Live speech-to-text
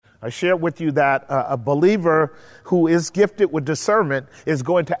I shared with you that a believer who is gifted with discernment is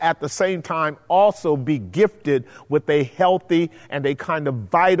going to at the same time also be gifted with a healthy and a kind of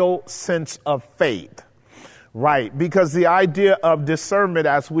vital sense of faith. Right, because the idea of discernment,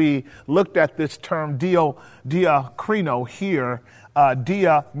 as we looked at this term diakrino here,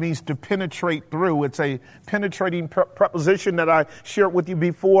 dia means to penetrate through. It's a penetrating preposition that I shared with you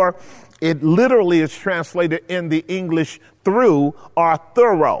before. It literally is translated in the English through or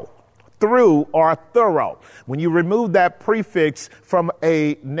thorough. Through or thorough. When you remove that prefix from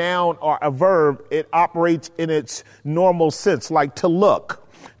a noun or a verb, it operates in its normal sense, like to look,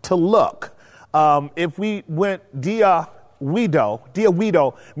 to look. If we went dia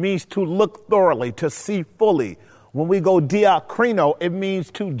vido means to look thoroughly, to see fully. When we go diakrino, it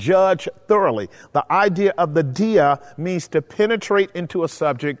means to judge thoroughly. The idea of the dia means to penetrate into a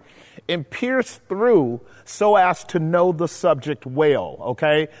subject and pierce through so as to know the subject well,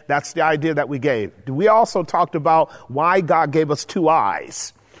 okay? That's the idea that we gave. We also talked about why God gave us two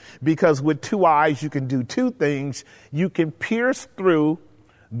eyes. Because with two eyes, you can do two things. You can pierce through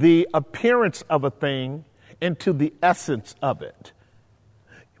the appearance of a thing into the essence of it.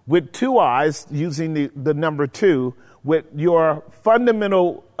 With two eyes, using the number two, with your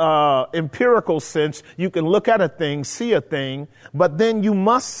fundamental empirical sense, you can look at a thing, see a thing, but then you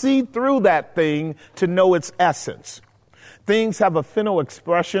must see through that thing to know its essence. Things have a final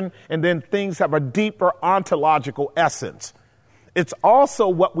expression, and then things have a deeper ontological essence. It's also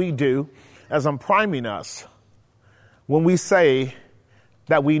what we do, as I'm priming us, when we say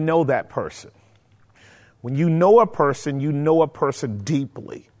that we know that person. When you know a person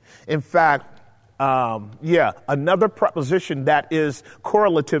deeply. In fact, another preposition that is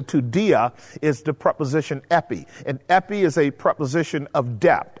correlative to dia is the preposition epi. And epi is a preposition of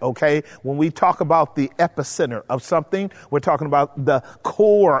depth, okay? When we talk about the epicenter of something, we're talking about the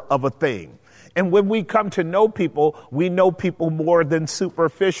core of a thing. And when we come to know people, we know people more than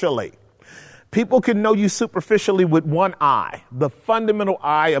superficially. People can know you superficially with one eye, the fundamental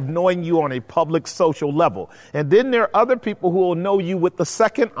eye of knowing you on a public social level. And then there are other people who will know you with the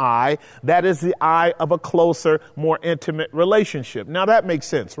second eye. That is the eye of a closer, more intimate relationship. Now that makes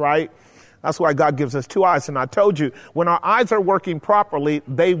sense, right? That's why God gives us two eyes. And I told you, when our eyes are working properly,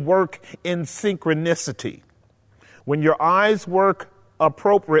 they work in synchronicity. When your eyes work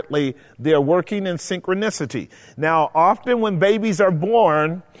appropriately, they're working in synchronicity. Now, often when babies are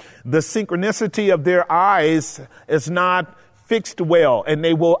born, the synchronicity of their eyes is not fixed well, and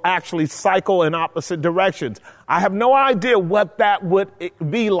they will actually cycle in opposite directions. I have no idea what that would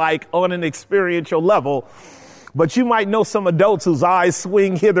be like on an experiential level, but you might know some adults whose eyes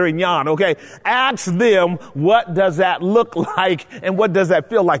swing hither and yon, okay? Ask them, what does that look like and what does that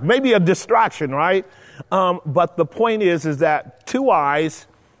feel like? Maybe a distraction, right? But the point is that two eyes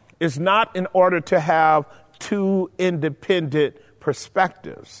is not in order to have two independent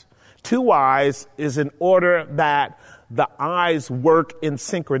perspectives. Two eyes is in order that the eyes work in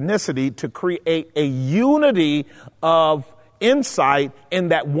synchronicity to create a unity of insight in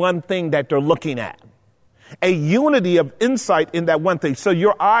that one thing that they're looking at. A unity of insight in that one thing. So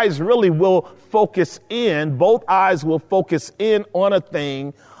your eyes really will focus in, both eyes will focus in on a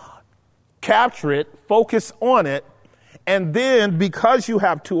thing, capture it, focus on it, and then because you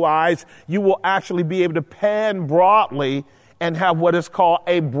have two eyes, you will actually be able to pan broadly and have what is called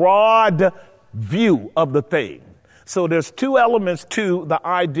a broad view of the thing. So there's two elements to the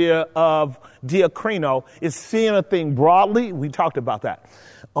idea of diakrino, is seeing a thing broadly. We talked about that.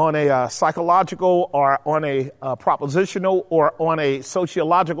 On a psychological or on a propositional or on a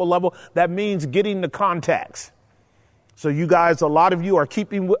sociological level, that means getting the context. So you guys, a lot of you are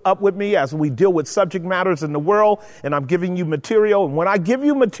keeping up with me as we deal with subject matters in the world, and I'm giving you material. And when I give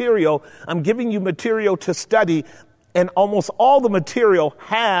you material, I'm giving you material to study, and almost all the material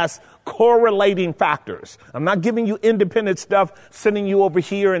has correlating factors. I'm not giving you independent stuff, sending you over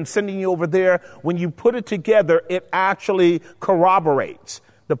here and sending you over there. When you put it together, it actually corroborates.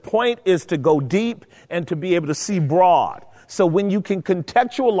 The point is to go deep and to be able to see broad. So when you can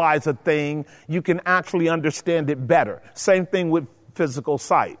contextualize a thing, you can actually understand it better. Same thing with physical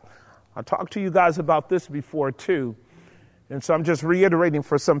sight. I talked to you guys about this before too. And so I'm just reiterating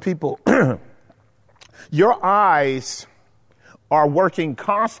for some people. Your eyes are working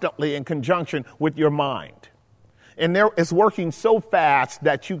constantly in conjunction with your mind. And it's working so fast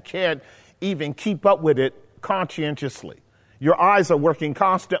that you can't even keep up with it conscientiously. Your eyes are working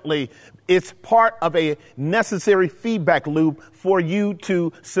constantly. It's part of a necessary feedback loop for you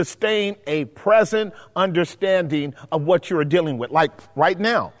to sustain a present understanding of what you're dealing with. Like right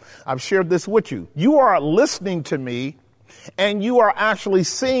now, I've shared this with you. You are listening to me And you are actually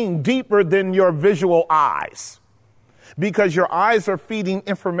seeing deeper than your visual eyes, because your eyes are feeding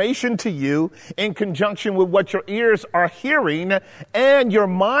information to you in conjunction with what your ears are hearing. And your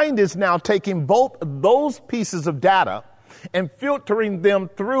mind is now taking both those pieces of data and filtering them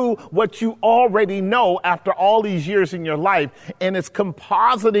through what you already know after all these years in your life. And it's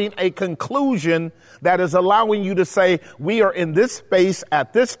compositing a conclusion that is allowing you to say, we are in this space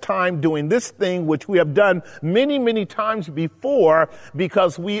at this time doing this thing, which we have done many, many times before,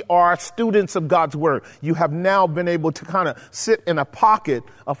 because we are students of God's word. You have now been able to kind of sit in a pocket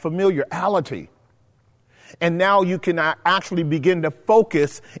of familiarity. And now you can actually begin to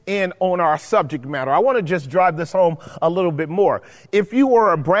focus in on our subject matter. I want to just drive this home a little bit more. If you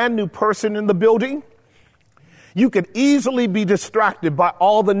were a brand new person in the building, you could easily be distracted by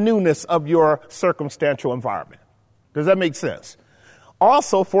all the newness of your circumstantial environment. Does that make sense?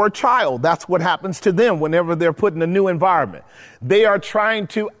 Also, for a child, that's what happens to them whenever they're put in a new environment. They are trying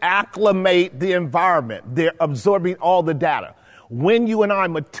to acclimate the environment. They're absorbing all the data. When you and I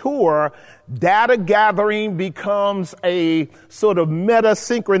mature, data gathering becomes a sort of meta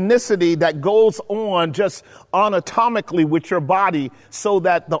synchronicity that goes on just anatomically with your body, so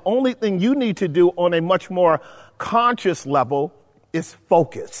that the only thing you need to do on a much more conscious level is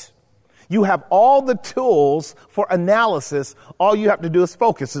focus. You have all the tools for analysis. All you have to do is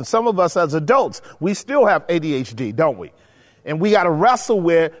focus. And some of us as adults, we still have ADHD, don't we? And we got to wrestle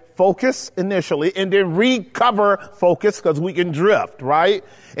with focus initially and then recover focus, because we can drift, right?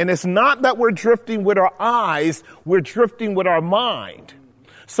 And it's not that we're drifting with our eyes, we're drifting with our mind.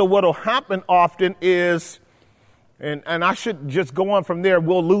 So what will happen often is, and I should just go on from there,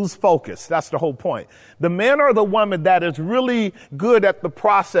 we'll lose focus. That's the whole point. The man or the woman that is really good at the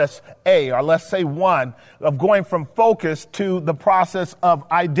process A, or let's say 1, of going from focus to the process of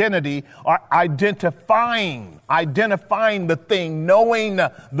identity, or identifying the thing, knowing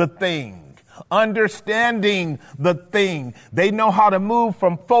the thing, understanding the thing. They know how to move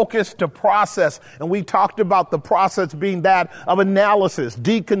from focus to process. And we talked about the process being that of analysis,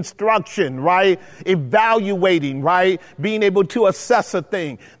 deconstruction, right? Evaluating, right? Being able to assess a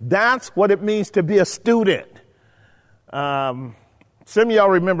thing. That's what it means to be a student. Some of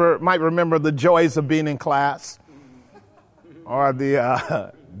y'all might remember the joys of being in class, or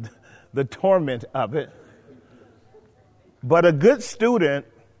the torment of it. But a good student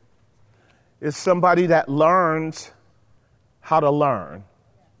is somebody that learns how to learn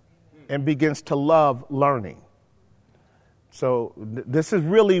and begins to love learning. So this is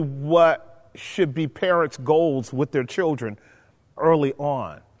really what should be parents' goals with their children early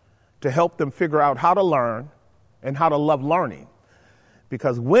on, to help them figure out how to learn and how to love learning.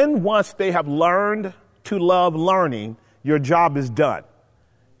 Because once they have learned to love learning, your job is done.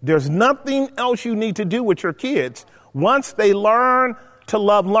 There's nothing else you need to do with your kids once they learn to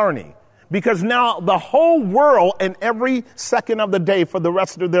love learning. Because now the whole world and every second of the day for the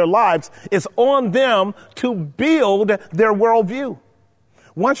rest of their lives is on them to build their worldview.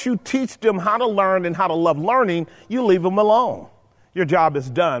 Once you teach them how to learn and how to love learning, you leave them alone. Your job is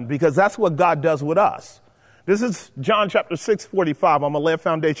done, because that's what God does with us. This is John chapter 6:45. I'm going to lay a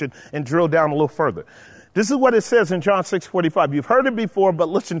foundation and drill down a little further. This is what it says in John 6:45. You've heard it before, but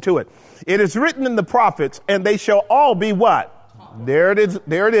listen to it. It is written in the prophets, and they shall all be what? There it is.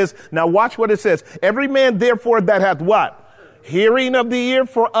 There it is. Now watch what it says. Every man, therefore, that hath what? Hearing of the ear.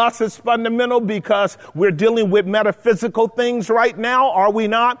 For us is fundamental, because we're dealing with metaphysical things right now, are we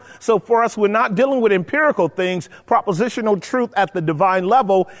not? So for us, we're not dealing with empirical things. Propositional truth at the divine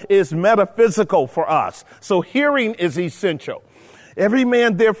level is metaphysical for us. So hearing is essential. Every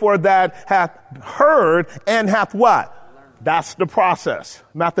man, therefore, that hath heard and hath what? That's the process.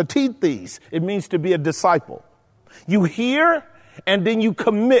 Mathetes. It means to be a disciple. You hear, and then you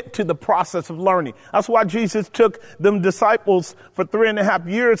commit to the process of learning. That's why Jesus took them disciples for 3.5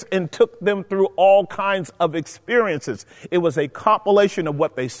 years and took them through all kinds of experiences. It was a compilation of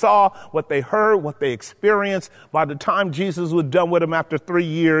what they saw, what they heard, what they experienced. By the time Jesus was done with them after 3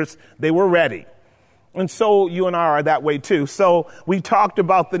 years, they were ready. And so you and I are that way too. So we talked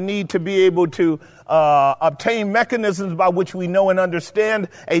about the need to be able to obtain mechanisms by which we know and understand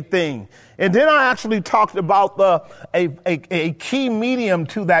a thing. And then I actually talked about a key medium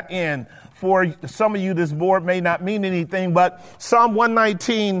to that end. For some of you, this board may not mean anything, but Psalm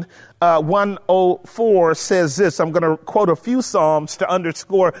 119, 104 says this. I'm going to quote a few Psalms to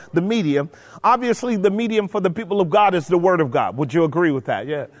underscore the medium. Obviously, the medium for the people of God is the Word of God. Would you agree with that?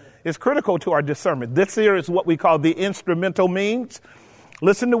 Yeah. It's critical to our discernment. This here is what we call the instrumental means.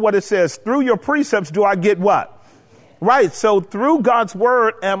 Listen to what it says. Through your precepts do I get what? Right. So through God's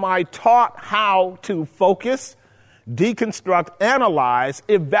word am I taught how to focus, deconstruct, analyze,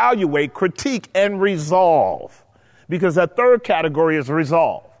 evaluate, critique, and resolve. Because that third category is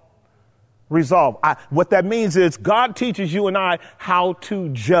resolve. Resolve. What that means is God teaches you and I how to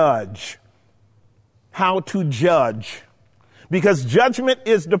judge. How to judge. Because judgment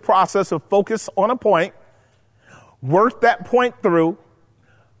is the process of focus on a point, work that point through,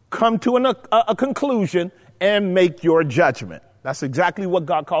 come to a conclusion, and make your judgment. That's exactly what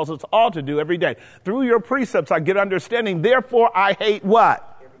God calls us all to do every day. Through your precepts, I get understanding. Therefore, I hate what?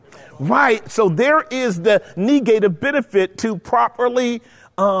 Right. So there is the negative benefit to properly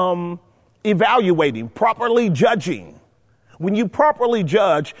evaluating, properly judging. When you properly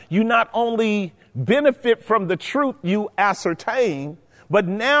judge, you not only benefit from the truth you ascertain, but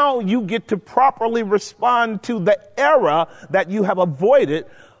now you get to properly respond to the error that you have avoided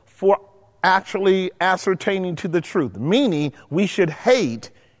for actually ascertaining to the truth, meaning we should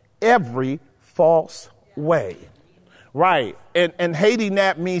hate every false way. Right. And hating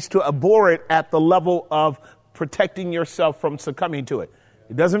that means to abhor it at the level of protecting yourself from succumbing to it.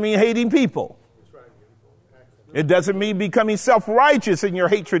 It doesn't mean hating people. It doesn't mean becoming self-righteous in your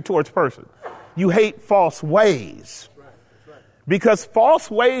hatred towards person. You hate false ways. Because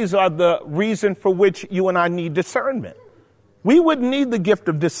false ways are the reason for which you and I need discernment. We wouldn't need the gift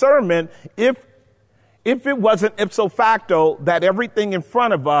of discernment if it wasn't ipso facto that everything in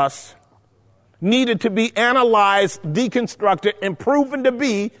front of us needed to be analyzed, deconstructed, and proven to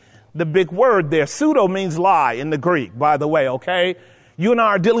be the big word there. Pseudo means lie in the Greek, by the way, okay? You and I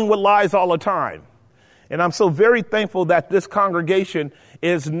are dealing with lies all the time. And I'm so very thankful that this congregation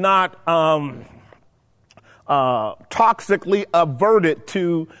is not toxically averted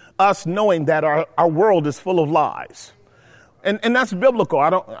to us knowing that our world is full of lies. And that's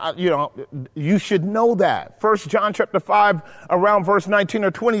biblical. You should know that. 1 John chapter 5, around verse 19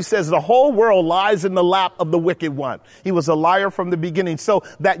 or 20 says the whole world lies in the lap of the wicked one. He was a liar from the beginning. So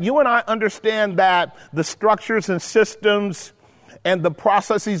that you and I understand that the structures and systems and the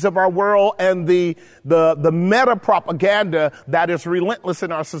processes of our world and the meta propaganda that is relentless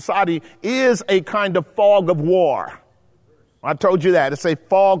in our society is a kind of fog of war. I told you that. It's a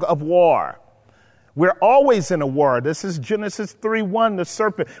fog of war. We're always in a war. This is Genesis 3:1, the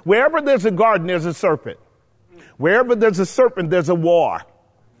serpent. Wherever there's a garden, there's a serpent. Wherever there's a serpent, there's a war.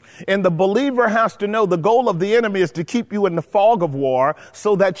 And the believer has to know the goal of the enemy is to keep you in the fog of war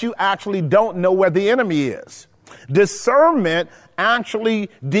so that you actually don't know where the enemy is. Discernment actually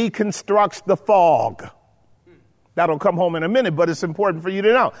deconstructs the fog. That'll come home in a minute, but it's important for you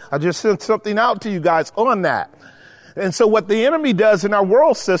to know. I just sent something out to you guys on that. And so what the enemy does in our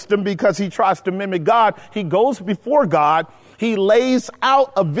world system, because he tries to mimic God, he goes before God, he lays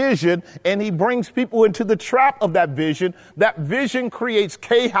out a vision, and he brings people into the trap of that vision. That vision creates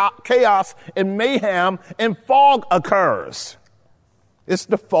chaos and mayhem, and fog occurs. It's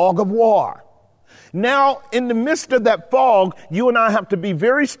the fog of war. Now, in the midst of that fog, you and I have to be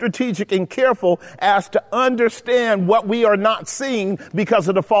very strategic and careful as to understand what we are not seeing because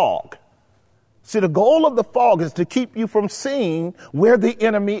of the fog. See, the goal of the fog is to keep you from seeing where the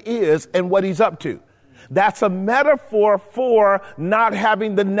enemy is and what he's up to. That's a metaphor for not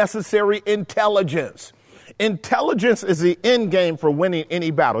having the necessary intelligence. Intelligence is the end game for winning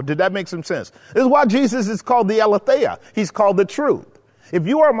any battle. Did that make some sense? This is why Jesus is called the Aletheia. He's called the truth. If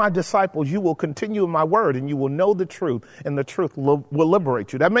you are my disciples, you will continue in my word and you will know the truth, and the truth will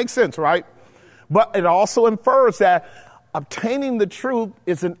liberate you. That makes sense, right? But it also infers that obtaining the truth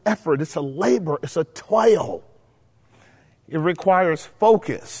is an effort. It's a labor. It's a toil. It requires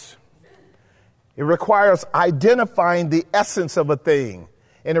focus. It requires identifying the essence of a thing.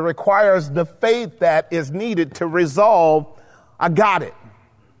 And it requires the faith that is needed to resolve, I got it.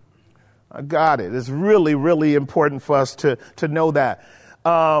 I got it. It's really, really important for us to know that.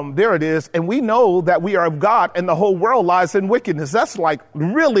 There it is. And we know that we are of God and the whole world lies in wickedness. That's like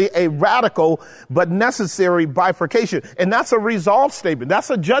really a radical but necessary bifurcation. And that's a resolve statement. That's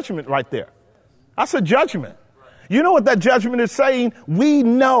a judgment right there. That's a judgment. You know what that judgment is saying? We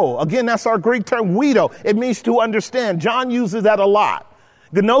know. Again, that's our Greek term, we know. It means to understand. John uses that a lot.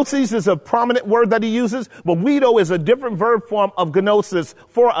 Gnosis is a prominent word that he uses, but wedo is a different verb form of gnosis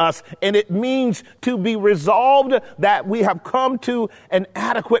for us, and it means to be resolved, that we have come to an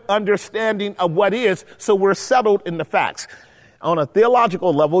adequate understanding of what is, so we're settled in the facts. On a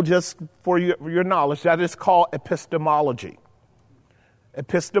theological level, just for your knowledge, that is called epistemology.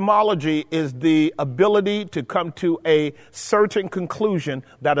 Epistemology is the ability to come to a certain conclusion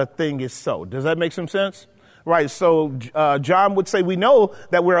that a thing is so. Does that make some sense? Right. So John would say we know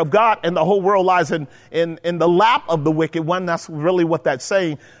that we're of God and the whole world lies in the lap of the wicked one. That's really what that's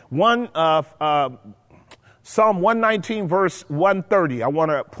saying. Psalm 119, verse 130. I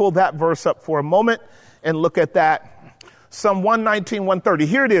want to pull that verse up for a moment and look at that. Psalm 119, 130.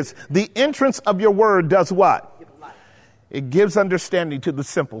 Here it is. The entrance of your word does what? It gives understanding to the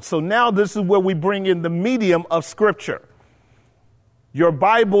simple. So now this is where we bring in the medium of Scripture. Your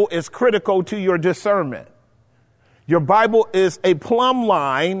Bible is critical to your discernment. Your Bible is a plumb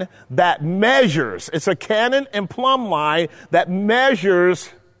line that measures. It's a canon and plumb line that measures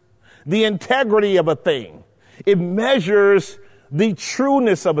the integrity of a thing. It measures the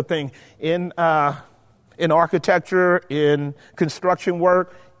trueness of a thing. In architecture, in construction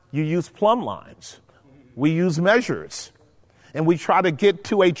work, you use plumb lines. We use measures. And we try to get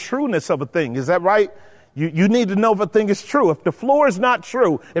to a trueness of a thing. Is that right? You need to know if a thing is true. If the floor is not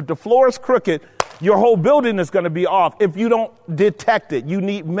true, if the floor is crooked, your whole building is going to be off. If you don't detect it, you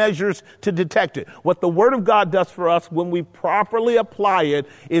need measures to detect it. What the Word of God does for us when we properly apply it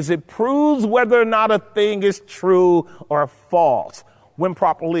is it proves whether or not a thing is true or false when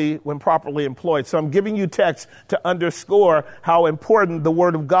properly employed. So I'm giving you text to underscore how important the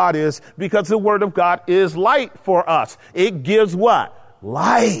Word of God is, because the Word of God is light for us. It gives what?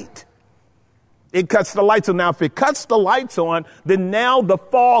 Light. It cuts the lights on. Now, if it cuts the lights on, then now the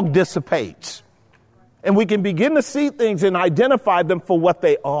fog dissipates. And we can begin to see things and identify them for what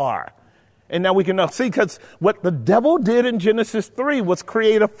they are. And now we can see, because what the devil did in Genesis 3 was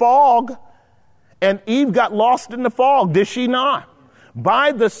create a fog. And Eve got lost in the fog, did she not?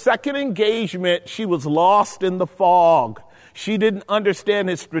 By the second engagement, she was lost in the fog. She didn't understand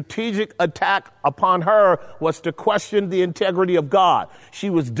his strategic attack upon her was to question the integrity of God. She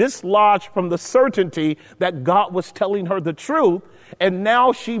was dislodged from the certainty that God was telling her the truth, and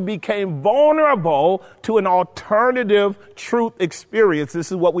now she became vulnerable to an alternative truth experience. This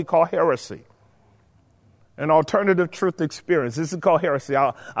is what we call heresy. An alternative truth experience. This is called heresy.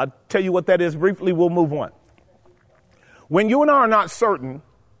 I'll tell you what that is briefly. We'll move on. When you and I are not certain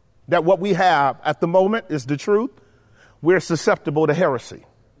that what we have at the moment is the truth, we're susceptible to heresy.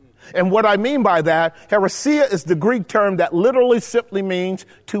 And what I mean by that, heresia is the Greek term that literally simply means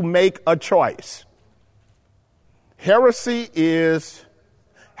to make a choice. Heresy is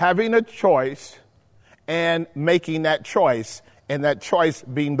having a choice and making that choice, and that choice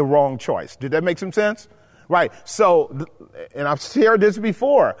being the wrong choice. Did that make some sense? Right. So, and I've shared this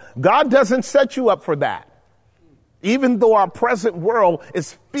before, God doesn't set you up for that. Even though our present world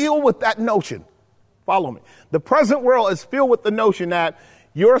is filled with that notion. Follow me. The present world is filled with the notion that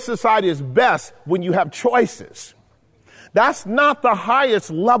your society is best when you have choices. That's not the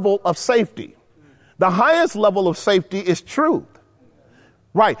highest level of safety. The highest level of safety is truth.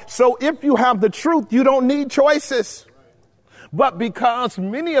 Right. So if you have the truth, you don't need choices. But because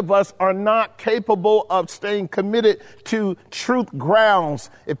many of us are not capable of staying committed to truth grounds,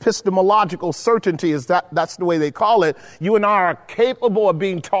 epistemological certainty that's the way they call it. You and I are capable of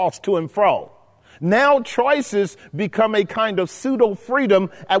being tossed to and fro. Now choices become a kind of pseudo freedom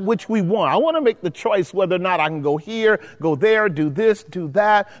at which we want. I want to make the choice whether or not I can go here, go there, do this, do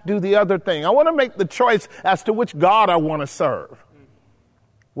that, do the other thing. I want to make the choice as to which God I want to serve.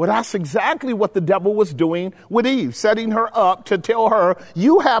 Well, that's exactly what the devil was doing with Eve, setting her up to tell her,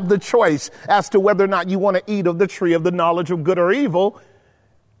 you have the choice as to whether or not you want to eat of the tree of the knowledge of good or evil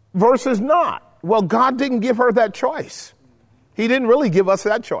versus not. Well, God didn't give her that choice. He didn't really give us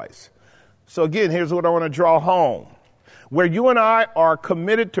that choice. So again, here's what I want to draw home. Where you and I are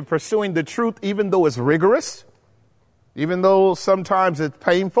committed to pursuing the truth, even though it's rigorous, even though sometimes it's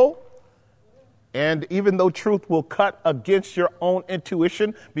painful, and even though truth will cut against your own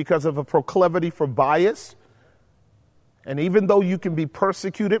intuition because of a proclivity for bias, and even though you can be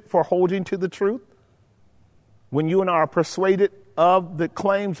persecuted for holding to the truth, when you and I are persuaded of the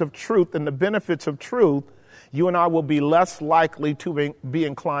claims of truth and the benefits of truth, you and I will be less likely to be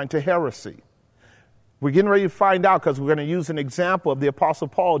inclined to heresy. We're getting ready to find out because we're going to use an example of the Apostle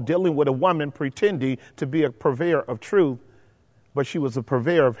Paul dealing with a woman pretending to be a purveyor of truth, but she was a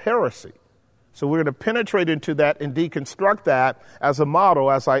purveyor of heresy. So we're going to penetrate into that and deconstruct that as a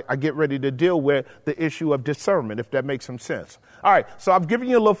model as I get ready to deal with the issue of discernment, if that makes some sense. All right, so I've given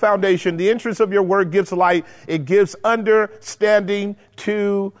you a little foundation. The entrance of your word gives light. It gives understanding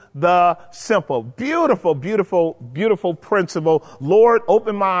to the simple. Beautiful, beautiful, beautiful principle. Lord,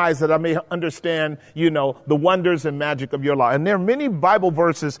 open my eyes that I may understand, the wonders and magic of your law. And there are many Bible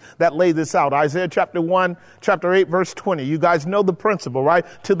verses that lay this out. Isaiah chapter 1, chapter 8, verse 20. You guys know the principle, right?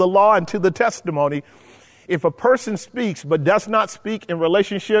 To the law and to the testimony. If a person speaks but does not speak in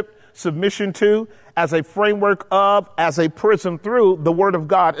relationship, submission to, as a framework of, as a prism through the word of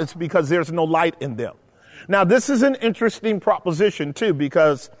God, it's because there's no light in them. Now, this is an interesting proposition, too,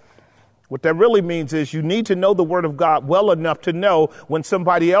 because What that really means is you need to know the word of God well enough to know when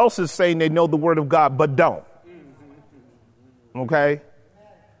somebody else is saying they know the word of God, but don't. Okay?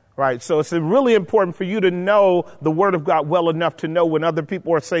 Right. So it's really important for you to know the word of God well enough to know when other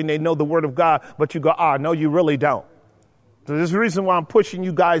people are saying they know the word of God, but you go, no, you really don't. So this is the reason why I'm pushing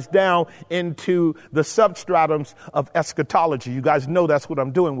you guys down into the substratums of eschatology. You guys know that's what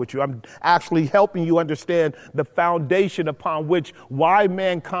I'm doing with you. I'm actually helping you understand the foundation upon which why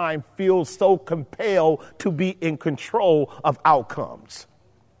mankind feels so compelled to be in control of outcomes.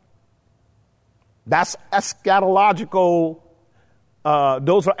 That's eschatological.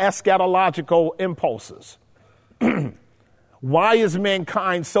 Those are eschatological impulses. Why is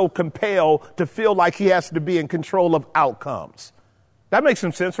mankind so compelled to feel like he has to be in control of outcomes? That makes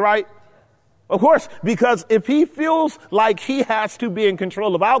some sense, right? Of course, because if he feels like he has to be in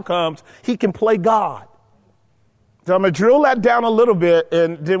control of outcomes, he can play God. So I'm going to drill that down a little bit,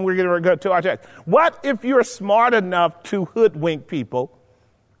 and then we're going to go to our text. What if you're smart enough to hoodwink people,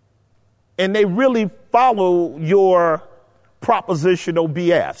 and they really follow your propositional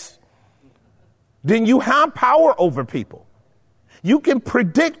BS? Then you have power over people. You can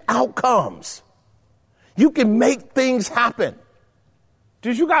predict outcomes. You can make things happen.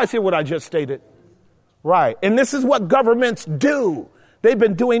 Did you guys hear what I just stated? Right. And this is what governments do. They've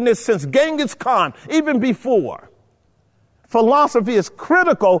been doing this since Genghis Khan, even before. Philosophy is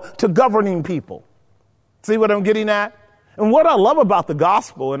critical to governing people. See what I'm getting at? And what I love about the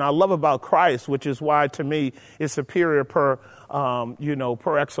gospel and I love about Christ, which is why to me it's superior per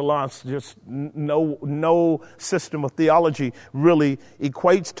excellence, just no system of theology really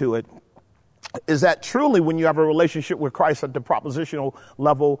equates to it, is that truly when you have a relationship with Christ at the propositional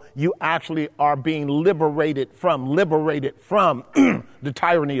level, you actually are being liberated from the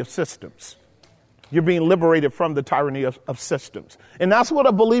tyranny of systems. You're being liberated from the tyranny of systems. And that's what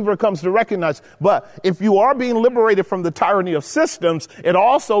a believer comes to recognize. But if you are being liberated from the tyranny of systems, it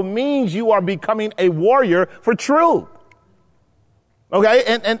also means you are becoming a warrior for truth. Okay,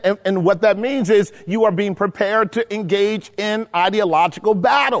 and what that means is you are being prepared to engage in ideological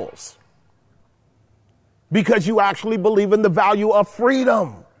battles because you actually believe in the value of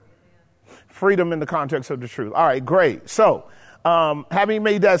freedom. Freedom in the context of the truth. All right, great. So, having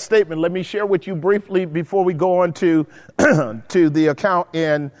made that statement, let me share with you briefly before we go on to to the account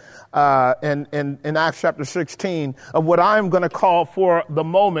in Acts chapter 16 of what I'm going to call for the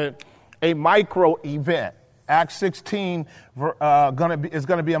moment a micro event. Acts 16 is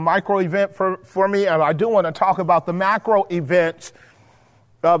going to be a micro event for me, and I do want to talk about the macro events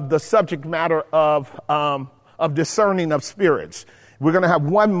of the subject matter of discerning of spirits. We're going to have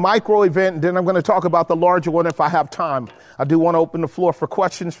one micro event, and then I'm going to talk about the larger one if I have time. I do want to open the floor for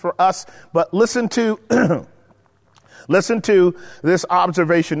questions for us, but listen to listen to this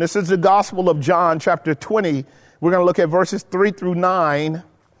observation. This is the Gospel of John, chapter 20. We're going to look at verses 3 through 9.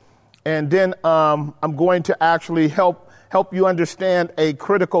 And then I'm going to actually help you understand a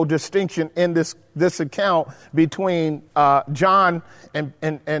critical distinction in this account between John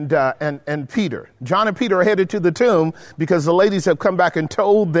and Peter. John and Peter are headed to the tomb because the ladies have come back and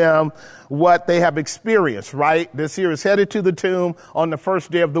told them what they have experienced, right? This here is headed to the tomb on the first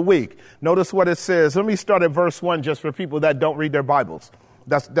day of the week. Notice what it says. Let me start at verse 1 just for people that don't read their Bibles.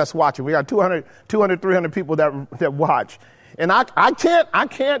 That's watching. We got 200, 300 people that watch. And I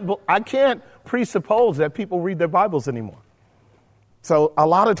can't presuppose that people read their Bibles anymore. So a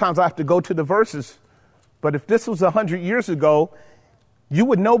lot of times I have to go to the verses. But if this was 100 years ago, you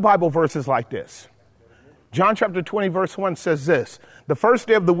would know Bible verses like this. John chapter 20 verse 1 says this: the first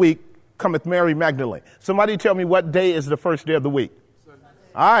day of the week cometh Mary Magdalene. Somebody tell me what day is the first day of the week. Sunday.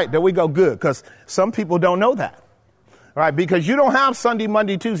 All right, there we go. Good, because some people don't know that. All right, because you don't have Sunday,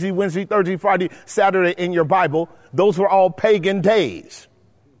 Monday, Tuesday, Wednesday, Thursday, Friday, Saturday in your Bible. Those were all pagan days.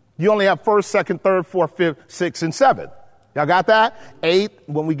 You only have 1st, 2nd, 3rd, 4th, 5th, 6th, and 7th. Y'all got that? 8th,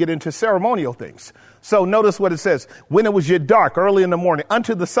 when we get into ceremonial things. So notice what it says. When it was yet dark, early in the morning,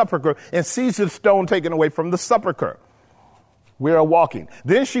 unto the sepulchre, and sees the stone taken away from the sepulchre. We are walking.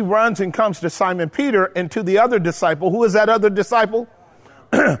 Then she runs and comes to Simon Peter and to the other disciple. Who is that other disciple?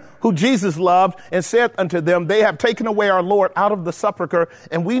 Who Jesus loved, and said unto them, they have taken away our Lord out of the sepulchre,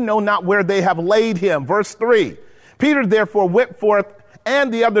 and we know not where they have laid him. Verse 3. Peter therefore went forth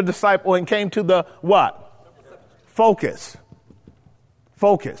and the other disciple and came to the what? Focus.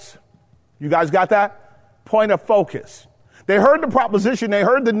 Focus. You guys got that? Point of focus. They heard the proposition. They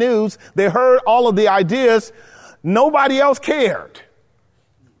heard the news. They heard all of the ideas. Nobody else cared.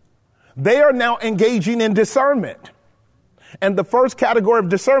 They are now engaging in discernment. And the first category of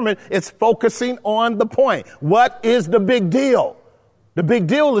discernment is focusing on the point. What is the big deal? The big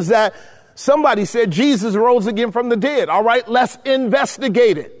deal is that Somebody said Jesus rose again from the dead. All right, let's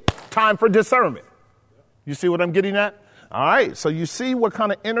investigate it. Time for discernment. You see what I'm getting at? All right, so you see what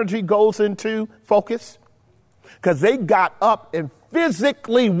kind of energy goes into focus? Because they got up and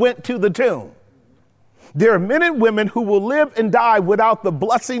physically went to the tomb. There are men and women who will live and die without the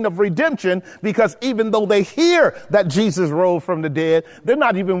blessing of redemption because even though they hear that Jesus rose from the dead, they're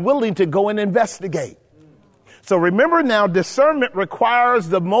not even willing to go and investigate. So remember now, discernment requires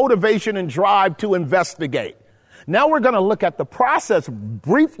the motivation and drive to investigate. Now we're going to look at the process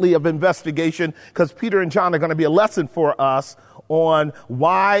briefly of investigation because Peter and John are going to be a lesson for us on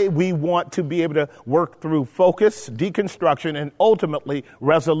why we want to be able to work through focus, deconstruction, and ultimately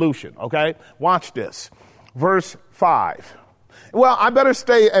resolution. Okay, watch this. Verse 5. Well, I better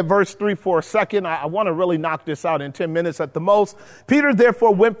stay at verse 3 for a second. I want to really knock this out in 10 minutes at the most. Peter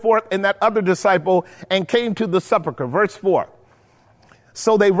therefore went forth and that other disciple and came to the sepulchre. Verse 4.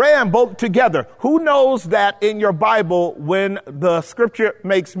 So they ran both together. Who knows that in your Bible, when the scripture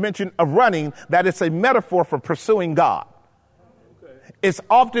makes mention of running, that it's a metaphor for pursuing God? It's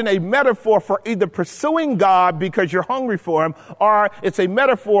often a metaphor for either pursuing God because you're hungry for him, or it's a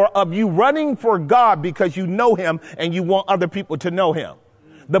metaphor of you running for God because you know him and you want other people to know him.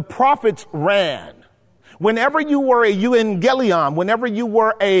 The prophets ran. Whenever you were a evangelion, whenever you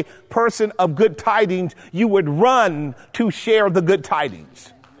were a person of good tidings, you would run to share the good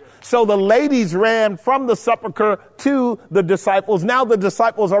tidings. So the ladies ran from the sepulchre to the disciples. Now the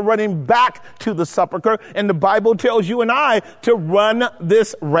disciples are running back to the sepulchre. And the Bible tells you and I to run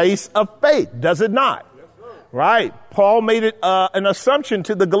this race of faith, does it not? Yes, right. Paul made it an assumption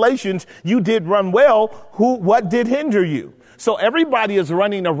to the Galatians. You did run well. What did hinder you? So everybody is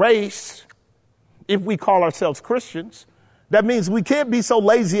running a race. If we call ourselves Christians, that means we can't be so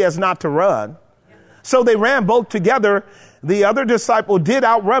lazy as not to run. So they ran both together. The other disciple did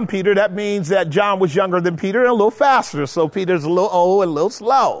outrun Peter. That means that John was younger than Peter and a little faster. So Peter's a little old and a little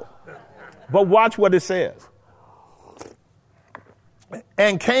slow. But watch what it says.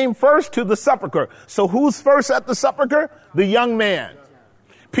 And came first to the sepulchre. So who's first at the sepulchre? The young man.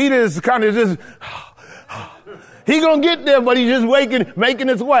 Peter is kind of just, he gonna get there, but he's just making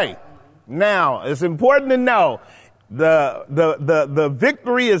his way. Now, it's important to know the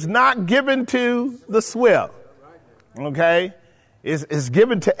victory is not given to the swift. Okay? It's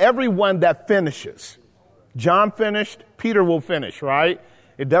given to everyone that finishes. John finished, Peter will finish, right?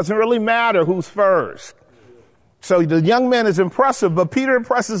 It doesn't really matter who's first. So the young man is impressive, but Peter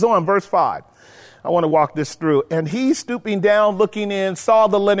presses on, verse 5. I want to walk this through. And he, stooping down, looking in, saw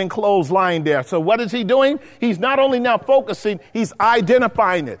the linen clothes lying there. So what is he doing? He's not only now focusing, he's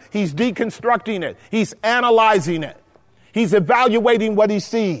identifying it. He's deconstructing it. He's analyzing it. He's evaluating what he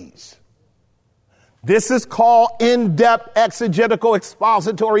sees. This is called in-depth exegetical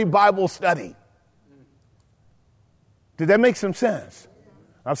expository Bible study. Did that make some sense?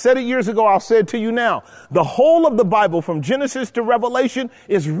 I've said it years ago. I'll say it to you now. The whole of the Bible from Genesis to Revelation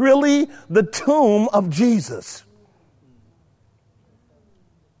is really the tomb of Jesus.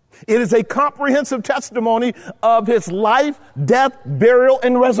 It is a comprehensive testimony of his life, death, burial,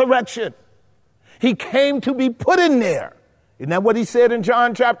 and resurrection. He came to be put in there. Isn't that what he said in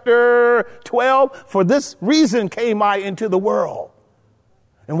John chapter 12? For this reason came I into the world.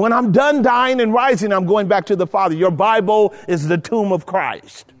 And when I'm done dying and rising, I'm going back to the Father. Your Bible is the tomb of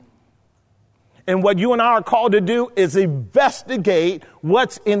Christ. And what you and I are called to do is investigate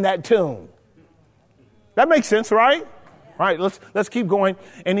what's in that tomb. That makes sense, right? All right, let's keep going.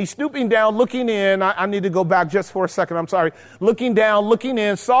 And he's stooping down, looking in. I need to go back just for a second. I'm sorry. Looking down, looking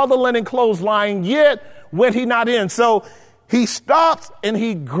in, saw the linen clothes lying, yet went he not in. So he stops and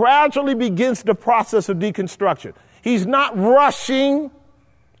he gradually begins the process of deconstruction. He's not rushing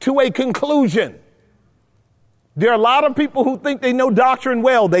to a conclusion. There are a lot of people who think they know doctrine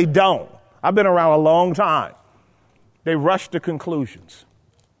well. They don't. I've been around a long time. They rush to conclusions.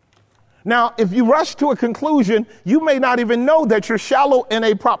 Now, if you rush to a conclusion, you may not even know that you're shallow in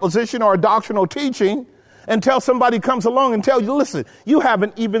a proposition or a doctrinal teaching until somebody comes along and tells you, listen, you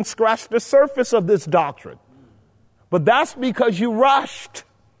haven't even scratched the surface of this doctrine. But that's because you rushed.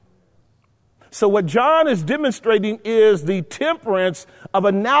 So what John is demonstrating is the temperance of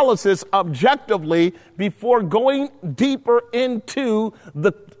analysis objectively before going deeper into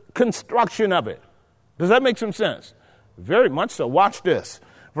the construction of it. Does that make some sense? Very much so. Watch this.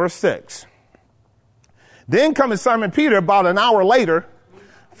 Verse 6. Then cometh Simon Peter about an hour later,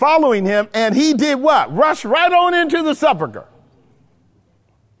 following him, and he did what? Rush right on into the sepulchre.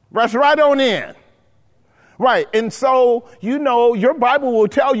 Rush right on in. Right. And so, you know, your Bible will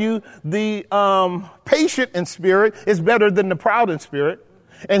tell you the patient in spirit is better than the proud in spirit.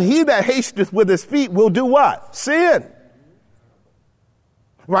 And he that hasteth with his feet will do what? Sin.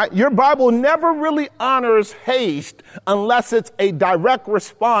 Right? Your Bible never really honors haste unless it's a direct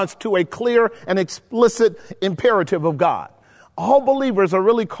response to a clear and explicit imperative of God. All believers are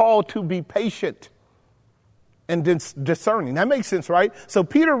really called to be patient and discerning. That makes sense, right? So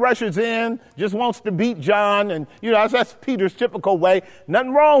Peter rushes in, just wants to beat John, and that's Peter's typical way.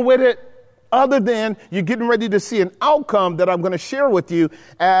 Nothing wrong with it, other than you're getting ready to see an outcome that I'm going to share with you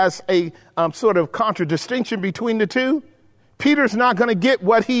as a sort of contradistinction between the two. Peter's not going to get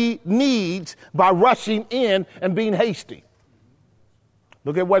what he needs by rushing in and being hasty.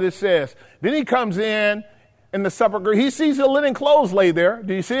 Look at what it says. Then he comes in the sepulchre. He sees the linen clothes lay there.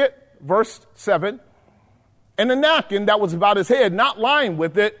 Do you see it? Verse 7. And a napkin that was about his head, not lying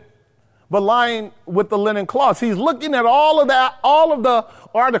with it, but lying with the linen cloths. He's looking at all of that, all of the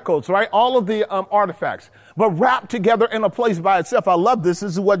articles, right? All of the artifacts, but wrapped together in a place by itself. I love this.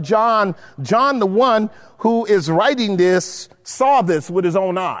 This is what John, the one who is writing this, saw this with his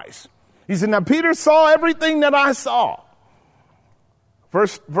own eyes. He said, now Peter saw everything that I saw.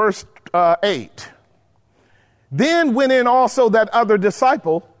 Verse 8. Then went in also that other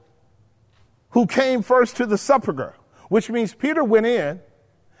disciple who came first to the sepulchre, which means Peter went in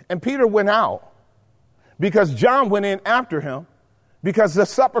and Peter went out because John went in after him, because the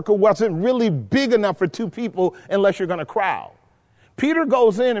sepulchre wasn't really big enough for two people unless you're going to crowd. Peter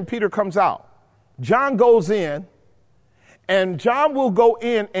goes in and Peter comes out. John goes in, and John will go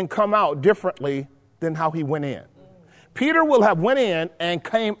in and come out differently than how he went in. Peter will have went in and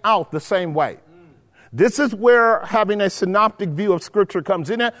came out the same way. This is where having a synoptic view of Scripture comes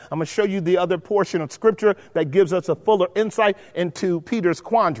in. I'm going to show you the other portion of Scripture that gives us a fuller insight into Peter's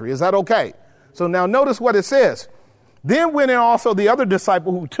quandary. Is that okay? So now notice what it says. Then went in also the other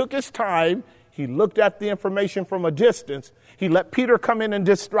disciple who took his time. He looked at the information from a distance. He let Peter come in and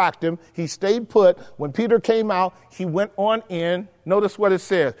distract him. He stayed put. When Peter came out, he went on in. Notice what it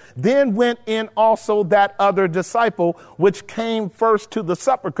says. Then went in also that other disciple, which came first to the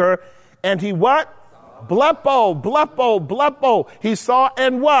sepulchre. And he what? Blepo. He saw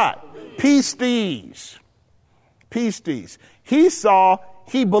and what? Pistis. He saw,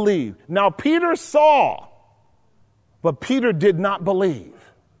 he believed. Now Peter saw, but Peter did not believe.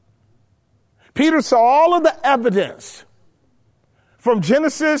 Peter saw all of the evidence from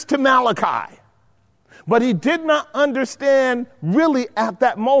Genesis to Malachi, but he did not understand really at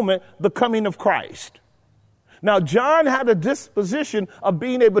that moment the coming of Christ. Now, John had a disposition of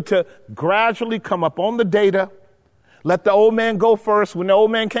being able to gradually come up on the data, let the old man go first. When the old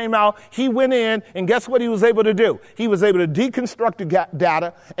man came out, he went in, and guess what he was able to do? He was able to deconstruct the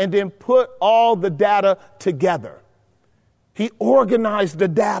data and then put all the data together. He organized the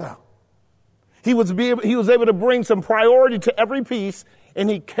data. He was able to bring some priority to every piece, and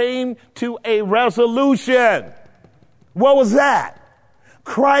he came to a resolution. What was that?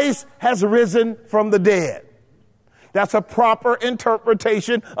 Christ has risen from the dead. That's a proper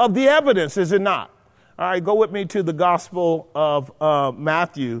interpretation of the evidence, is it not? All right, go with me to the Gospel of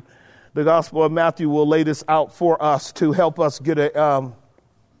Matthew. The Gospel of Matthew will lay this out for us to help us get a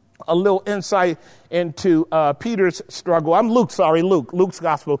little insight into Peter's struggle. Luke's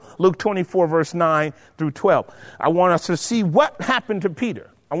Gospel, Luke 24, verse 9 through 12. I want us to see what happened to Peter.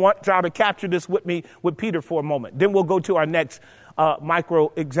 I want y'all to capture this with me with Peter for a moment. Then we'll go to our next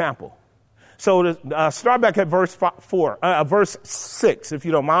micro example. So to start back at verse 6, if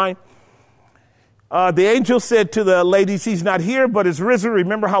you don't mind. The angel said to the ladies, he's not here, but is risen.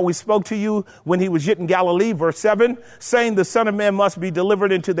 Remember how we spoke to you when he was yet in Galilee, verse 7, saying the Son of Man must be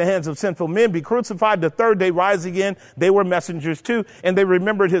delivered into the hands of sinful men, be crucified, the third day rise again. They were messengers too, and they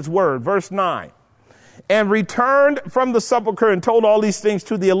remembered his word. Verse 9, and returned from the sepulchre and told all these things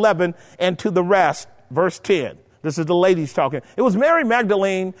to the 11 and to the rest. Verse 10. This is the ladies talking. It was Mary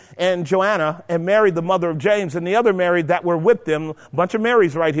Magdalene and Joanna and Mary, the mother of James, and the other Mary that were with them. A bunch of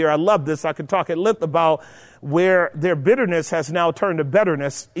Marys right here. I love this. I could talk at length about where their bitterness has now turned to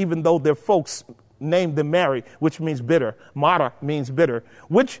betterness, even though their folks named them Mary, which means bitter. Mara means bitter,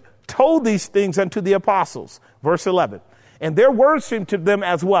 which told these things unto the apostles. Verse 11. And their words seemed to them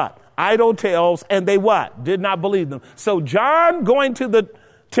as what? Idle tales, and they what? Did not believe them. So John going to the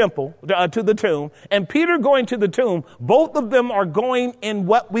temple, to the tomb, and Peter going to the tomb, both of them are going in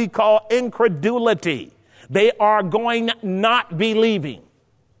what we call incredulity. They are going not believing.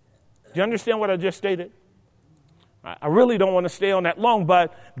 Do you understand what I just stated? I really don't want to stay on that long,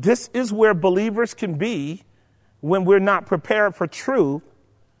 but this is where believers can be when we're not prepared for truth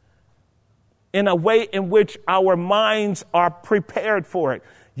in a way in which our minds are prepared for it.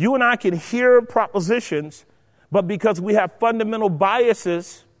 You and I can hear propositions, But because we have fundamental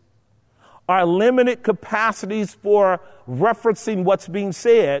biases, our limited capacities for referencing what's being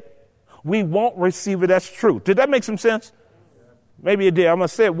said, we won't receive it as truth. Did that make some sense? Maybe it did. I'm going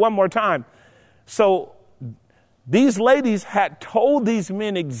to say it one more time. So these ladies had told these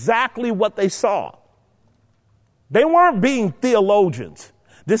men exactly what they saw. They weren't being theologians.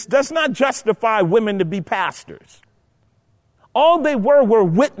 This does not justify women to be pastors. All they were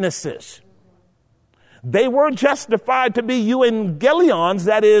witnesses. They were justified to be evangelions,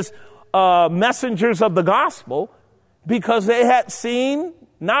 that is, messengers of the gospel, because they had seen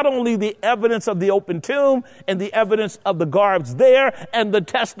not only the evidence of the open tomb and the evidence of the guards there and the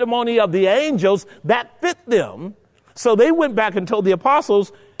testimony of the angels that fit them. So they went back and told the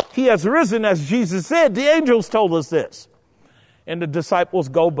apostles, he has risen as Jesus said. The angels told us this. And the disciples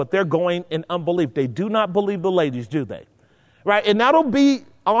go, but they're going in unbelief. They do not believe the ladies, do they? Right? And that'll be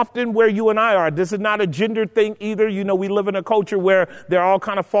often where you and I are. This is not a gender thing either. You know, we live in a culture where there are all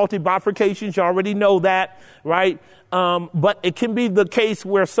kind of faulty bifurcations. You already know that, right? But it can be the case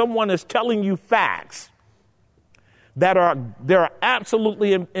where someone is telling you facts that they're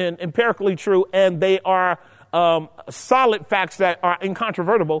absolutely and empirically true, and they are solid facts that are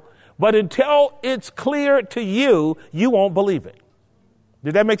incontrovertible. But until it's clear to you, you won't believe it.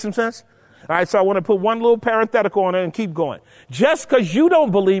 Did that make some sense? All right, so I want to put one little parenthetical on it and keep going. Just because you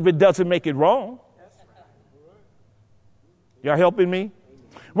don't believe it doesn't make it wrong. Y'all helping me?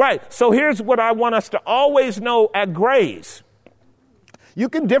 Right, so here's what I want us to always know at Grace. You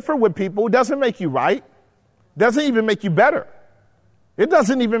can differ with people. It doesn't make you right. It doesn't even make you better. It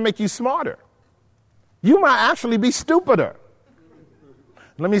doesn't even make you smarter. You might actually be stupider.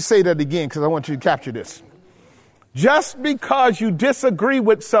 Let me say that again because I want you to capture this. Just because you disagree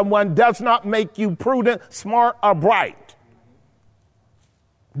with someone does not make you prudent, smart, or bright.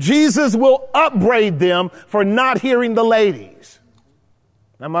 Jesus will upbraid them for not hearing the ladies.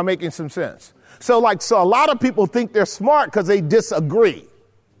 Am I making some sense? So a lot of people think they're smart because they disagree.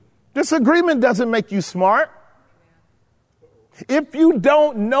 Disagreement doesn't make you smart. If you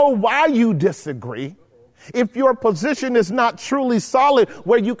don't know why you disagree, if your position is not truly solid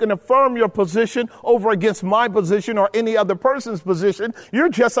where you can affirm your position over against my position or any other person's position, you're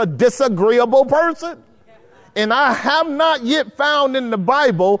just a disagreeable person. And I have not yet found in the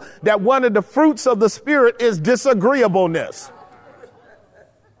Bible that one of the fruits of the Spirit is disagreeableness.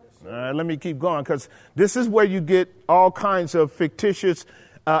 Let me keep going because this is where you get all kinds of fictitious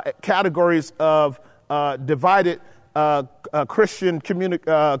categories of divided Christian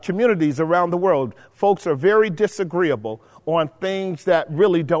communities around the world. Folks are very disagreeable on things that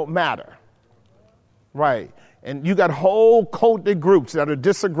really don't matter. Right. And you got whole cultic groups that are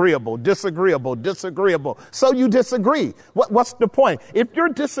disagreeable. So you disagree. What's the point? If your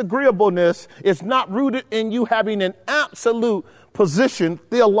disagreeableness is not rooted in you having an absolute position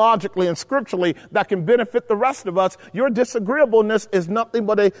theologically and scripturally that can benefit the rest of us, your disagreeableness is nothing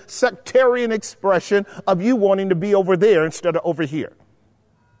but a sectarian expression of you wanting to be over there instead of over here.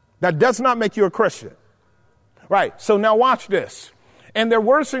 That does not make you a Christian. Right. So now watch this. And their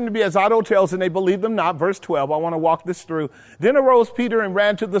words seemed to be as idle tales, and they believed them not. Verse 12, I want to walk this through. Then arose Peter and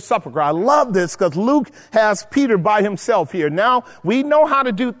ran to the sepulchre. I love this because Luke has Peter by himself here. Now, we know how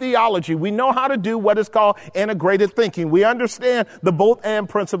to do theology. We know how to do what is called integrated thinking. We understand the both and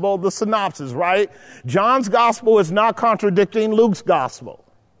principle of the synopsis, right? John's gospel is not contradicting Luke's gospel,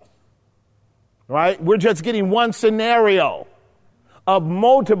 right? We're just getting one scenario of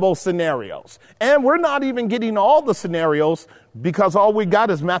multiple scenarios. And we're not even getting all the scenarios because all we got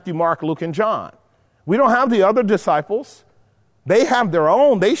is Matthew, Mark, Luke, and John. We don't have the other disciples. They have their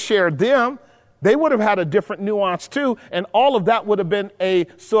own. They shared them. They would have had a different nuance too. And all of that would have been a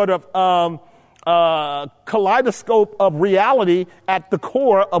sort of kaleidoscope of reality at the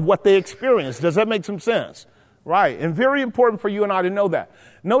core of what they experienced. Does that make some sense? Right. And very important for you and I to know that.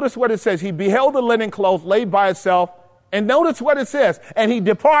 Notice what it says. He beheld the linen cloth laid by itself. And notice what it says. And he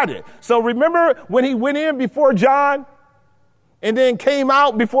departed. So remember when he went in before John and then came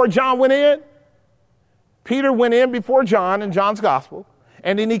out before John went in? Peter went in before John in John's gospel.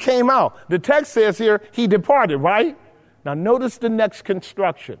 And then he came out. The text says here, he departed, right? Now notice the next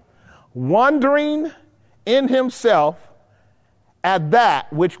construction. Wondering in himself at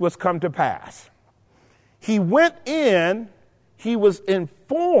that which was come to pass. He went in, he was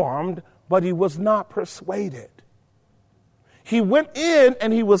informed, but he was not persuaded. He went in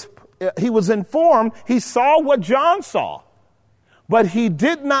and he was informed. He saw what John saw, but he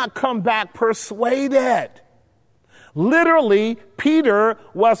did not come back persuaded. Literally, Peter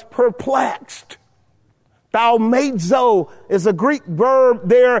was perplexed. Thaumazo is a Greek verb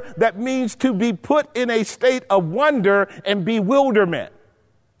there that means to be put in a state of wonder and bewilderment.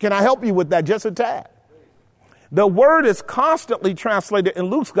 Can I help you with that just a tad? The word is constantly translated in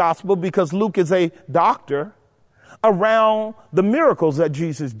Luke's gospel because Luke is a doctor around the miracles that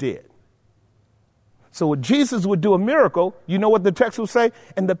Jesus did. So when Jesus would do a miracle, you know what the text would say?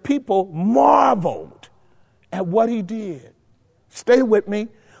 And the people marveled at what he did. Stay with me.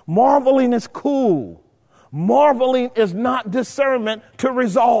 Marveling is cool. Marveling is not discernment to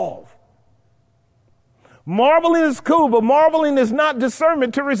resolve. Marveling is cool, but marveling is not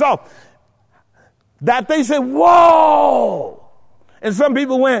discernment to resolve. That they said, whoa. And some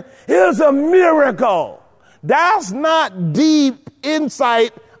people went, here's a miracle. That's not deep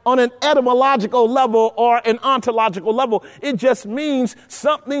insight on an etymological level or an ontological level. It just means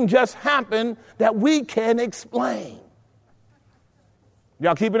something just happened that we can't explain.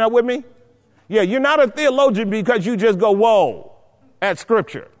 Y'all keeping up with me? Yeah, you're not a theologian because you just go, whoa, at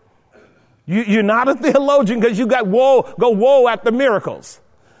scripture. You're not a theologian because you got whoa at the miracles.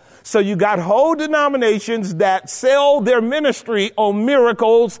 So you got whole denominations that sell their ministry on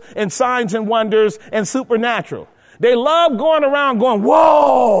miracles and signs and wonders and supernatural. They love going around going,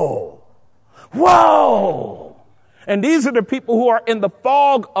 whoa, whoa. And these are the people who are in the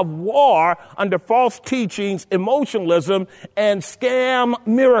fog of war under false teachings, emotionalism, and scam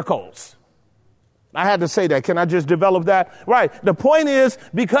miracles. I had to say that. Can I just develop that? Right. The point is,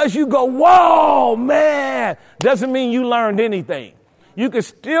 because you go, whoa, man, doesn't mean you learned anything. You could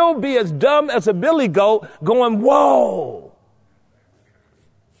still be as dumb as a billy goat going, whoa.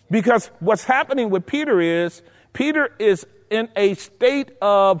 Because what's happening with Peter is in a state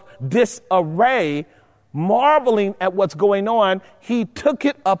of disarray, marveling at what's going on. He took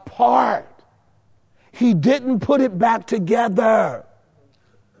it apart. He didn't put it back together.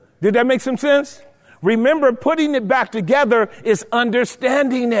 Did that make some sense? Remember, putting it back together is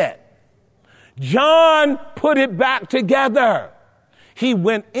understanding it. John put it back together. He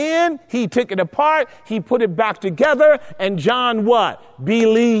went in, he took it apart, he put it back together, and John what?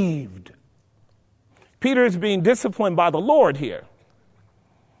 Believed. Peter is being disciplined by the Lord here.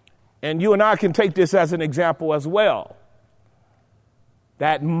 And you and I can take this as an example as well.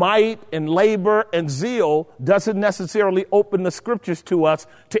 That might and labor and zeal doesn't necessarily open the scriptures to us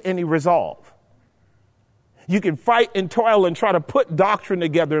to any resolve. You can fight and toil and try to put doctrine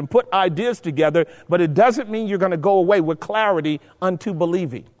together and put ideas together, but it doesn't mean you're going to go away with clarity unto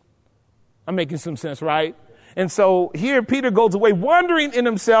believing. I'm making some sense, right? And so here Peter goes away wondering in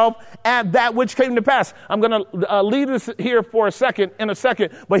himself at that which came to pass. I'm going to leave this here in a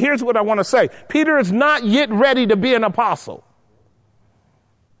second, but here's what I want to say. Peter is not yet ready to be an apostle.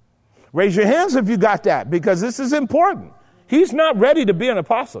 Raise your hands if you got that, because this is important. He's not ready to be an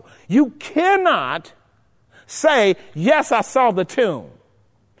apostle. You cannot say, yes, I saw the tomb.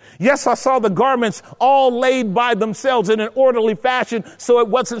 Yes, I saw the garments all laid by themselves in an orderly fashion, so it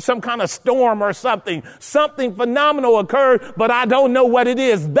wasn't some kind of storm or something. Something phenomenal occurred, but I don't know what it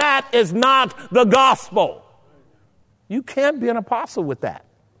is. That is not the gospel. You can't be an apostle with that.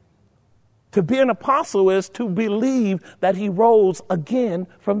 To be an apostle is to believe that he rose again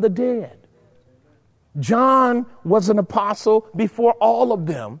from the dead. John was an apostle before all of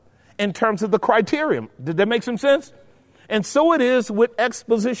them in terms of the criterion. Did that make some sense? And so it is with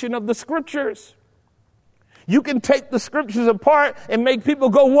exposition of the scriptures. You can take the scriptures apart and make people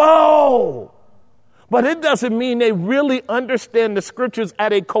go, whoa. But it doesn't mean they really understand the scriptures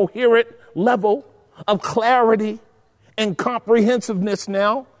at a coherent level of clarity and comprehensiveness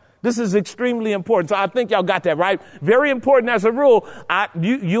now. This is extremely important. So I think y'all got that, right? Very important as a rule.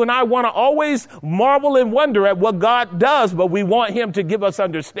 You and I want to always marvel and wonder at what God does, but we want him to give us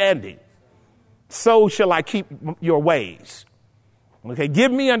understanding. So shall I keep your ways. Okay,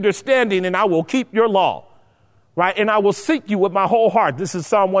 give me understanding and I will keep your law. Right? And I will seek you with my whole heart. This is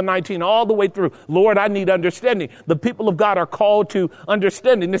Psalm 119 all the way through. Lord, I need understanding. The people of God are called to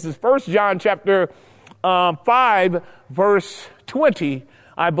understanding. This is 1 John chapter 5, verse 20.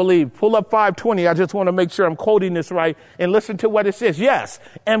 I believe. Pull up 5:20. I just want to make sure I'm quoting this right and listen to what it says. Yes.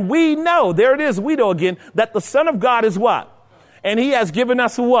 And we know, there it is, we know again, that the Son of God is what? And he has given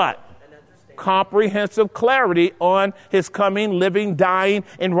us what? Comprehensive clarity on his coming, living, dying,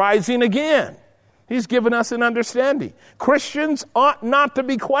 and rising again. He's given us an understanding. Christians ought not to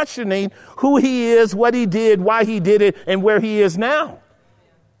be questioning who he is, what he did, why he did it, and where he is now.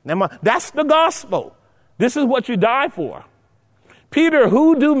 That's the gospel. This is what you die for. Peter,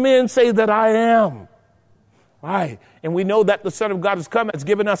 who do men say that I am? Right. And we know that the Son of God has come, has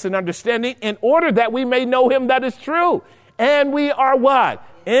given us an understanding in order that we may know him that is true. And we are what?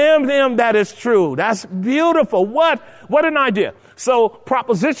 In him that is true. That's beautiful. What an idea. So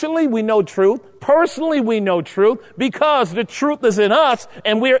propositionally, we know truth. Personally, we know truth because the truth is in us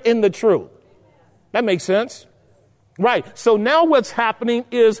and we're in the truth. That makes sense. Right. So now what's happening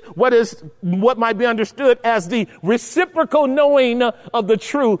is what might be understood as the reciprocal knowing of the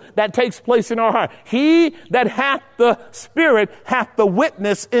truth that takes place in our heart. He that hath the Spirit hath the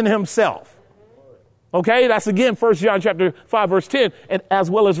witness in himself. Okay, that's again 1 John chapter 5, verse 10, and as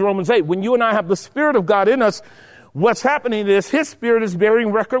well as Romans 8. When you and I have the Spirit of God in us, what's happening is his Spirit is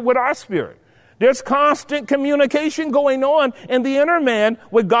bearing record with our spirit. There's constant communication going on in the inner man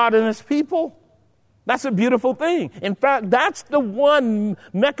with God and his people. That's a beautiful thing. In fact, that's the one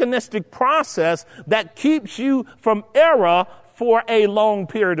mechanistic process that keeps you from error for a long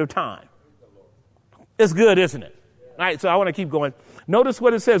period of time. It's good, isn't it? All right, so I want to keep going. Notice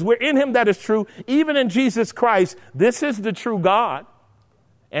what it says. We're in him that is true, even in Jesus Christ. This is the true God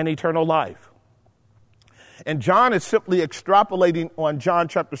and eternal life. And John is simply extrapolating on John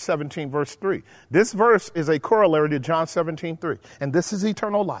chapter 17, verse 3. This verse is a corollary to John 17, 3. And this is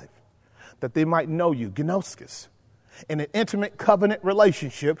eternal life, that they might know you, gnoskos, in an intimate covenant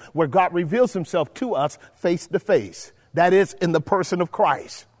relationship where God reveals himself to us face to face. That is in the person of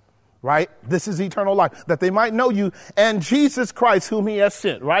Christ. Right? This is eternal life, that they might know you and Jesus Christ whom he has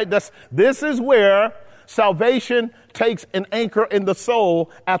sent, right? This is where salvation takes an anchor in the soul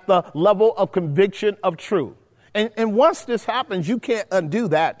at the level of conviction of truth. And once this happens, you can't undo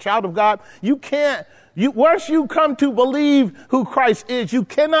that. Child of God, once you come to believe who Christ is, you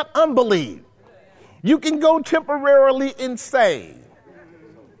cannot unbelieve. You can go temporarily insane.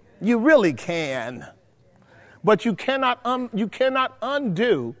 You really can. But you cannot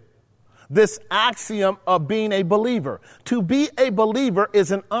undo this axiom of being a believer. To be a believer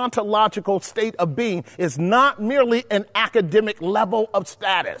is an ontological state of being. It's not merely an academic level of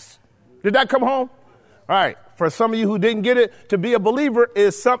status. Did that come home? All right. For some of you who didn't get it, to be a believer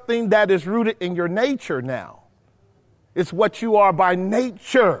is something that is rooted in your nature now. It's what you are by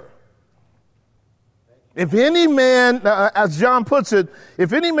nature. If any man, as John puts it,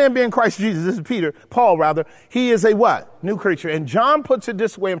 if any man be in Christ Jesus, this is Paul rather, he is a what? New creature. And John puts it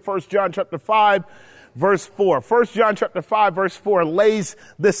this way in 1 John chapter 5, verse 4. 1 John chapter 5, verse 4 lays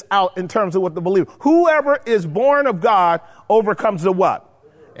this out in terms of what the believer. Whoever is born of God overcomes the what?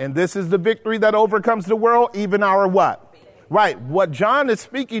 And this is the victory that overcomes the world, even our what? Right. What John is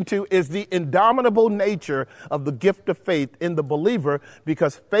speaking to is the indomitable nature of the gift of faith in the believer,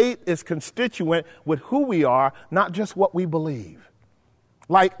 because faith is constituent with who we are, not just what we believe.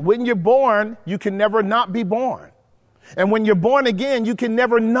 Like when you're born, you can never not be born. And when you're born again, you can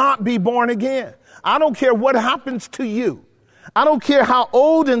never not be born again. I don't care what happens to you. I don't care how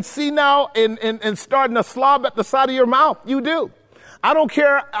old and senile and starting to slob at the side of your mouth you do. I don't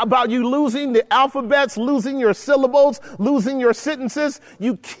care about you losing the alphabets, losing your syllables, losing your sentences.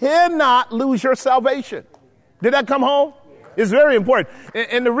 You cannot lose your salvation. Did that come home? It's very important.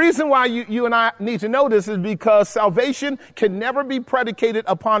 And the reason why you and I need to know this is because salvation can never be predicated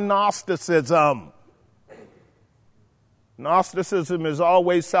upon Gnosticism. Gnosticism is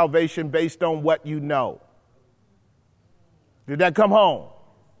always salvation based on what you know. Did that come home?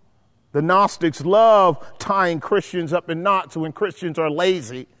 The Gnostics love tying Christians up in knots when Christians are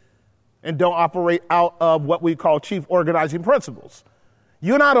lazy and don't operate out of what we call chief organizing principles.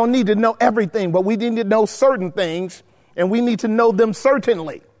 You and I don't need to know everything, but we need to know certain things, and we need to know them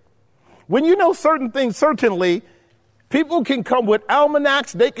certainly. When you know certain things certainly, people can come with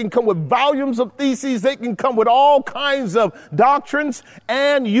almanacs, they can come with volumes of theses, they can come with all kinds of doctrines,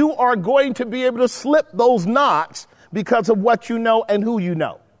 and you are going to be able to slip those knots because of what you know and who you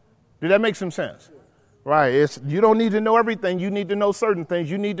know. Did that make some sense? Right. You don't need to know everything. You need to know certain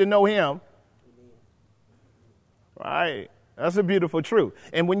things. You need to know him. Right. That's a beautiful truth.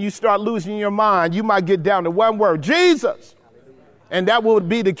 And when you start losing your mind, you might get down to one word, Jesus. And that will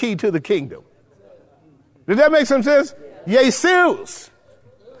be the key to the kingdom. Did that make some sense? Jesus.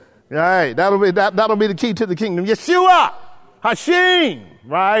 Right. That'll be the key to the kingdom. Yeshua. Hashim.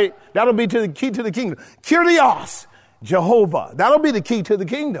 Right. That'll be the key to the kingdom. Kyrios. Jehovah. That'll be the key to the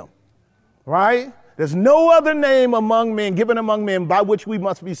kingdom. Right? There's no other name among men, given among men, by which we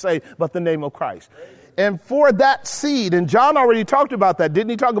must be saved, but the name of Christ. And for that seed, and John already talked about that. Didn't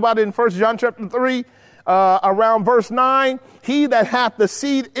he talk about it in 1 John chapter 3, around verse 9? He that hath the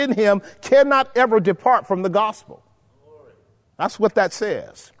seed in him cannot ever depart from the gospel. That's what that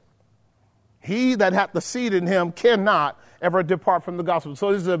says. He that hath the seed in him cannot ever depart from the gospel.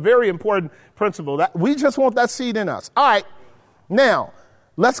 So this is a very important principle. That we just want that seed in us. All right. Now,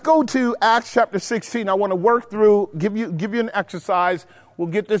 let's go to Acts chapter 16. I want to work through, give you an exercise We'll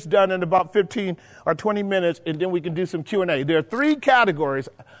get this done in about 15 or 20 minutes, and then we can do some Q&A. There are three categories.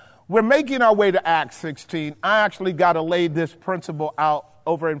 We're making our way to Acts 16. I actually got to lay this principle out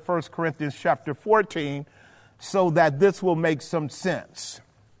over in 1 Corinthians chapter 14 so that this will make some sense.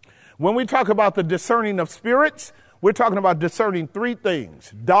 When we talk about the discerning of spirits, we're talking about discerning three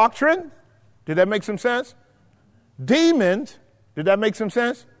things. Doctrine, did that make some sense? Demons, did that make some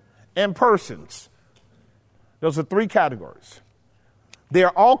sense? And persons. Those are three categories. They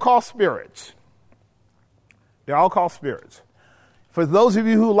are all called spirits. They're all called spirits. For those of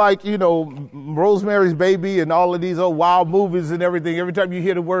you who like, Rosemary's Baby and all of these old wild movies and everything, every time you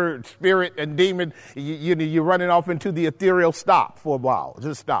hear the word spirit and demon, you're running off into the ethereal. Stop for a while.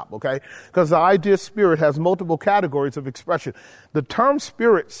 Just stop, okay? Because the idea of spirit has multiple categories of expression. The term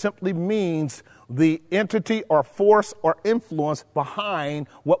spirit simply means the entity or force or influence behind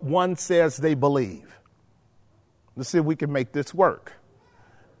what one says they believe. Let's see if we can make this work.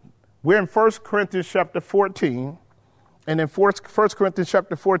 We're in 1 Corinthians chapter 14. And in 1 Corinthians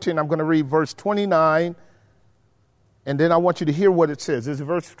chapter 14, I'm going to read verse 29. And then I want you to hear what it says. This is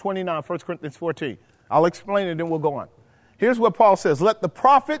verse 29, 1 Corinthians 14. I'll explain it and then we'll go on. Here's what Paul says. Let the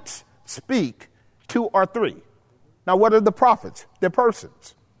prophets speak, 2 or 3. Now, what are the prophets? They're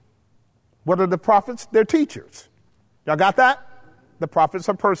persons. What are the prophets? They're teachers. Y'all got that? The prophets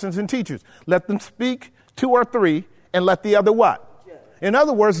are persons and teachers. Let them speak, 2 or 3, and let the other what? In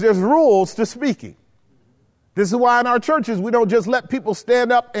other words, there's rules to speaking. This is why in our churches, we don't just let people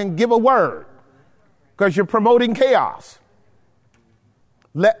stand up and give a word because you're promoting chaos.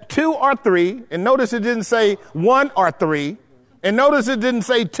 Let 2 or 3, and notice it didn't say 1 or 3, and notice it didn't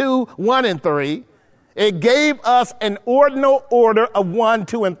say 2, 1, and 3. It gave us an ordinal order of 1,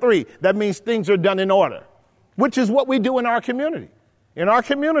 2, and 3. That means things are done in order, which is what we do in our community. In our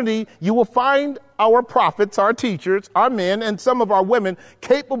community, you will find our prophets, our teachers, our men, and some of our women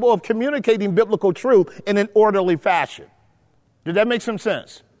capable of communicating biblical truth in an orderly fashion. Did that make some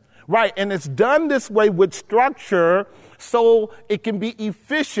sense? Right. And it's done this way with structure so it can be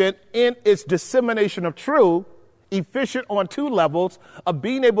efficient in its dissemination of truth, efficient on 2 levels of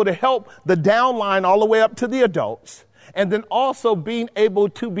being able to help the downline all the way up to the adults. And then also being able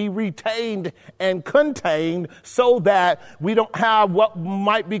to be retained and contained so that we don't have what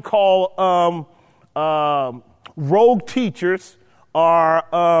might be called rogue teachers or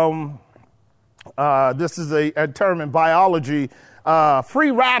this is a term in biology,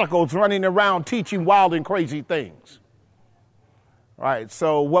 free radicals running around teaching wild and crazy things. Right.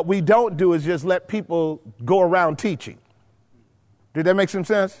 So what we don't do is just let people go around teaching. Did that make some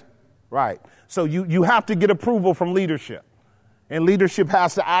sense? Right. So you have to get approval from leadership. And leadership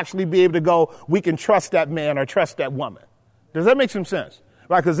has to actually be able to go, we can trust that man or trust that woman. Does that make some sense?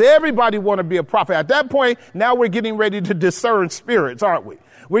 Right? Because everybody want to be a prophet. At that point, now we're getting ready to discern spirits, aren't we?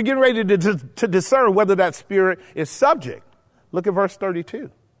 We're getting ready to discern whether that spirit is subject. Look at verse 32.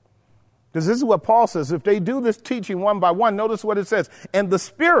 Because this is what Paul says. If they do this teaching one by one, notice what it says. And the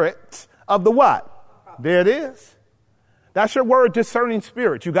spirit of the what? There it is. That's your word, discerning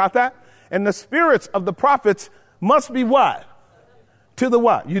spirits. You got that? And the spirits of the prophets must be what? To the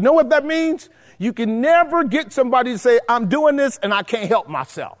what? You know what that means? You can never get somebody to say, I'm doing this and I can't help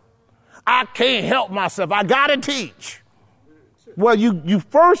myself. I can't help myself. I got to teach. Well, you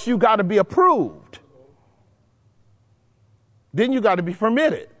first got to be approved. Then you got to be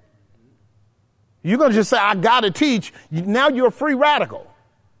permitted. You're going to just say, I got to teach. Now you're a free radical.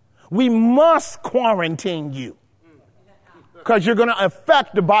 We must quarantine you. Because you're going to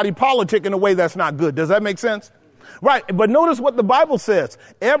affect the body politic in a way that's not good. Does that make sense? Right. But notice what the Bible says.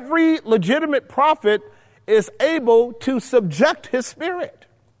 Every legitimate prophet is able to subject his spirit.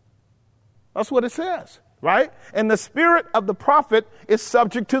 That's what it says. Right. And the spirit of the prophet is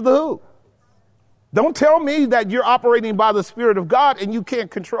subject to the who? Don't tell me that you're operating by the Spirit of God and you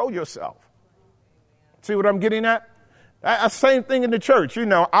can't control yourself. See what I'm getting at? Same thing in the church.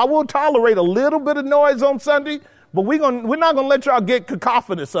 I will tolerate a little bit of noise on Sunday, but we're not going to let y'all get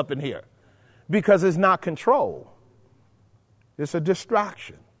cacophonous up in here because it's not control. It's a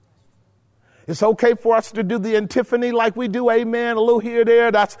distraction. It's okay for us to do the antiphony like we do, amen, a little here,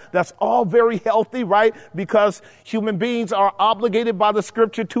 there. That's all very healthy, right? Because human beings are obligated by the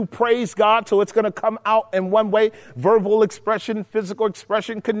scripture to praise God. So it's going to come out in one way, verbal expression, physical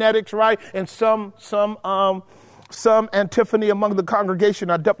expression, kinetics, right? And some antiphony among the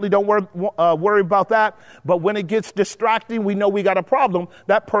congregation. I definitely don't worry about that. But when it gets distracting, we know we got a problem.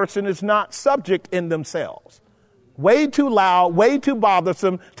 That person is not subject in themselves. Way too loud, way too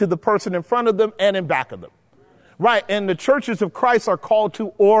bothersome to the person in front of them and in back of them. Right. And the churches of Christ are called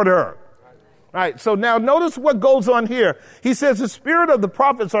to order. All right, so now notice what goes on here. He says the spirit of the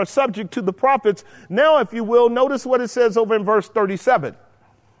prophets are subject to the prophets. Now, if you will, notice what it says over in verse 37.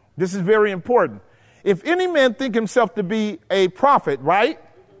 This is very important. If any man think himself to be a prophet, right?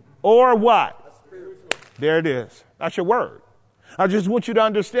 Or what? There it is. That's your word. I just want you to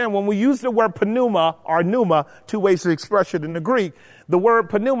understand when we use the word pneuma or pneuma, two ways to express it in the Greek, the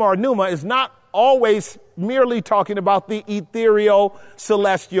word pneuma or pneuma is not always merely talking about the ethereal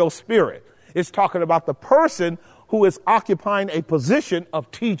celestial spirit. It's talking about the person who is occupying a position of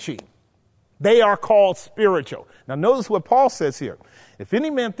teaching. They are called spiritual. Now notice what Paul says here. If any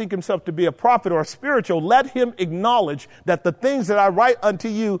man think himself to be a prophet or spiritual, let him acknowledge that the things that I write unto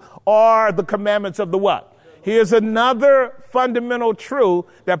you are the commandments of the what? Here's another fundamental truth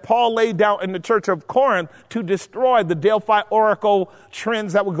that Paul laid down in the church of Corinth to destroy the Delphi oracle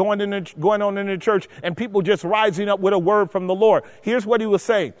trends that were going on in the church and people just rising up with a word from the Lord. Here's what he was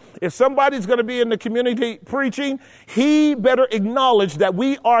saying. If somebody's going to be in the community preaching, he better acknowledge that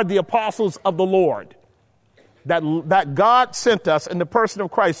we are the apostles of the Lord. That God sent us and the person of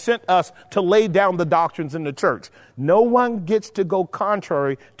Christ sent us to lay down the doctrines in the church. No one gets to go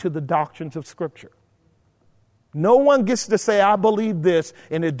contrary to the doctrines of Scripture. No one gets to say, I believe this,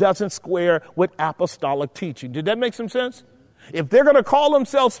 and it doesn't square with apostolic teaching. Did that make some sense? If they're going to call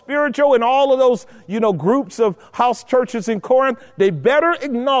themselves spiritual in all of those, groups of house churches in Corinth, they better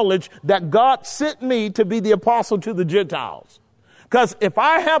acknowledge that God sent me to be the apostle to the Gentiles. Because if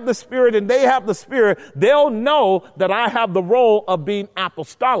I have the Spirit and they have the Spirit, they'll know that I have the role of being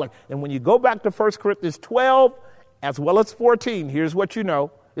apostolic. And when you go back to 1 Corinthians 12, as well as 14, here's what you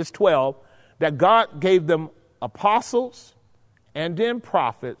know, it's 12, that God gave them apostles and then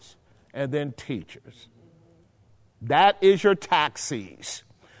prophets and then teachers. That is your taxes.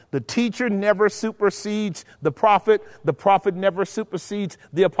 The teacher never supersedes the prophet. The prophet never supersedes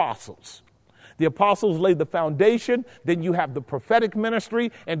the apostles. The apostles lay the foundation. Then you have the prophetic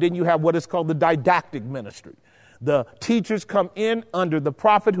ministry, and then you have what is called the didactic ministry. The teachers come in under the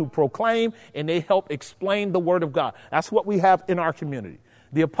prophet who proclaim, and they help explain the word of God. That's what we have in our community.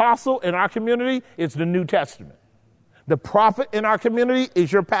 The apostle in our community is the New Testament. The prophet in our community is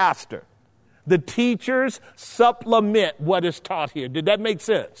your pastor. The teachers supplement what is taught here. Did that make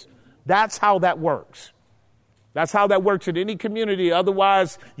sense? That's how that works. That's how that works in any community.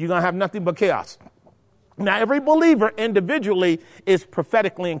 Otherwise, you're going to have nothing but chaos. Now, every believer individually is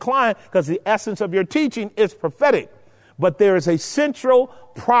prophetically inclined because the essence of your teaching is prophetic. But there is a central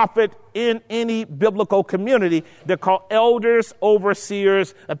prophet in any biblical community. They're called elders,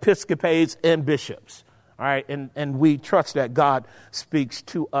 overseers, episcopes, and bishops. All right, and we trust that God speaks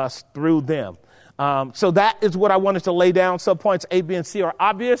to us through them. So that is what I wanted to lay down. Subpoints A, B, and C are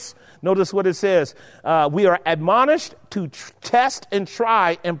obvious. Notice what it says. We are admonished to test and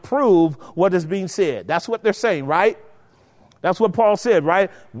try and prove what is being said. That's what they're saying, right? That's what Paul said,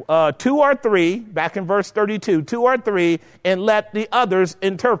 right? 2 or 3, back in verse 32, 2 or 3, and let the others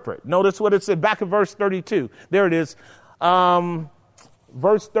interpret. Notice what it said back in verse 32. There it is.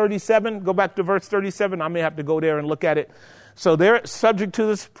 Verse 37, go back to verse 37. I may have to go there and look at it. So they're subject to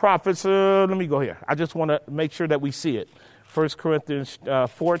this prophets. Let me go here. I just want to make sure that we see it. 1 Corinthians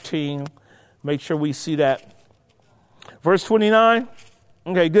 14, make sure we see that. Verse 29.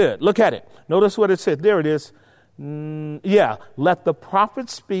 Okay, good. Look at it. Notice what it said. There it is. Let the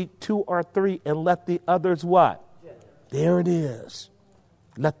prophets speak 2 or 3 and let the others what? There it is.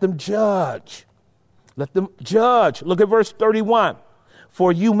 Let them judge. Let them judge. Look at verse 31.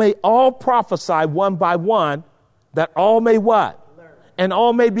 For you may all prophesy one by one, that all may what? Learn. And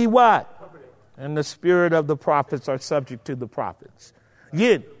all may be what? Comforted. And the spirit of the prophets are subject to the prophets.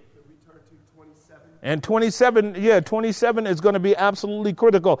 Yeah. And 27 is going to be absolutely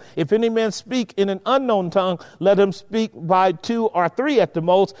critical. If any man speak in an unknown tongue, let him speak by 2 or 3 at the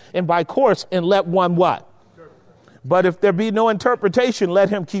most, and by course, and let one what? But if there be no interpretation,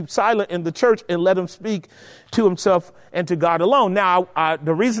 let him keep silent in the church and let him speak to himself and to God alone. Now,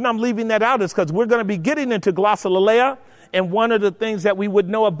 the reason I'm leaving that out is because we're going to be getting into glossolalia. And one of the things that we would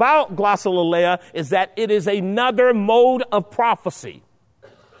know about glossolalia is that it is another mode of prophecy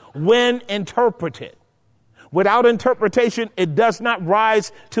when interpreted. Without interpretation, it does not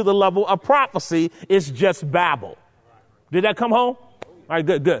rise to the level of prophecy. It's just babble. Did that come home? All right,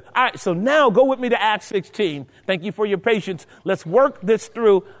 good. All right, so now go with me to Acts 16. Thank you for your patience. Let's work this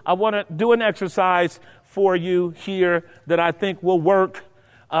through. I want to do an exercise for you here that I think will work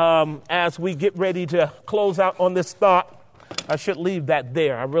as we get ready to close out on this thought. I should leave that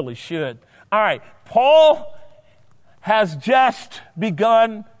there. I really should. All right, Paul has just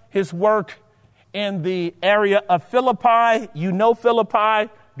begun his work in the area of Philippi. You know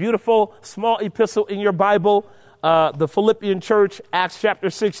Philippi. beautiful small epistle in your Bible, the Philippian church, Acts chapter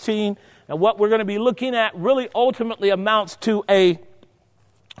 16. And what we're going to be looking at really ultimately amounts to a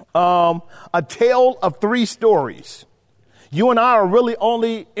tale of three stories. You and I are really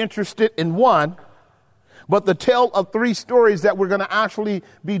only interested in one, but the tale of three stories that we're going to actually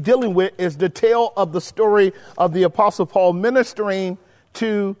be dealing with is the tale of the story of the Apostle Paul ministering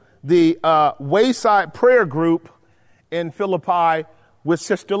to the Wayside Prayer Group in Philippi with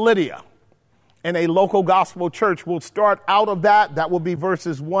Sister Lydia in a local gospel church. We'll start out of that. That will be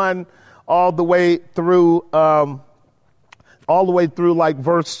verses 1 all the way through like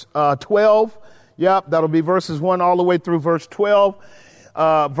verse 12. Yep, that'll be verses 1 all the way through verse 12.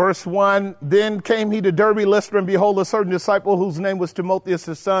 Verse 1, then came he to Derbe, Lystra, and behold, a certain disciple whose name was Timotheus,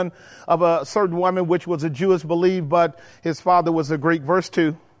 the son of a certain woman, which was a Jewess, believed, but his father was a Greek. Verse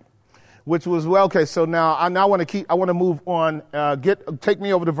 2, which was, well, okay, so now I want to move on. Take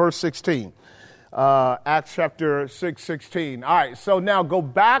me over to verse 16. Acts chapter 6:16. All right, so now go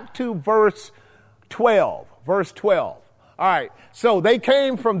back to verse 12. Verse 12. All right, so they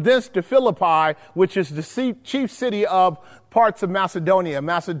came from this to Philippi, which is the chief city of parts of Macedonia.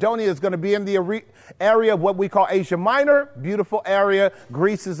 Macedonia is going to be in the area of what we call Asia Minor, beautiful area.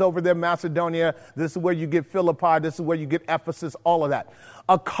 Greece is over there, Macedonia. This is where you get Philippi. This is where you get Ephesus, all of that.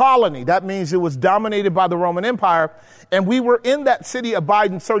 A colony, that means it was dominated by the Roman Empire. And we were in that city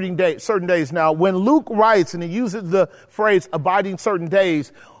abiding certain days. Now, when Luke writes and he uses the phrase abiding certain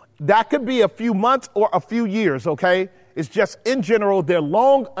days, that could be a few months or a few years, okay? It's just, in general, they're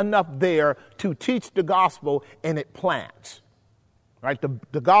long enough there to teach the gospel, and it plants. Right?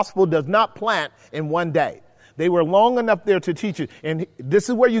 The gospel does not plant in one day. They were long enough there to teach it. And this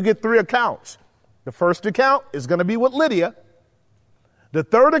is where you get three accounts. The first account is going to be with Lydia. The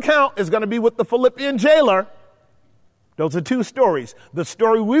third account is going to be with the Philippian jailer. Those are two stories. The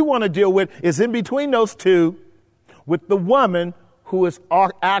story we want to deal with is in between those two, with the woman who is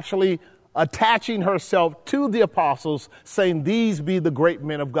actually attaching herself to the apostles, saying, these be the great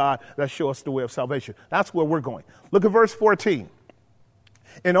men of God that show us the way of salvation. That's where we're going. Look at verse 14.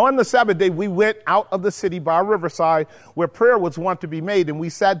 And on the Sabbath day, we went out of the city by a riverside where prayer was wont to be made. And we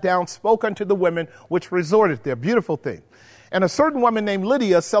sat down, spoke unto the women which resorted there. Beautiful thing. And a certain woman named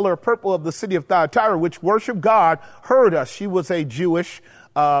Lydia, seller of purple of the city of Thyatira, which worshiped God, heard us. She was a Jewish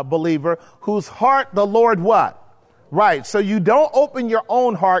believer whose heart the Lord what? Right. So you don't open your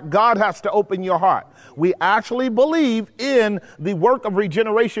own heart. God has to open your heart. We actually believe in the work of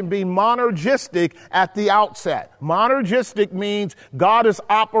regeneration being monergistic at the outset. Monergistic means God is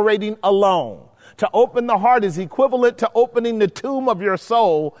operating alone. To open the heart is equivalent to opening the tomb of your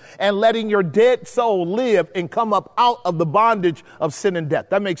soul and letting your dead soul live and come up out of the bondage of sin and death.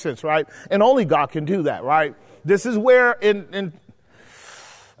 That makes sense, right? And only God can do that, right? This is where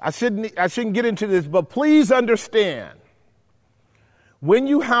I shouldn't get into this, but please understand, when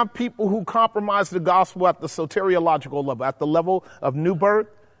you have people who compromise the gospel at the soteriological level, at the level of new birth,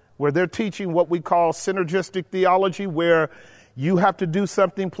 where they're teaching what we call synergistic theology, where you have to do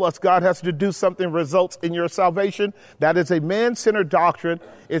something plus God has to do something results in your salvation, that is a man-centered doctrine.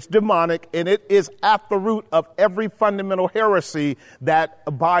 It's demonic, and it is at the root of every fundamental heresy that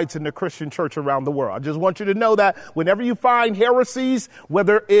abides in the Christian church around the world. I just want you to know that whenever you find heresies,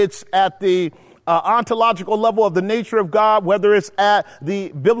 whether it's at the ontological level of the nature of God, whether it's at the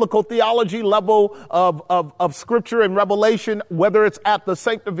biblical theology level of scripture and revelation, whether it's at the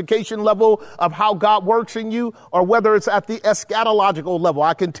sanctification level of how God works in you, or whether it's at the eschatological level.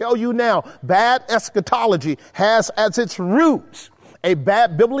 I can tell you now, bad eschatology has as its roots a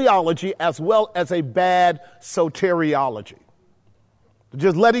bad bibliology as well as a bad soteriology.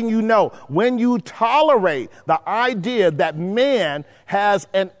 Just letting you know, when you tolerate the idea that man has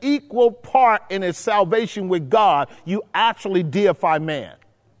an equal part in his salvation with God, you actually deify man.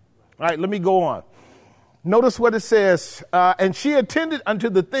 All right, let me go on. Notice what it says, and she attended unto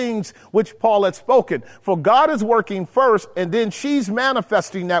the things which Paul had spoken. For God is working first, and then she's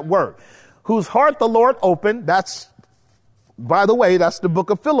manifesting that word. Whose heart the Lord opened. That's, by the way, that's the book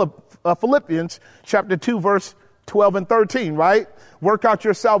of Philippians, chapter 2, verse 12 and 13, right? Work out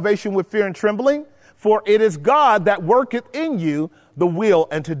your salvation with fear and trembling, for it is God that worketh in you the will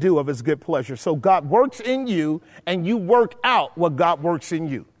and to do of his good pleasure. So God works in you, and you work out what God works in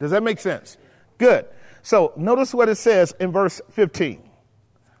you. Does that make sense? Good. So notice what it says in verse 15.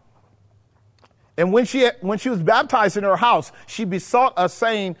 And when she was baptized in her house, she besought us,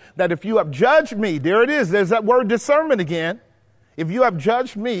 saying that if you have judged me, there it is, there's that word discernment again. If you have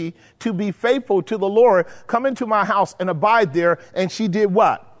judged me to be faithful to the Lord, come into my house and abide there. And she did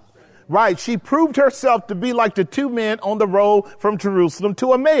what? Right. She proved herself to be like the two men on the road from Jerusalem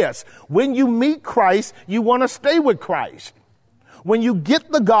to Emmaus. When you meet Christ, you want to stay with Christ. When you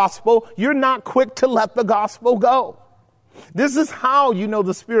get the gospel, you're not quick to let the gospel go. This is how you know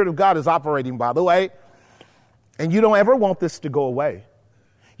the Spirit of God is operating, by the way. And you don't ever want this to go away.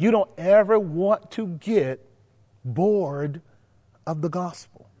 You don't ever want to get bored of the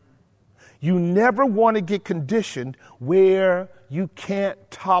gospel. You never want to get conditioned where you can't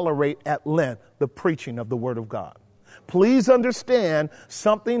tolerate at length the preaching of the Word of God. Please understand,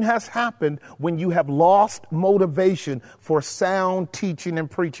 something has happened when you have lost motivation for sound teaching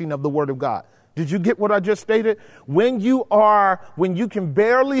and preaching of the Word of God. Did you get what I just stated? When you can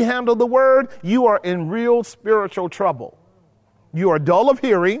barely handle the Word, you are in real spiritual trouble. You are dull of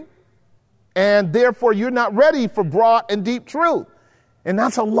hearing, and therefore you're not ready for broad and deep truth. And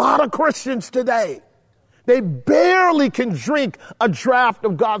that's a lot of Christians today. They barely can drink a draft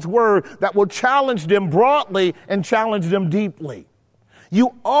of God's word that will challenge them broadly and challenge them deeply.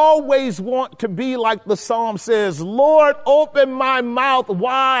 You always want to be like the psalm says, Lord, open my mouth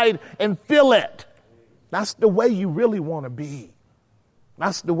wide and fill it. That's the way you really want to be.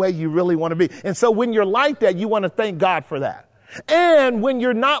 That's the way you really want to be. And so when you're like that, you want to thank God for that. And when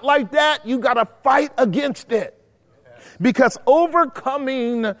you're not like that, you got to fight against it. Because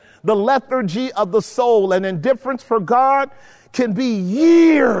overcoming the lethargy of the soul and indifference for God can be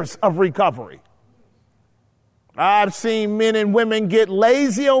years of recovery. I've seen men and women get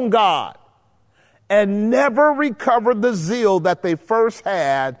lazy on God and never recover the zeal that they first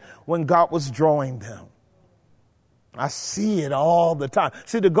had when God was drawing them. I see it all the time.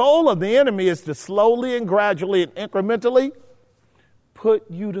 See, the goal of the enemy is to slowly and gradually and incrementally put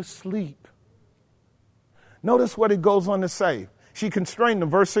you to sleep. Notice what it goes on to say. She constrained them,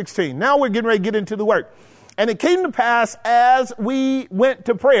 verse 16. Now we're getting ready to get into the work. And it came to pass as we went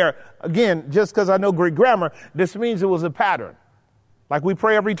to prayer. Again, just because I know Greek grammar, this means it was a pattern. Like we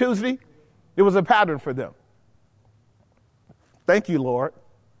pray every Tuesday, it was a pattern for them. Thank you, Lord.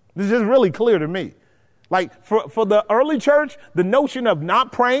 This is really clear to me. Like for the early church, the notion of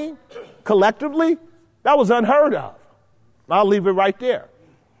not praying collectively, that was unheard of. I'll leave it right there.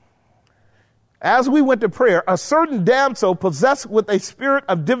 As we went to prayer, a certain damsel possessed with a spirit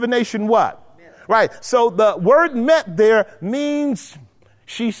of divination, what? Right. So the word met there means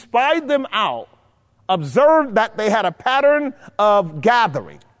she spied them out, observed that they had a pattern of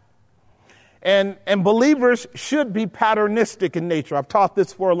gathering. And believers should be patternistic in nature. I've taught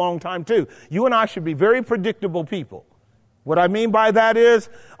this for a long time too. You and I should be very predictable people. What I mean by that is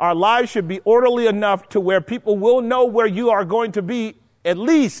our lives should be orderly enough to where people will know where you are going to be at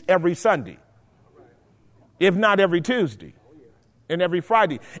least every Sunday. If not every Tuesday and every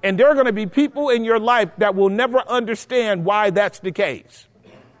Friday. And there are going to be people in your life that will never understand why that's the case.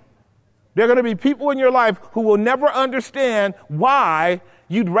 There are going to be people in your life who will never understand why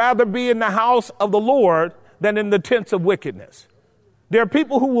you'd rather be in the house of the Lord than in the tents of wickedness. There are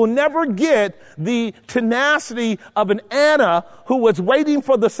people who will never get the tenacity of an Anna who was waiting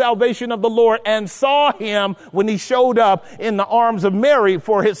for the salvation of the Lord and saw him when he showed up in the arms of Mary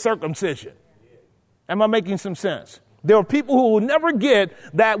for his circumcision. Am I making some sense? There are people who will never get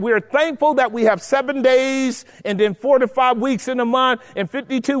that we're thankful that we have 7 days and then 4 to 5 weeks in a month and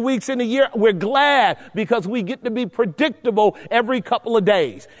 52 weeks in a year. We're glad because we get to be predictable every couple of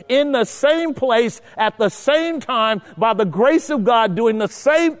days in the same place at the same time by the grace of God, doing the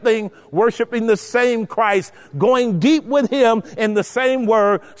same thing, worshiping the same Christ, going deep with him in the same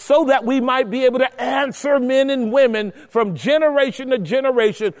word so that we might be able to answer men and women from generation to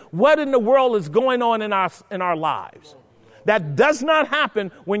generation what in the world is going on in our lives. That does not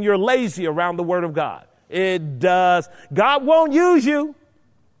happen when you're lazy around the Word of God. It does. God won't use you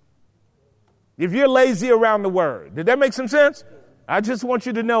if you're lazy around the Word. Did that make some sense? I just want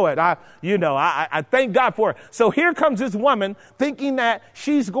you to know it. I thank God for it. So here comes this woman thinking that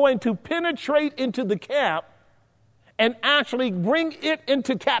she's going to penetrate into the camp and actually bring it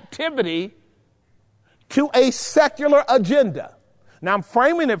into captivity to a secular agenda. Now I'm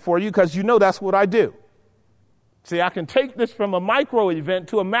framing it for you because you know that's what I do. See, I can take this from a micro event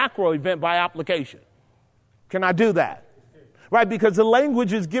to a macro event by application. Can I do that? Right, because the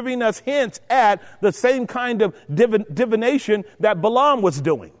language is giving us hints at the same kind of divination that Balaam was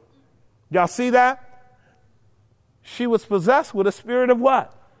doing. Y'all see that? She was possessed with a spirit of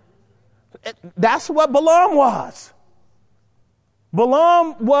what? That's what Balaam was.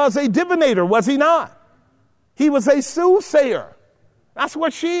 Balaam was a divinator, was he not? He was a soothsayer. That's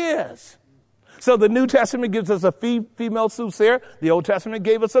what she is. So the New Testament gives us a female soothsayer. The Old Testament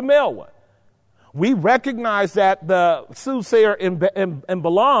gave us a male one. We recognize that the soothsayer in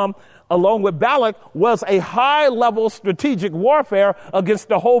Balaam, along with Balak, was a high-level strategic warfare against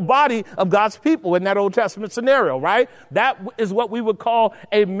the whole body of God's people in that Old Testament scenario, right? That is what we would call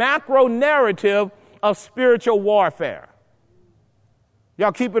a macro narrative of spiritual warfare.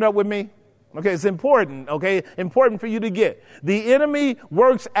 Y'all keeping up with me? Okay, it's important, okay? Important for you to get. The enemy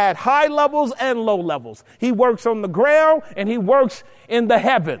works at high levels and low levels. He works on the ground and he works in the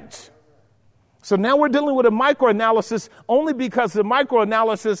heavens. So now we're dealing with a microanalysis only because the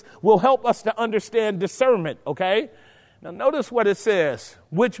microanalysis will help us to understand discernment, okay? Now notice what it says,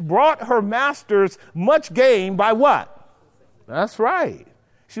 which brought her masters much gain by what? That's right.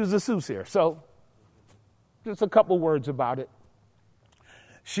 She was a soothsayer. So just a couple words about it.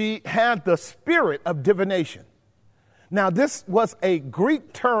 She had the spirit of divination. Now this was a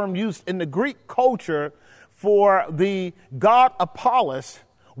Greek term used in the Greek culture for the god Apollos,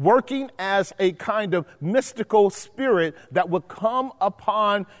 working as a kind of mystical spirit that would come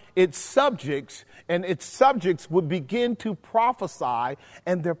upon its subjects, and its subjects would begin to prophesy,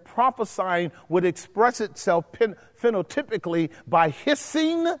 and their prophesying would express itself phenotypically by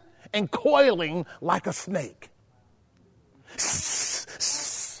hissing and coiling like a snake.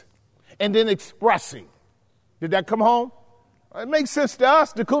 And then expressing. Did that come home? It makes sense to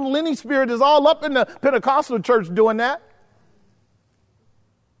us. The Kundalini spirit is all up in the Pentecostal church doing that.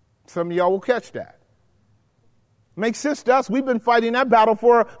 Some of y'all will catch that. Makes sense to us. We've been fighting that battle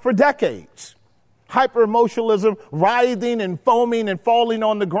for decades. Hyper-emotionalism, writhing and foaming and falling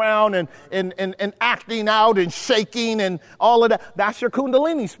on the ground and acting out and shaking and all of that. That's your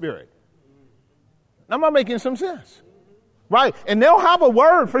Kundalini spirit. Am I making some sense? Right. And they'll have a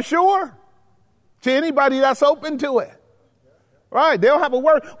word for sure to anybody that's open to it. Right. They'll have a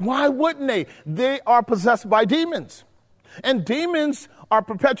word. Why wouldn't they? They are possessed by demons. And demons are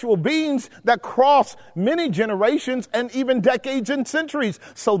perpetual beings that cross many generations and even decades and centuries.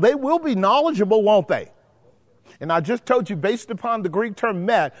 So they will be knowledgeable, won't they? And I just told you, based upon the Greek term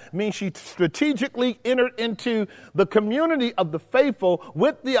met, means she strategically entered into the community of the faithful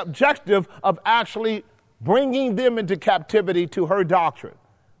with the objective of actually bringing them into captivity to her doctrine.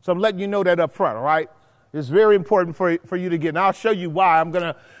 So I'm letting you know that up front, all right? It's very important for you to get. And I'll show you why. I'm going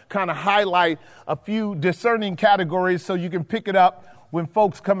to kind of highlight a few discerning categories so you can pick it up when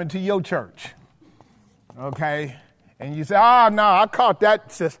folks come into your church. Okay? And you say, no, I caught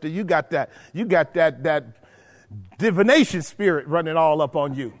that, sister. You got that divination spirit running all up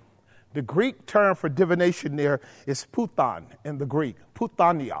on you. The Greek term for divination there is puthon in the Greek,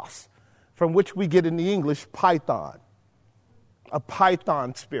 puthonios, from which we get in the English python, a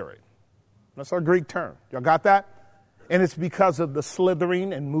python spirit. That's our Greek term. Y'all got that? And it's because of the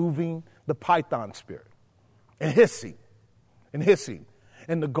slithering and moving, the python spirit, and hissing.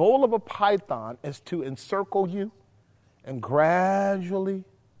 And the goal of a python is to encircle you and gradually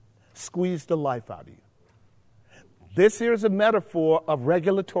squeeze the life out of you. This here is a metaphor of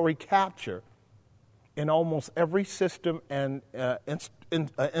regulatory capture in almost every system and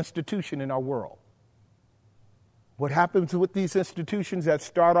institution in our world. What happens with these institutions that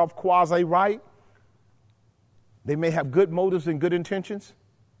start off quasi-right? They may have good motives and good intentions,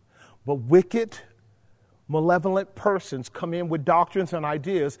 but wicked, malevolent persons come in with doctrines and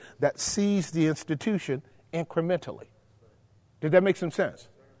ideas that seize the institution incrementally. Did that make some sense?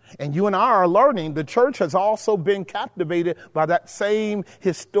 And you and I are learning the church has also been captivated by that same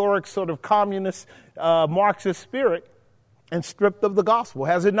historic sort of communist, Marxist spirit and stripped of the gospel,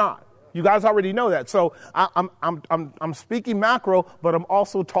 has it not? You guys already know that. So I'm speaking macro, but I'm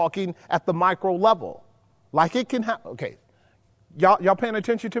also talking at the micro level. Like it can happen. Okay, y'all paying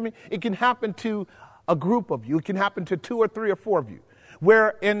attention to me? It can happen to a group of you. It can happen to 2 or 3 or 4 of you.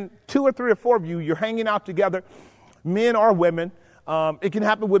 Where in 2 or 3 or 4 of you, you're hanging out together, men or women. It can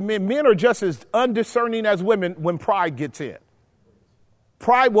happen with men. Men are just as undiscerning as women when pride gets in.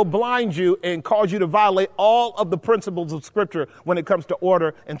 Pride will blind you and cause you to violate all of the principles of Scripture when it comes to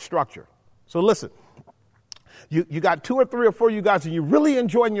order and structure. So listen, you got 2 or 3 or 4 of you guys, and you're really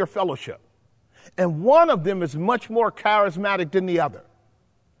enjoying your fellowship. And one of them is much more charismatic than the other,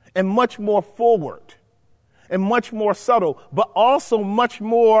 and much more forward, and much more subtle, but also much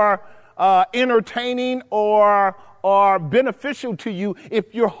more entertaining or beneficial to you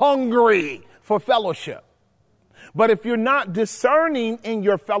if you're hungry for fellowship. But if you're not discerning in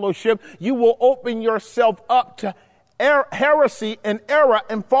your fellowship, you will open yourself up to heresy and error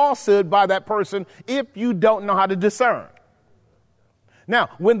and falsehood by that person if you don't know how to discern. Now,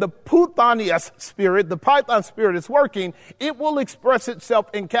 when the Puthonius spirit, the Python spirit is working, it will express itself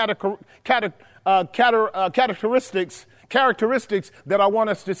in characteristics characteristics that I want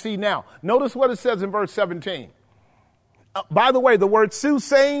us to see now. Notice what it says in verse 17. By the way, the word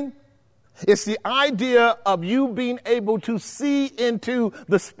soothsaying, it's the idea of you being able to see into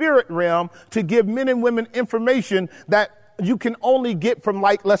the spirit realm to give men and women information that you can only get from,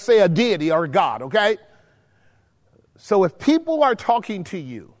 like, let's say a deity or a God, okay? So if people are talking to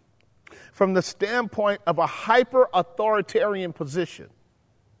you from the standpoint of a hyper-authoritarian position,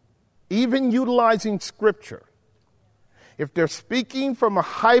 even utilizing scripture, if they're speaking from a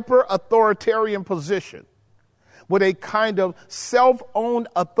hyper-authoritarian position with a kind of self-owned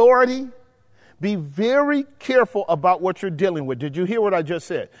authority, be very careful about what you're dealing with. Did you hear what I just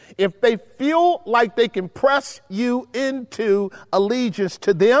said? If they feel like they can press you into allegiance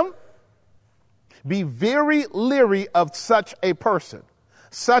to them, be very leery of such a person.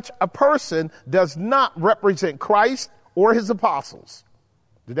 Such a person does not represent Christ or his apostles.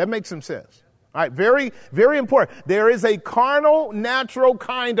 Did that make some sense? All right, very, very important. There is a carnal, natural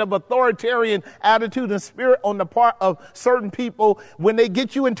kind of authoritarian attitude and spirit on the part of certain people. When they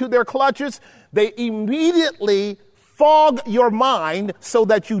get you into their clutches, they immediately fog your mind so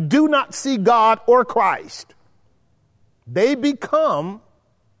that you do not see God or Christ. They become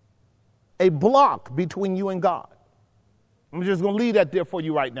a block between you and God. I'm just going to leave that there for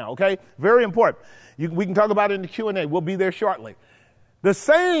you right now, okay? Very important. We can talk about it in the Q&A. We'll be there shortly. The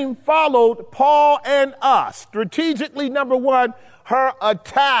same followed Paul and us. Strategically, number one, her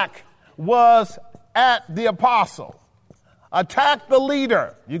attack was at the apostle. Attack the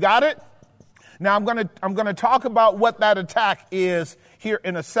leader. You got it? Now I'm going to talk about what that attack is here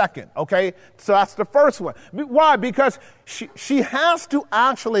in a second, okay? So that's the first one. Why? Because she has to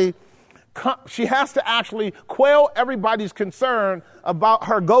actually quell everybody's concern about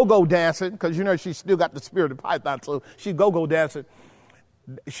her go-go dancing, because you know she's still got the spirit of Python, so she go-go dancing.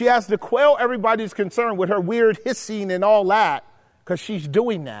 She has to quell everybody's concern with her weird hissing and all that, because she's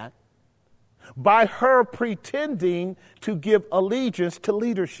doing that, by her pretending to give allegiance to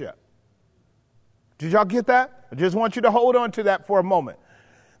leadership. Did y'all get that? I just want you to hold on to that for a moment.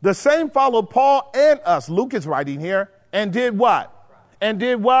 The same followed Paul and us. Luke is writing here. And did what? And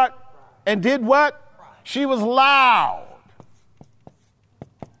did what? And did what? She was loud.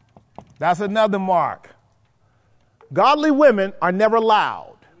 That's another mark. Godly women are never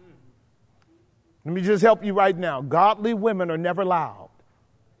loud. Let me just help you right now. Godly women are never loud.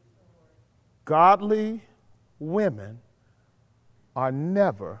 Godly women are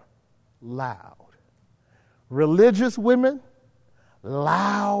never loud. Religious women,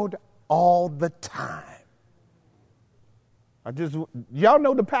 loud all the time. Y'all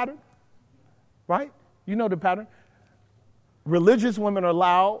know the pattern, right? You know the pattern. Religious women are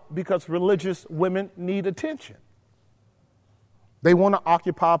loud because religious women need attention. They want to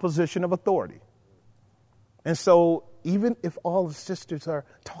occupy a position of authority. And so even if all the sisters are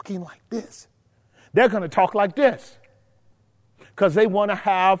talking like this, they're going to talk like this because they want to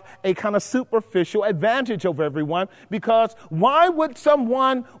have a kind of superficial advantage over everyone. Because why would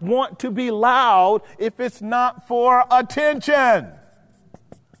someone want to be loud if it's not for attention?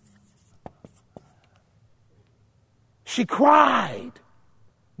 She cried.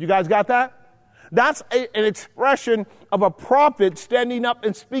 You guys got that? That's an expression of a prophet standing up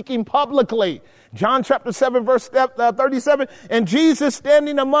and speaking publicly. John chapter 7, verse 37, and Jesus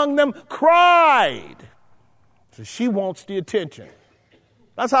standing among them cried. So she wants the attention.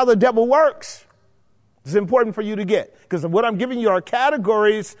 That's how the devil works. It's important for you to get, because what I'm giving you are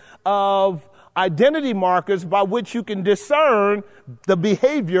categories of identity markers by which you can discern the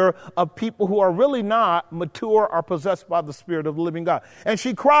behavior of people who are really not mature or possessed by the Spirit of the living God. And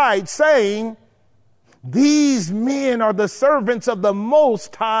she cried, saying, these men are the servants of the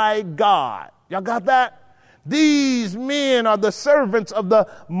Most High God. Y'all got that? These men are the servants of the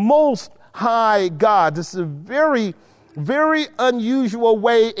Most High God. This is a very, very unusual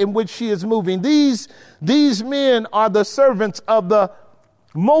way in which she is moving. These men are the servants of the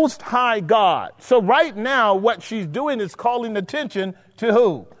Most High God. So right now, what she's doing is calling attention to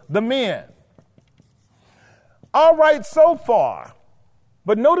who? The men. All right, so far.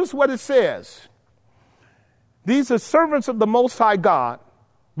 But notice what it says. These are servants of the Most High God,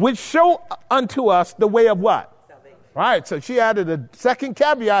 which show unto us the way of what? Salvation. Right. So she added a second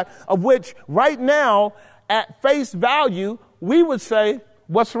caveat, of which right now, at face value, we would say,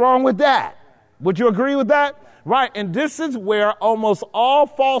 what's wrong with that? Would you agree with that? Right. And this is where almost all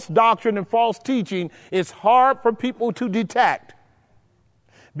false doctrine and false teaching is hard for people to detect,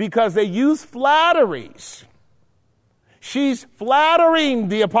 because they use flatteries. She's flattering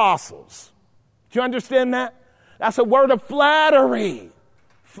the apostles. Do you understand that? That's a word of flattery.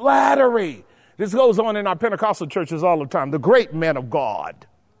 Flattery. This goes on in our Pentecostal churches all the time. The great man of God,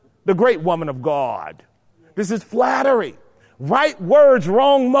 the great woman of God. This is flattery. Right words,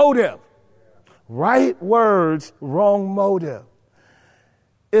 wrong motive. Right words, wrong motive.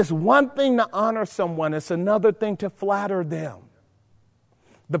 It's one thing to honor someone. It's another thing to flatter them.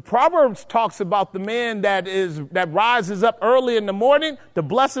 The Proverbs talks about the man that rises up early in the morning to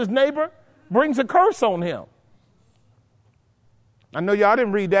bless his neighbor, brings a curse on him. I know y'all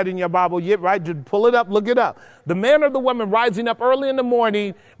didn't read that in your Bible yet, right? Just pull it up, look it up. The man or the woman rising up early in the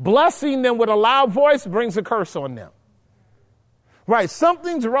morning, blessing them with a loud voice, brings a curse on them. Right,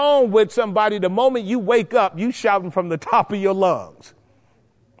 something's wrong with somebody the moment you wake up, you shouting from the top of your lungs.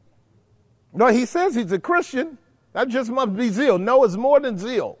 No, he says he's a Christian. That just must be zeal. No, it's more than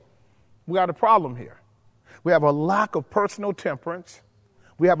zeal. We got a problem here. We have a lack of personal temperance.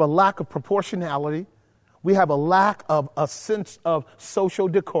 We have a lack of proportionality. We have a lack of a sense of social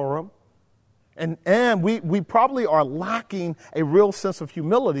decorum. And we probably are lacking a real sense of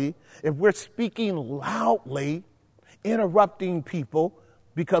humility if we're speaking loudly, interrupting people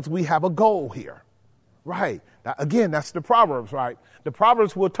because we have a goal here. Right. Now, again, that's the Proverbs, right? The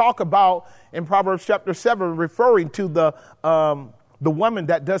Proverbs we'll talk about in Proverbs chapter 7, referring to the woman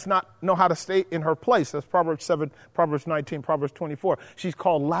that does not know how to stay in her place. That's Proverbs 7, Proverbs 19, Proverbs 24. She's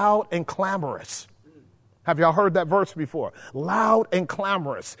called loud and clamorous. Have y'all heard that verse before? Loud and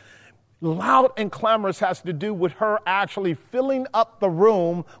clamorous. Loud and clamorous has to do with her actually filling up the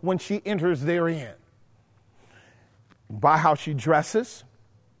room when she enters therein. By how she dresses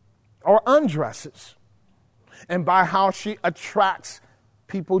or undresses. And by how she attracts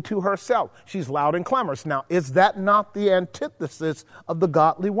people to herself. She's loud and clamorous. Now, is that not the antithesis of the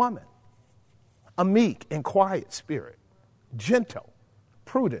godly woman? A meek and quiet spirit, gentle,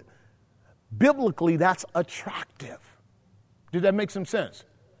 prudent. Biblically, that's attractive. Did that make some sense?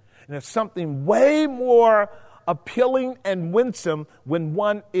 And it's something way more appealing and winsome when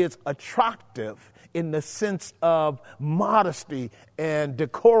one is attractive in the sense of modesty and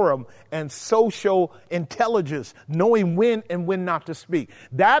decorum and social intelligence, knowing when and when not to speak.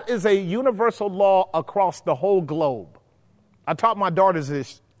 That is a universal law across the whole globe. I taught my daughters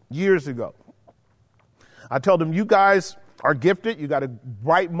this years ago. I told them, you guys are gifted. You got a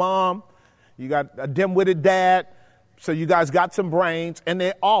bright mom. You got a dim-witted dad. So you guys got some brains, and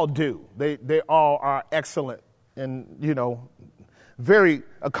they all do. They all are excellent and, very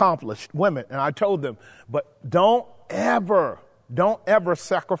accomplished women. And I told them, but don't ever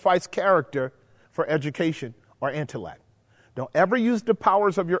sacrifice character for education or intellect. Don't ever use the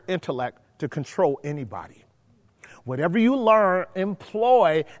powers of your intellect to control anybody. Whatever you learn,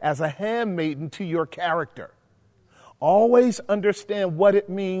 employ as a handmaiden to your character. Always understand what it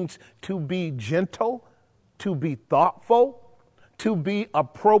means to be gentle, to be thoughtful, to be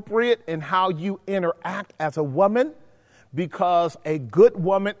appropriate in how you interact as a woman, because a good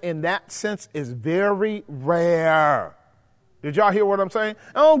woman in that sense is very rare. Did y'all hear what I'm saying?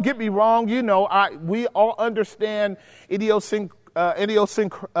 Don't get me wrong. We all understand idiosyncratic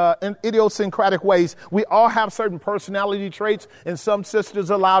ways. We all have certain personality traits, and some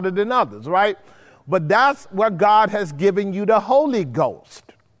sisters are louder than others, right? But that's where God has given you the Holy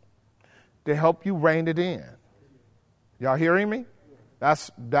Ghost to help you rein it in. Y'all hearing me?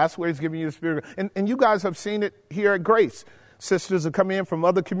 That's where he's giving you the Spirit. And you guys have seen it here at Grace. Sisters that come in from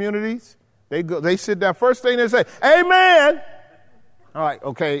other communities, they sit there. First thing they say, amen. All right,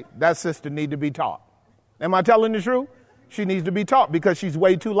 okay, that sister need to be taught. Am I telling the truth? She needs to be taught because she's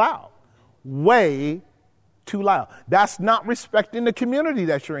way too loud. Way too loud. That's not respecting the community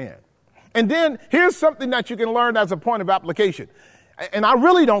that you're in. And then here's something that you can learn as a point of application. And I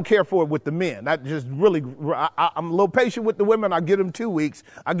really don't care for it with the men. That just really, I'm a little patient with the women. I give them 2 weeks.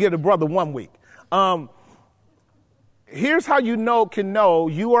 I give the brother 1 week. Here's how you can know,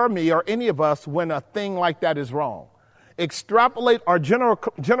 you or me or any of us, when a thing like that is wrong. Extrapolate or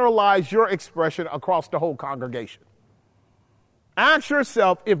generalize your expression across the whole congregation. Ask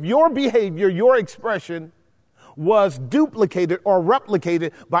yourself if your behavior, your expression was duplicated or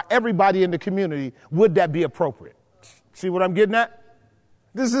replicated by everybody in the community, would that be appropriate? See what I'm getting at?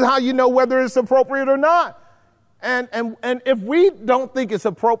 This is how you know whether it's appropriate or not. And if we don't think it's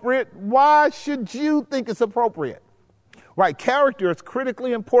appropriate, why should you think it's appropriate? Right, character is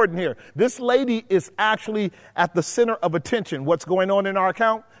critically important here. This lady is actually at the center of attention. What's going on in our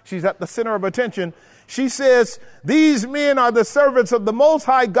account? She's at the center of attention. She says, these men are the servants of the Most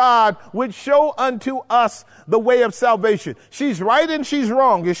High God, which show unto us the way of salvation. She's right and she's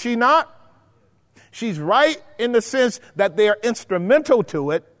wrong, is she not? She's right in the sense that they are instrumental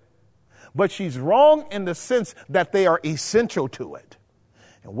to it, but she's wrong in the sense that they are essential to it.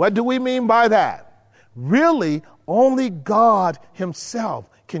 And what do we mean by that? Really, only God himself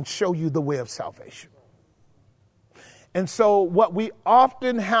can show you the way of salvation. And so what we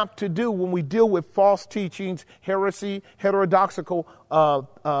often have to do when we deal with false teachings, heresy, heterodoxical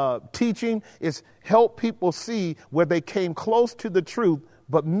teaching, is help people see where they came close to the truth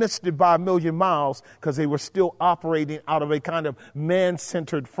but missed it by a million miles because they were still operating out of a kind of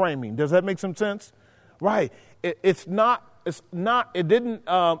man-centered framing. Does that make some sense? Right. It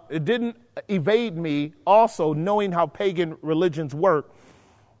didn't evade me also knowing how pagan religions work,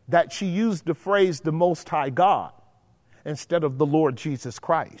 that she used the phrase the Most High God instead of the Lord Jesus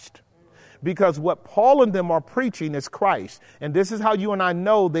Christ. Because what Paul and them are preaching is Christ. And this is how you and I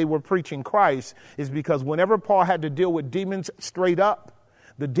know they were preaching Christ, is because whenever Paul had to deal with demons straight up,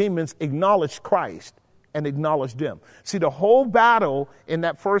 the demons acknowledged Christ and acknowledged them. See, the whole battle in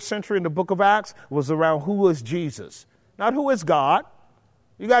that first century in the book of Acts was around who is Jesus, not who is God.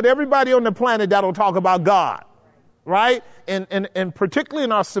 You got everybody on the planet that'll talk about God, right? And particularly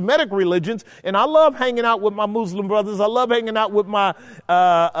in our Semitic religions. And I love hanging out with my Muslim brothers. I love hanging out with my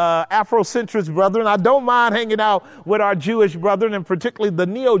Afrocentrist brethren. I don't mind hanging out with our Jewish brethren, and particularly the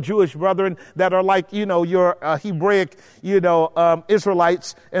neo-Jewish brethren that are like, your Hebraic,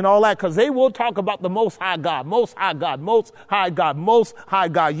 Israelites and all that, because they will talk about the Most High God, Most High God, Most High God, Most High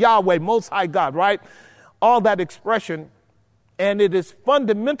God, Yahweh, Most High God, right? All that expression. And it is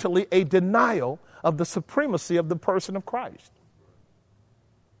fundamentally a denial of the supremacy of the person of Christ.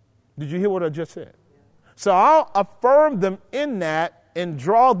 Did you hear what I just said? So I'll affirm them in that and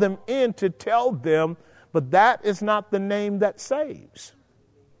draw them in to tell them, but that is not the name that saves.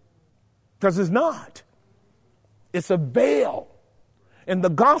 Because it's not. It's a veil. And the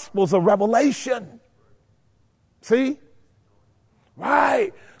gospel's a revelation. See?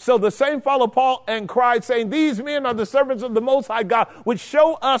 Right. So the same follow Paul and cried, saying, these men are the servants of the Most High God, which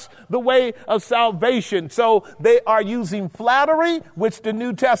show us the way of salvation. So they are using flattery, which the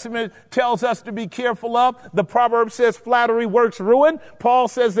New Testament tells us to be careful of. The proverb says flattery works ruin. Paul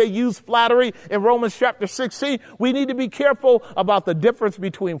says they use flattery in Romans chapter 16. We need to be careful about the difference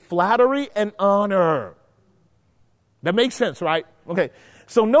between flattery and honor. That makes sense, right? Okay.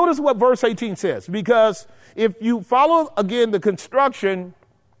 So notice what verse 18 says, because if you follow again the construction,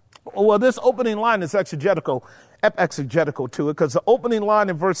 well, this opening line is exegetical to it, because the opening line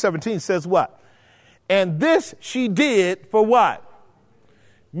in verse 17 says what? And this she did for what?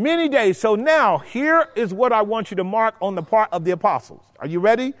 Many days. So now here is what I want you to mark on the part of the apostles. Are you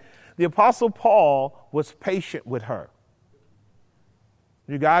ready? The apostle Paul was patient with her.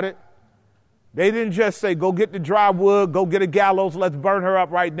 You got it? They didn't just say, go get the dry wood, go get a gallows, let's burn her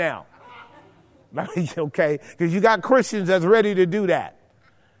up right now. Okay? Because you got Christians that's ready to do that.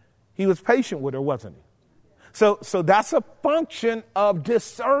 He was patient with her, wasn't he? So that's a function of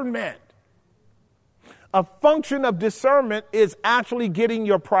discernment. A function of discernment is actually getting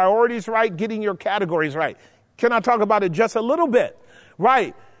your priorities right, getting your categories right. Can I talk about it just a little bit?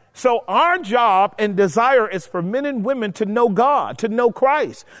 Right. So our job and desire is for men and women to know God, to know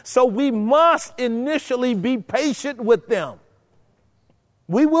Christ. So we must initially be patient with them.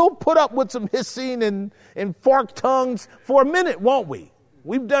 We will put up with some hissing and forked tongues for a minute, won't we?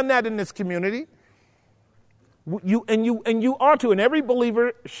 We've done that in this community. You are to, and every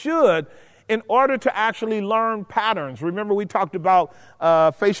believer should, in order to actually learn patterns. Remember, we talked about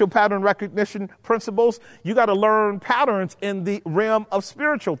facial pattern recognition principles. You got to learn patterns in the realm of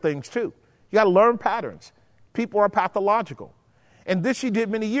spiritual things, too. You got to learn patterns. People are pathological. And this she did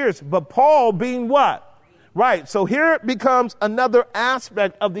many years. But Paul being what? Right. So here it becomes another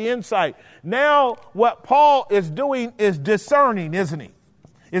aspect of the insight. Now, what Paul is doing is discerning, isn't he?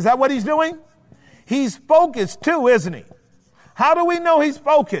 Is that what he's doing? He's focused, too, isn't he? How do we know he's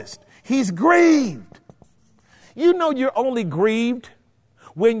focused? He's grieved. You know you're only grieved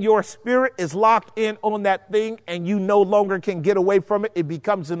when your spirit is locked in on that thing and you no longer can get away from it. It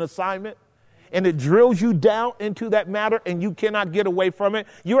becomes an assignment and it drills you down into that matter and you cannot get away from it.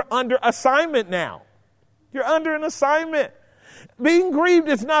 You're under assignment now. You're under an assignment. Being grieved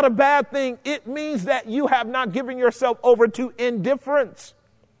is not a bad thing. It means that you have not given yourself over to indifference.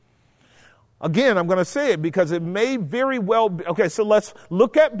 Again, I'm going to say it because it may very well be. Okay, so let's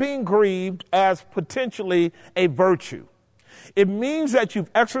look at being grieved as potentially a virtue. It means that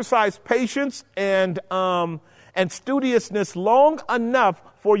you've exercised patience and studiousness long enough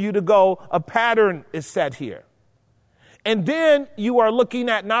for you to go, a pattern is set here. And then you are looking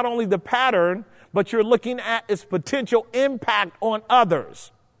at not only the pattern, but you're looking at its potential impact on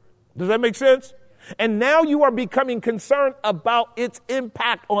others. Does that make sense? And now you are becoming concerned about its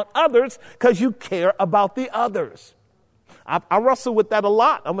impact on others because you care about the others. I wrestle with that a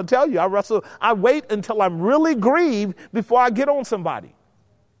lot. I'm going to tell you, I wait until I'm really grieved before I get on somebody.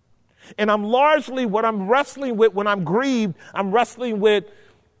 And I'm largely what I'm wrestling with when I'm grieved, I'm wrestling with,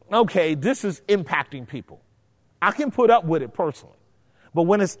 okay, this is impacting people. I can put up with it personally. But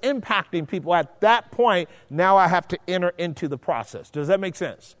when it's impacting people at that point, now I have to enter into the process. Does that make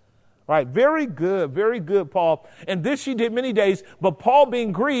sense? All right, very good, Paul. And this she did many days, but Paul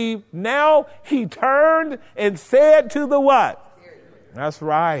being grieved, now he turned and said to the what? That's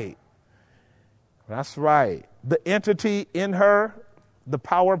right. The entity in her, the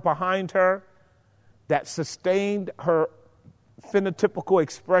power behind her that sustained her phenotypical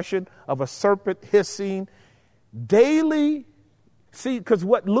expression of a serpent hissing daily. See, because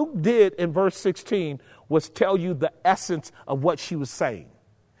what Luke did in verse 16 was tell you the essence of what she was saying.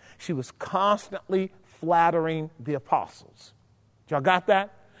 She was constantly flattering the apostles. Y'all got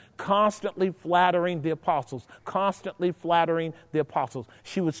that? Constantly flattering the apostles.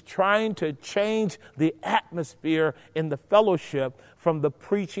 She was trying to change the atmosphere in the fellowship from the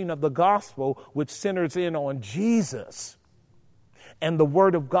preaching of the gospel, which centers in on Jesus and the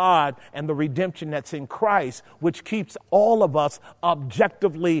word of God and the redemption that's in Christ, which keeps all of us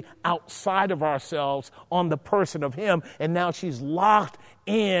objectively outside of ourselves on the person of him. And now she's locked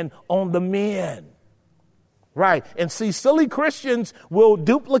in on the men. Right. And see, silly Christians will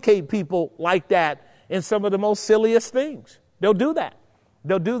duplicate people like that in some of the most silliest things. They'll do that.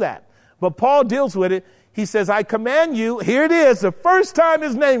 But Paul deals with it. He says, I command you, here it is, the first time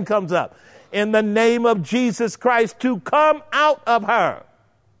his name comes up, in the name of Jesus Christ, to come out of her.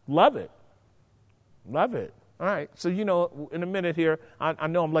 Love it. All right. So, in a minute here, I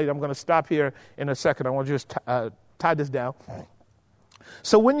know I'm late. I'm going to stop here in a second. I want to just tie this down.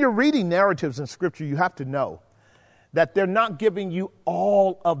 So when you're reading narratives in Scripture, you have to know that they're not giving you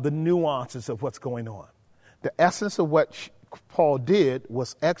all of the nuances of what's going on. The essence of what Paul did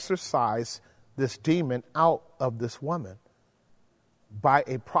was exorcise this demon out of this woman by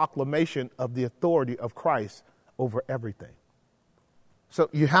a proclamation of the authority of Christ over everything. So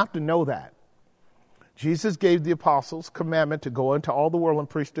you have to know that. Jesus gave the apostles commandment to go into all the world and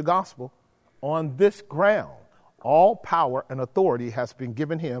preach the gospel. On this ground, all power and authority has been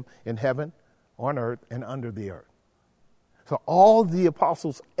given him in heaven, on earth, and under the earth. So all the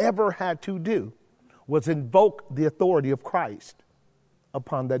apostles ever had to do was invoke the authority of Christ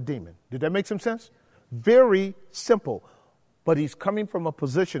upon that demon. Did that make some sense? Very simple. But he's coming from a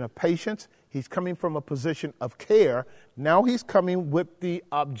position of patience. He's coming from a position of care. Now he's coming with the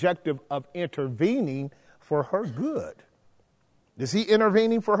objective of intervening for her good. Is he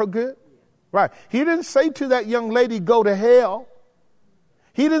intervening for her good? Right. He didn't say to that young lady, go to hell.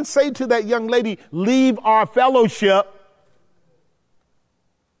 He didn't say to that young lady, leave our fellowship.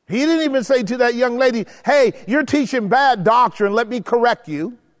 He didn't even say to that young lady, hey, you're teaching bad doctrine. Let me correct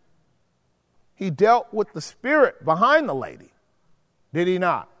you. He dealt with the spirit behind the lady. Did he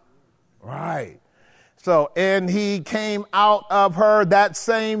not? Right. So, and he came out of her that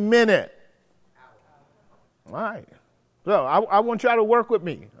same minute. Right. So I want y'all to work with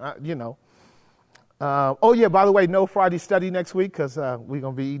me, oh, yeah, by the way, no Friday study next week because we're going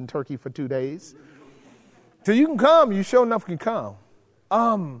to be eating turkey for 2 days. So you can come. You sure enough can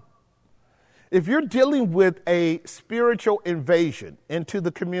come. If you're dealing with a spiritual invasion into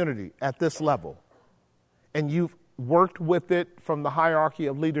the community at this level, and you've worked with it from the hierarchy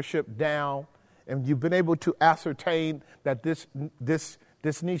of leadership down, and you've been able to ascertain that this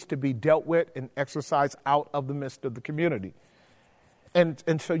needs to be dealt with and exercised out of the midst of the community.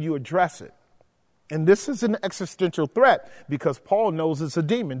 And so you address it. And this is an existential threat because Paul knows it's a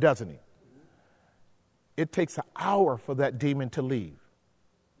demon, doesn't he? It takes an hour for that demon to leave.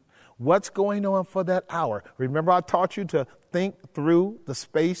 What's going on for that hour? Remember I taught you to think through the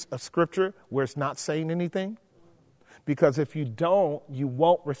space of Scripture where it's not saying anything? Because if you don't, you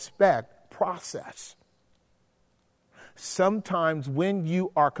won't respect process. Sometimes when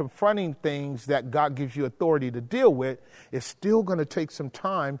you are confronting things that God gives you authority to deal with, it's still going to take some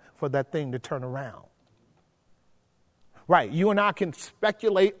time for that thing to turn around. Right. You and I can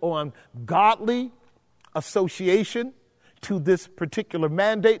speculate on godly association to this particular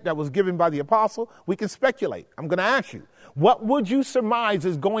mandate that was given by the apostle. We can speculate. I'm going to ask you, what would you surmise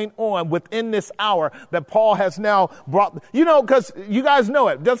is going on within this hour that Paul has now brought? Because you guys know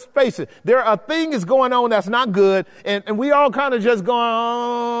it. Just face it. There are things going on that's not good. And we all kind of just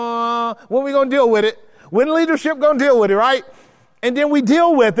going, when we going to deal with it? When leadership going to deal with it, right? And then we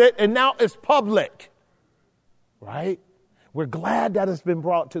deal with it, and now it's public, right? We're glad that it's been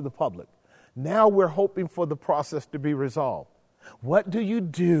brought to the public. Now we're hoping for the process to be resolved. What do you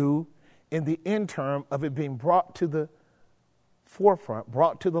do in the interim of it being brought to the forefront,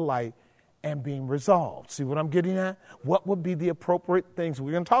 brought to the light, and being resolved. See what I'm getting at? What would be the appropriate things?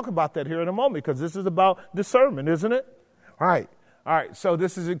 We're going to talk about that here in a moment, because this is about discernment, isn't it? All right. So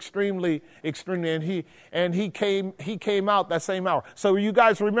this is extremely, and he came out that same hour. So you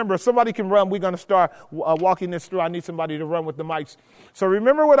guys remember, if somebody can run, we're going to start walking this through. I need somebody to run with the mics. So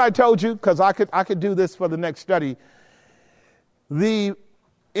remember what I told you, because I could do this for the next study. The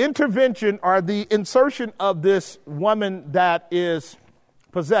intervention or the insertion of this woman that is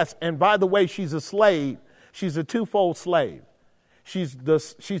possessed, and by the way, she's a slave. She's a twofold slave. She's the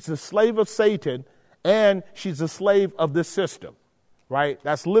slave of Satan, and she's a slave of this system, right?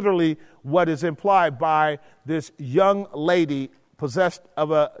 That's literally what is implied by this young lady possessed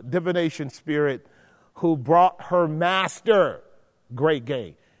of a divination spirit who brought her master great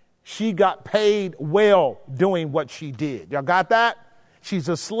gain. She got paid well doing what she did. Y'all got that? She's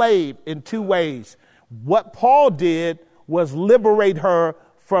a slave in two ways. What Paul did was liberate her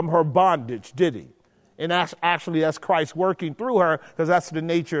from her bondage, did he? And that's Christ working through her, because that's the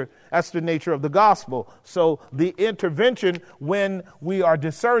nature of the gospel. So the intervention, when we are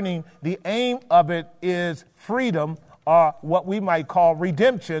discerning, the aim of it is freedom, or what we might call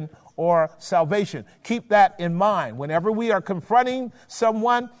redemption or salvation. Keep that in mind. Whenever we are confronting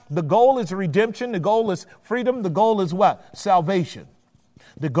someone, the goal is redemption, the goal is freedom, the goal is what? Salvation.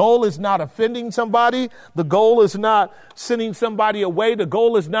 The goal is not offending somebody. The goal is not sending somebody away. The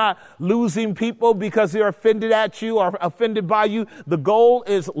goal is not losing people because they're offended at you or offended by you. The goal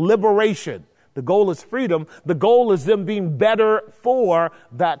is liberation. The goal is freedom. The goal is them being better for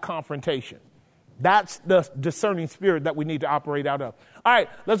that confrontation. That's the discerning spirit that we need to operate out of. All right,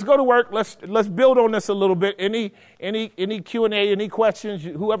 let's go to work. Let's build on this a little bit. Any Q&A, any questions?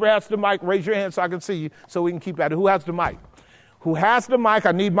 Whoever has the mic, raise your hand so I can see you, so we can keep at it. Who has the mic? Who has the mic?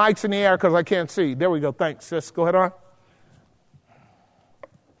 I need mics in the air because I can't see. There we go. Thanks, sis. Go ahead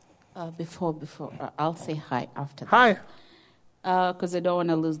on. Before, I'll say hi after that. Hi. Because I don't want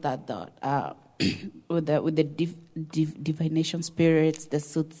to lose that thought. With the divination spirits, the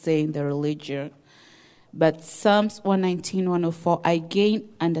soothsaying, the religion. But Psalms 119, 104, I gain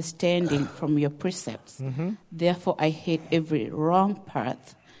understanding from your precepts. Mm-hmm. Therefore, I hate every wrong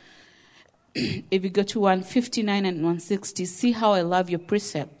path. If you go to 159 and 160, see how I love your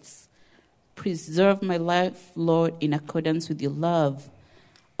precepts. Preserve my life, Lord, in accordance with your love.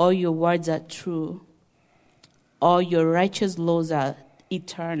 All your words are true. All your righteous laws are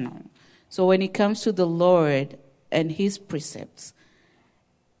eternal. So when it comes to the Lord and his precepts,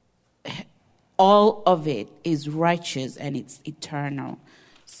 all of it is righteous and it's eternal.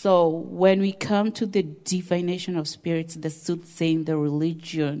 So when we come to the divination of spirits, the soothsaying, the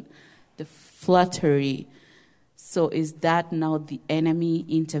religion, the flattery, so is that now the enemy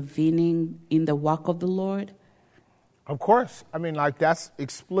intervening in the work of the Lord? Of course. I mean, like, that's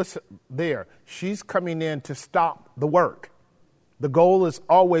explicit there. She's coming in to stop the work. The goal is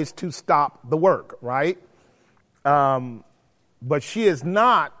always to stop the work, right? But she is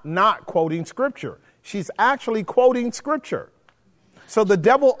not quoting Scripture. She's actually quoting Scripture. So the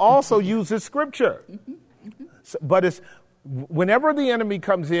devil also uses Scripture. So, but it's whenever the enemy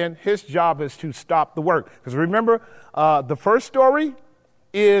comes in, his job is to stop the work. Because remember, the first story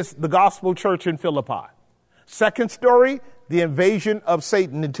is the gospel church in Philippi. Second story, the invasion of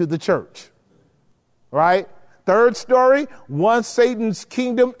Satan into the church. Right? Third story, once Satan's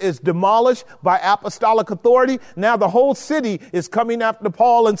kingdom is demolished by apostolic authority, now the whole city is coming after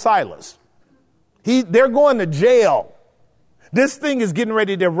Paul and Silas. They're going to jail. This thing is getting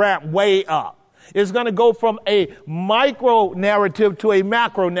ready to ramp way up. It's going to go from a micro narrative to a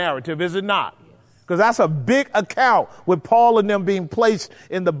macro narrative, is it not? Because that's a big account with Paul and them being placed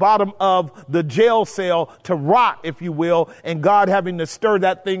in the bottom of the jail cell to rot, if you will, and God having to stir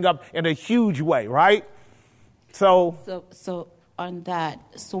that thing up in a huge way, right? So on that,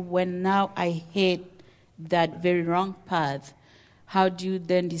 so when now I hate that very wrong path, how do you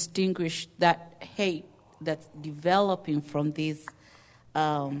then distinguish that hate that's developing from this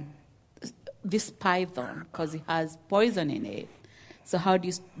python, because it has poison in it? So how do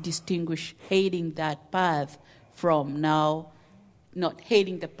you distinguish hating that path from now not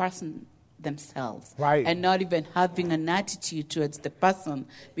hating the person themselves, right, and not even having an attitude towards the person,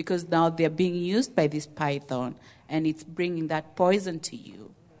 because now they're being used by this python and it's bringing that poison to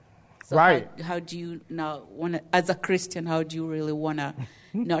you? So right. How do you now want to, as a Christian, how do you really want to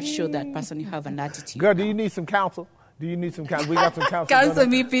not show that person you have an attitude? Girl, do you need some counsel? We got some counsel. Counsel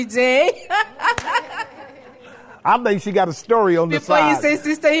me, PJ. I think she got a story on the side. Before you say,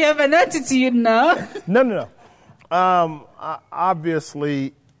 sister, you have an attitude now. No.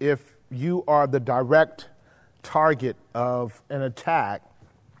 Obviously, if you are the direct target of an attack,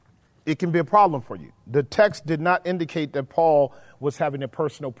 it can be a problem for you. The text did not indicate that Paul was having a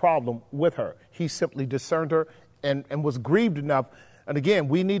personal problem with her. He simply discerned her and was grieved enough. And again,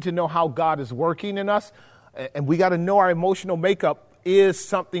 we need to know how God is working in us, and we got to know our emotional makeup is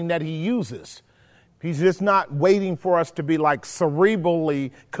something that he uses. He's just not waiting for us to be like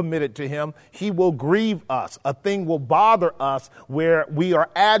cerebrally committed to him. He will grieve us. A thing will bother us where we are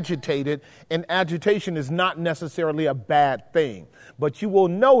agitated, and agitation is not necessarily a bad thing. But you will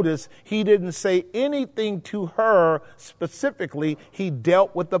notice he didn't say anything to her specifically. He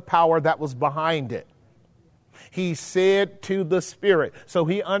dealt with the power that was behind it. He said to the Spirit. So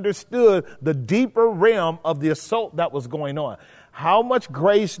he understood the deeper realm of the assault that was going on. How much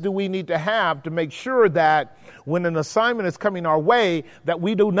grace do we need to have to make sure that when an assignment is coming our way, that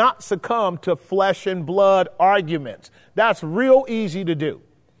we do not succumb to flesh and blood arguments? That's real easy to do.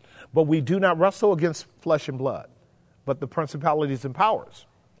 But we do not wrestle against flesh and blood, but the principalities and powers.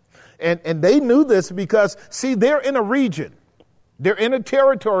 And they knew this because, see, they're in a region. They're in a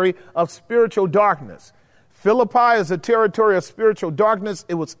territory of spiritual darkness. Philippi is a territory of spiritual darkness.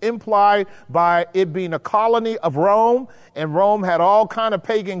 It was implied by it being a colony of Rome, and Rome had all kind of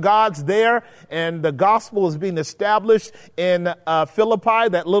pagan gods there, and the gospel is being established in Philippi,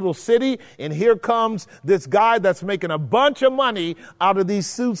 that little city, and here comes this guy that's making a bunch of money out of these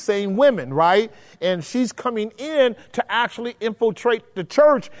soothsaying women, right? And she's coming in to actually infiltrate the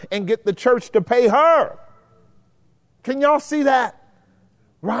church and get the church to pay her. Can y'all see that?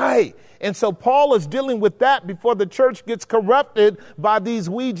 Right. And so Paul is dealing with that before the church gets corrupted by these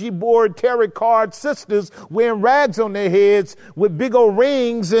Ouija board, tarot card sisters wearing rags on their heads with big old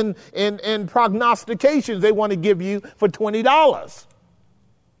rings and prognostications they want to give you for $20.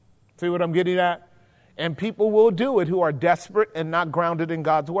 See what I'm getting at? And people will do it who are desperate and not grounded in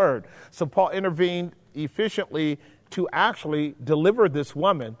God's word. So Paul intervened efficiently to actually deliver this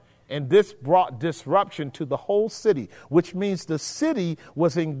woman. And this brought disruption to the whole city, which means the city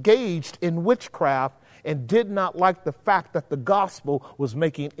was engaged in witchcraft and did not like the fact that the gospel was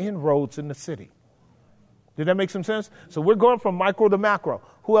making inroads in the city. Did that make some sense? So we're going from micro to macro.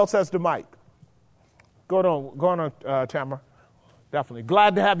 Who else has the mic? Go on, Tamara. Definitely.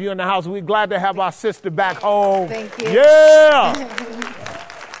 Glad to have you in the house. We're glad to have our sister back home. Thank you. Yeah.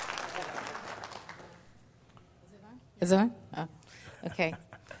 Is it on? Oh, okay.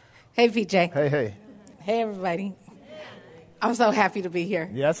 Hey, PJ. Hey. Hey, everybody. I'm so happy to be here.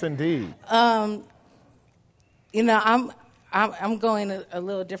 Yes, indeed. I'm going a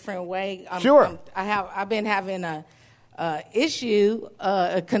little different way. Sure. I've been having a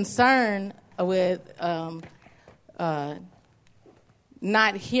concern with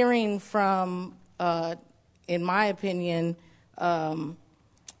not hearing from, in my opinion,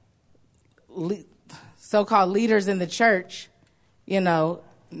 so-called leaders in the church.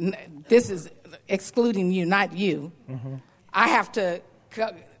 This is excluding you, not you. Mm-hmm. I have to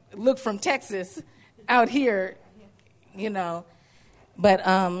look from Texas out here, but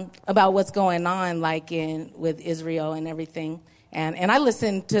about what's going on, like with Israel and everything. And I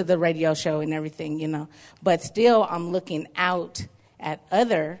listen to the radio show and everything, but still I'm looking out at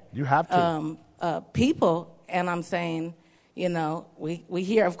other you have to. People, and I'm saying, we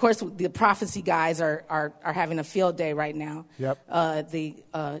hear, of course, the prophecy guys are having a field day right now. Yep. The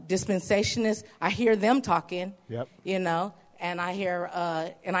dispensationalists, I hear them talking. Yep. And I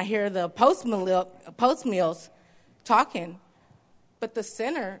hear the post mills talking, but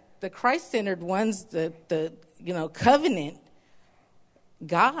the Christ-centered ones, the covenant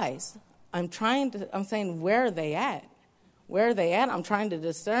guys, I'm saying, where are they at? Where are they at? I'm trying to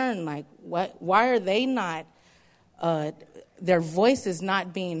discern, like, why are they not? Their voice is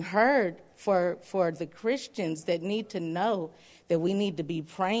not being heard for the Christians that need to know that we need to be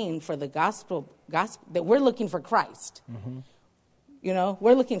praying for the gospel that we're looking for Christ. Mm-hmm.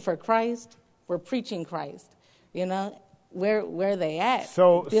 We're looking for Christ. We're preaching Christ. Where are they at?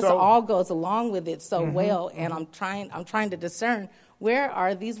 So all goes along with it so mm-hmm. well, and mm-hmm. I'm trying to discern where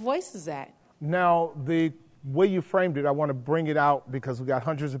are these voices at. Now, the way you framed it, I want to bring it out because we got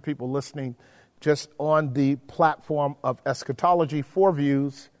hundreds of people listening. Just on the platform of eschatology, 4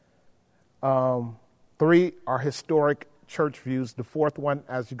 views. 3 are historic church views. The 4th one,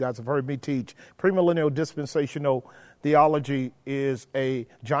 as you guys have heard me teach, premillennial dispensational theology is a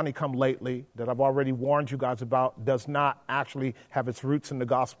Johnny-come-lately that I've already warned you guys about, does not actually have its roots in the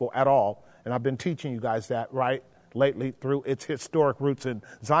gospel at all. And I've been teaching you guys that, right, lately through its historic roots in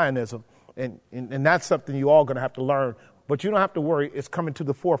Zionism. And that's something you all going to have to learn. But you don't have to worry. It's coming to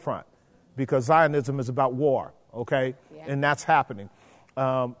the forefront. Because Zionism is about war, okay? Yeah. And that's happening.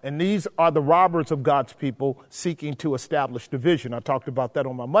 And these are the robbers of God's people seeking to establish division. I talked about that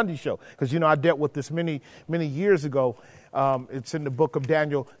on my Monday show because, I dealt with this many years ago. It's in the book of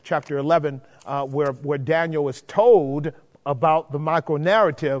Daniel, chapter 11, where Daniel is told about the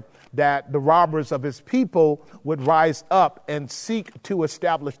micro-narrative that the robbers of his people would rise up and seek to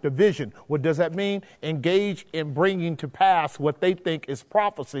establish division. What does that mean? Engage in bringing to pass what they think is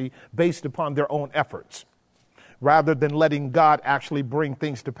prophecy based upon their own efforts, rather than letting God actually bring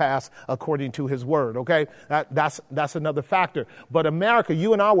things to pass according to his word, okay? That's another factor. But America,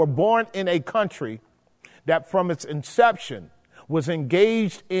 you and I were born in a country that from its inception was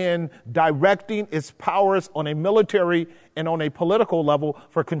engaged in directing its powers on a military and on a political level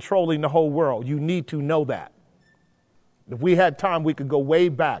for controlling the whole world. You need to know that. If we had time, we could go way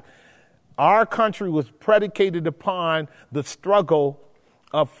back. Our country was predicated upon the struggle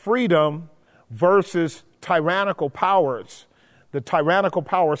of freedom versus tyrannical powers. The tyrannical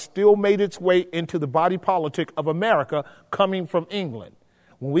power still made its way into the body politic of America coming from England.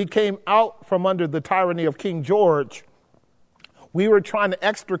 When we came out from under the tyranny of King George, we were trying to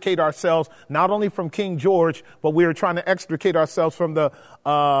extricate ourselves not only from King George, but we were trying to extricate ourselves from the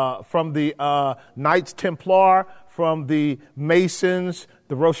Knights Templar, from the Masons,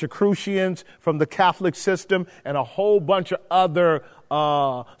 the Rosicrucians, from the Catholic system, and a whole bunch of other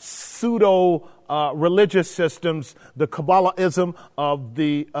pseudo religious systems, the Kabbalahism of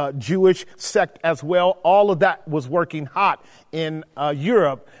the Jewish sect as well. All of that was working hot in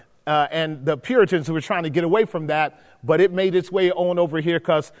Europe, and the Puritans were trying to get away from that, but it made its way on over here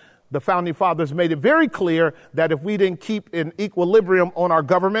because the Founding Fathers made it very clear that if we didn't keep an equilibrium on our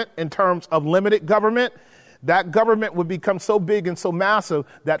government in terms of limited government, that government would become so big and so massive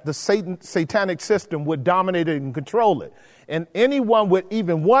that the satanic system would dominate it and control it. And anyone with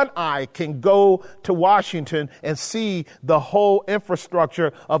even one eye can go to Washington and see the whole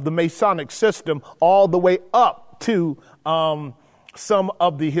infrastructure of the Masonic system all the way up to some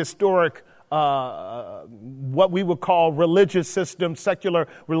of the historic what we would call religious systems, secular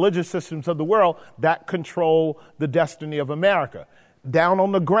religious systems of the world that control the destiny of America. Down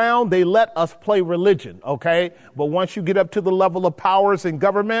on the ground, they let us play religion, okay? But once you get up to the level of powers in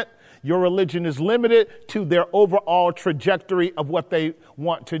government, your religion is limited to their overall trajectory of what they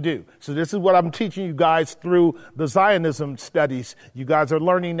want to do. So this is what I'm teaching you guys through the Zionism studies. You guys are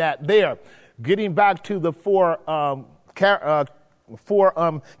learning that there. Getting back to the four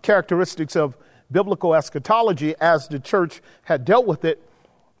characteristics of biblical eschatology as the church had dealt with it,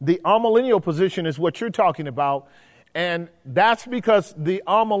 the amillennial position is what you're talking about. And that's because the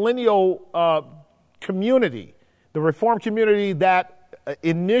amillennial community, the Reformed community that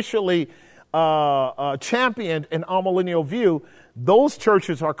initially championed an amillennial view, those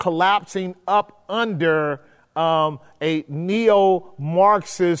churches are collapsing up under a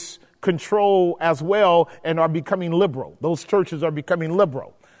neo-Marxist control as well and are becoming liberal. Those churches are becoming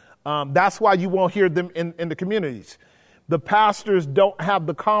liberal. That's why you won't hear them in the communities. The pastors don't have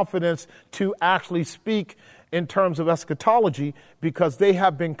the confidence to actually speak in terms of eschatology because they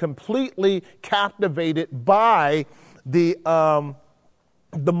have been completely captivated by the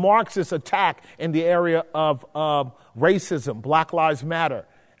Marxist attack in the area of racism, Black Lives Matter.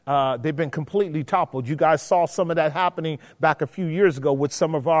 They've been completely toppled. You guys saw some of that happening back a few years ago with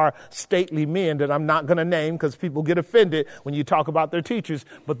some of our stately men that I'm not going to name because people get offended when you talk about their teachers,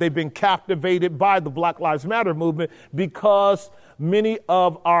 but they've been captivated by the Black Lives Matter movement because many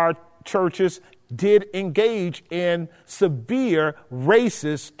of our churches did engage in severe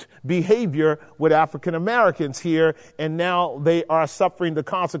racist behavior with African Americans here, and now they are suffering the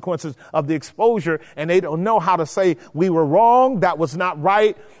consequences of the exposure, and they don't know how to say we were wrong, that was not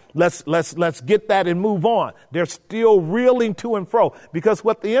right. Let's get that and move on. They're still reeling to and fro because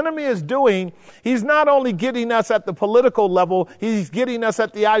what the enemy is doing, he's not only getting us at the political level, he's getting us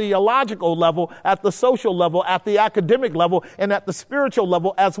at the ideological level, at the social level, at the academic level, and at the spiritual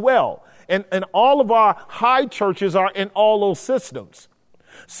level as well. And all of our high churches are in all those systems.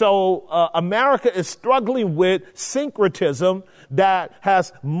 So America is struggling with syncretism that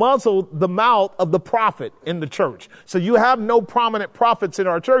has muzzled the mouth of the prophet in the church. So you have no prominent prophets in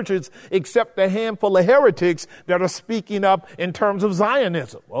our churches except a handful of heretics that are speaking up in terms of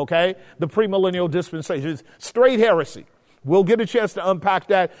Zionism, okay? The premillennial dispensation is straight heresy. We'll get a chance to unpack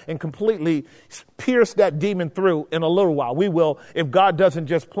that and completely pierce that demon through in a little while. We will, if God doesn't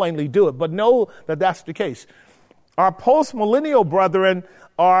just plainly do it. But know that that's the case. Our post-millennial brethren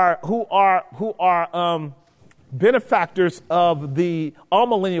who are benefactors of the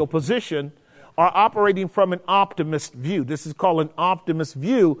amillennial position are operating from an optimist view. This is called an optimist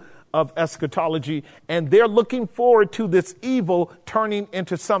view of eschatology, and they're looking forward to this evil turning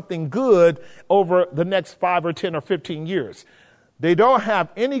into something good over the next 5 or 10 or 15 years. They don't have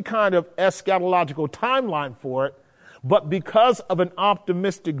any kind of eschatological timeline for it, but because of an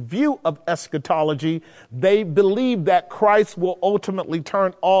optimistic view of eschatology, they believe that Christ will ultimately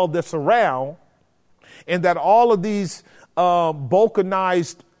turn all this around, and that all of these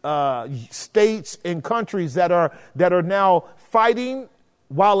balkanized states and countries that are now fighting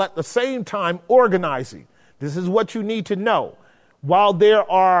while at the same time organizing. This is what you need to know. While there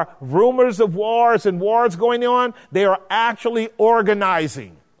are rumors of wars and wars going on, they are actually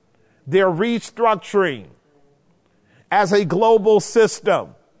organizing. They're restructuring as a global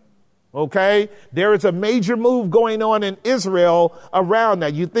system. Okay? There is a major move going on in Israel around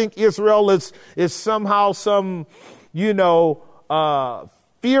that. You think Israel is somehow some,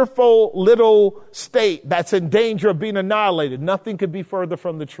 fearful little state that's in danger of being annihilated. Nothing could be further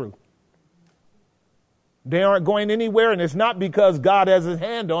from the truth. They aren't going anywhere, and it's not because God has his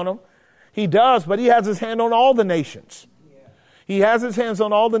hand on them. He does, but he has his hand on all the nations. He has his hands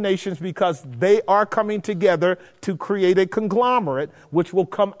on all the nations because they are coming together to create a conglomerate which will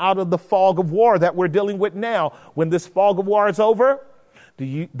come out of the fog of war that we're dealing with now. When this fog of war is over,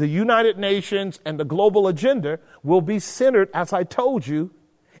 the United Nations and the global agenda will be centered, as I told you,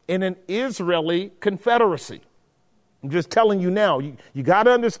 in an Israeli confederacy. I'm just telling you now, you got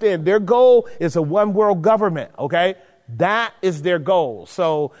to understand their goal is a one world government. Okay. That is their goal.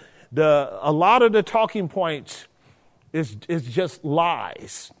 So a lot of the talking points is just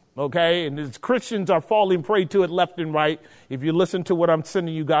lies. Okay. And as Christians are falling prey to it left and right. If you listen to what I'm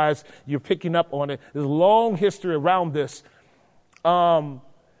sending you guys, you're picking up on it. There's a long history around this.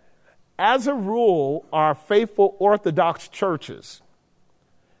 As a rule, our faithful Orthodox churches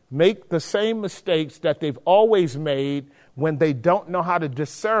make the same mistakes that they've always made when they don't know how to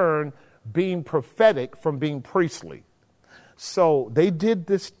discern being prophetic from being priestly. So they did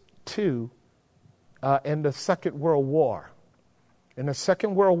this too in the Second World War. In the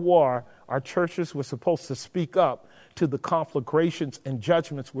Second World War, our churches were supposed to speak up to the conflagrations and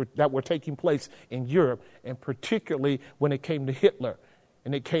judgments that were taking place in Europe, and particularly when it came to Hitler.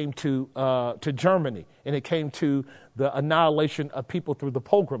 And it came to Germany, and it came to the annihilation of people through the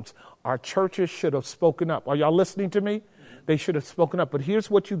pogroms. Our churches should have spoken up. Are y'all listening to me? They should have spoken up. But here's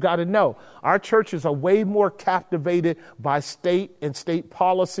what you got to know. Our churches are way more captivated by state and state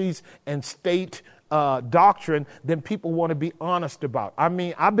policies and state doctrine than people want to be honest about. I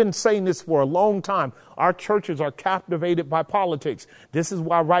mean, I've been saying this for a long time. Our churches are captivated by politics. This is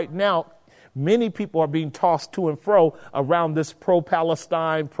why right now, many people are being tossed to and fro around this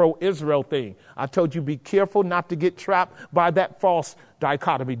pro-Palestine, pro-Israel thing. I told you be careful not to get trapped by that false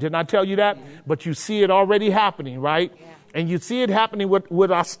dichotomy. Didn't I tell you that? Mm-hmm. But you see it already happening, right? Yeah. And you see it happening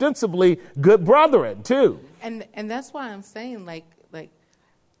with ostensibly good brethren, too. And that's why I'm saying, like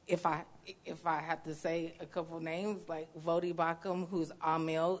if I have to say a couple names, like Vodi Bakum, who's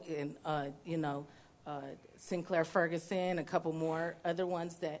Amil, and, Sinclair Ferguson, a couple more other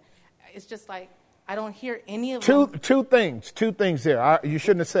ones that, it's just like, I don't hear any of them. Two things there. You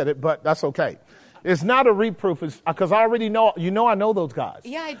shouldn't have said it, but that's okay. It's not a reproof, because I already know, I know those guys.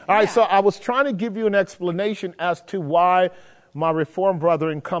 Yeah. All right, so I was trying to give you an explanation as to why my Reformed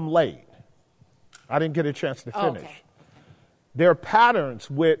brethren come late. I didn't get a chance to finish. Okay. There are patterns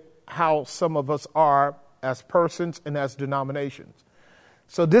with how some of us are as persons and as denominations.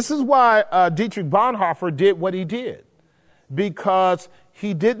 So this is why Dietrich Bonhoeffer did what he did, because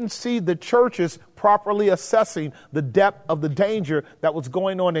he didn't see the churches properly assessing the depth of the danger that was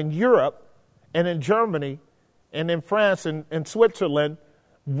going on in Europe and in Germany and in France and Switzerland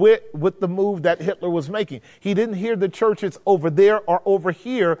with the move that Hitler was making. He didn't hear the churches over there or over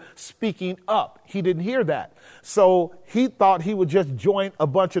here speaking up. He didn't hear that. So he thought he would just join a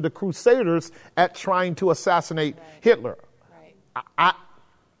bunch of the crusaders at trying to assassinate Hitler. Right.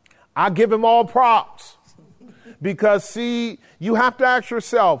 I give him all props. Because, see, you have to ask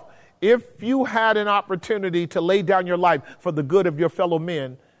yourself, if you had an opportunity to lay down your life for the good of your fellow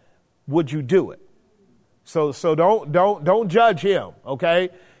men, would you do it? So don't judge him, okay?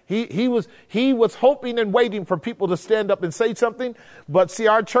 He was hoping and waiting for people to stand up and say something. But see,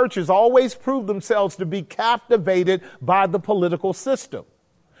 our churches always prove themselves to be captivated by the political system.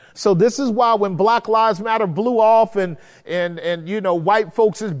 So this is why when Black Lives Matter blew off and white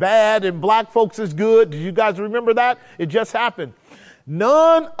folks is bad and black folks is good. Do you guys remember that? It just happened.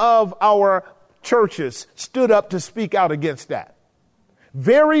 None of our churches stood up to speak out against that.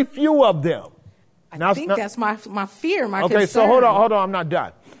 Very few of them. I think that's my fear, my concern. Okay, so hold on. I'm not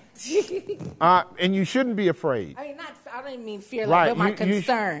done. And you shouldn't be afraid. I mean, I don't mean fear, Right. but my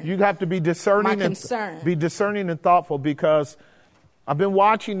concern. You have to be discerning. My concern. Be discerning and thoughtful, because I've been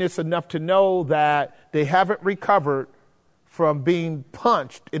watching this enough to know that they haven't recovered from being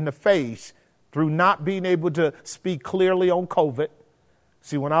punched in the face through not being able to speak clearly on COVID.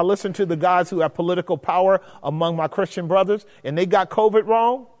 See, when I listen to the guys who have political power among my Christian brothers and they got COVID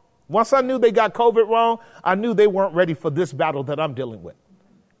wrong, once I knew they got COVID wrong, I knew they weren't ready for this battle that I'm dealing with.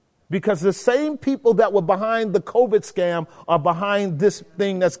 Because the same people that were behind the COVID scam are behind this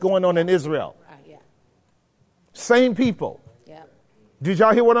thing that's going on in Israel. Yeah. Same people. Yeah. Did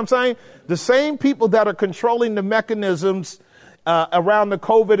y'all hear what I'm saying? The same people that are controlling the mechanisms around the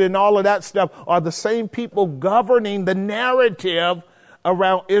COVID and all of that stuff are the same people governing the narrative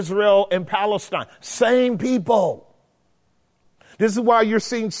around Israel and Palestine. Same people. This is why you're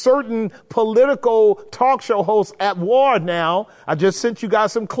seeing certain political talk show hosts at war now. I just sent you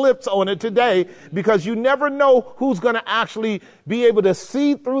guys some clips on it today, because you never know who's going to actually be able to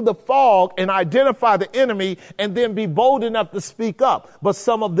see through the fog and identify the enemy and then be bold enough to speak up. But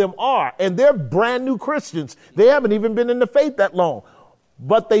some of them are, and they're brand new Christians. They haven't even been in the faith that long,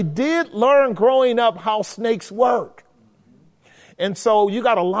 but they did learn growing up how snakes work. And so you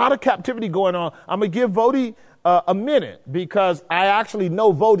got a lot of captivity going on. I'm going to give Vody a minute, because I actually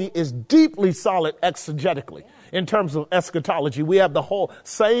know Vody is deeply solid exegetically in terms of eschatology. We have the whole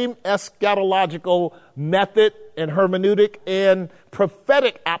same eschatological method and hermeneutic and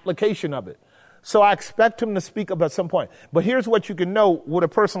prophetic application of it. So I expect him to speak up at some point. But here's what you can know with a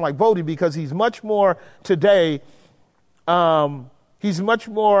person like Vody, because he's much more today, he's much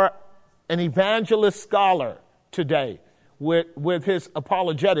more an evangelist scholar today with his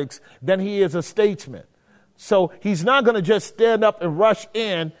apologetics than he is a statesman. So he's not going to just stand up and rush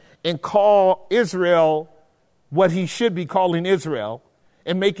in and call Israel what he should be calling Israel,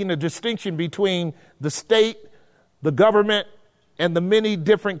 and making a distinction between the state, the government, and the many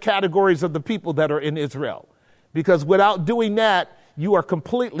different categories of the people that are in Israel. Because without doing that, you are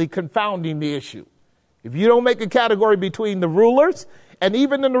completely confounding the issue. If you don't make a category between the rulers, and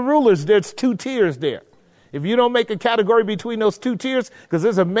even in the rulers, there's two tiers there. If you don't make a category between those two tiers, because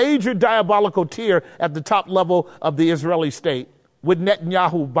there's a major diabolical tier at the top level of the Israeli state with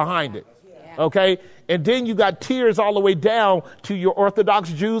Netanyahu behind it. Okay? And then you got tiers all the way down to your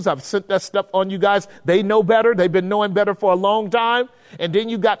Orthodox Jews. I've sent that stuff on you guys. They know better. They've been knowing better for a long time. And then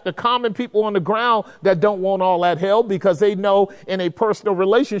you got the common people on the ground that don't want all that hell, because they know in a personal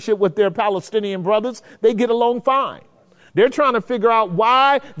relationship with their Palestinian brothers, they get along fine. They're trying to figure out,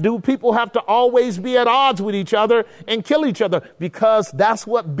 why do people have to always be at odds with each other and kill each other? Because that's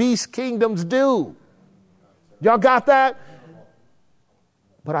what beast kingdoms do. Y'all got that?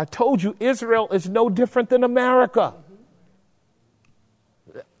 But I told you, Israel is no different than America.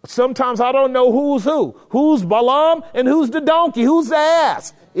 Sometimes I don't know who's who. Who's Balaam and who's the donkey? Who's the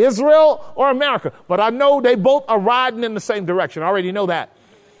ass? Israel or America? But I know they both are riding in the same direction. I already know that.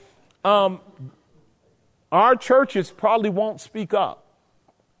 Our churches probably won't speak up,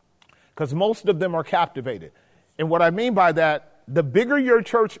 because most of them are captivated. And what I mean by that, the bigger your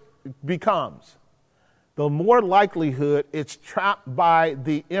church becomes, the more likelihood it's trapped by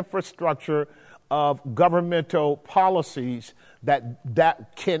the infrastructure of governmental policies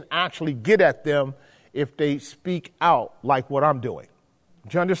that can actually get at them if they speak out like what I'm doing.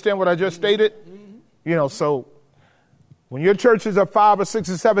 Do you understand what I just stated? You know, so when your churches are 5 or 6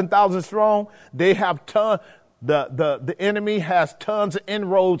 or 7,000 strong, they have the enemy has tons of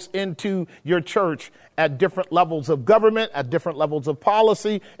inroads into your church at different levels of government, at different levels of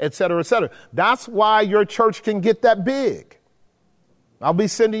policy, et cetera, et cetera. That's why your church can get that big. I'll be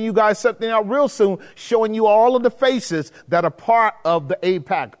sending you guys something out real soon, showing you all of the faces that are part of the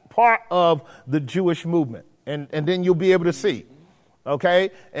AIPAC, part of the Jewish movement. And then you'll be able to see.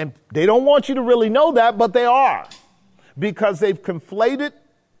 Okay? And they don't want you to really know that, but they are. Because they've conflated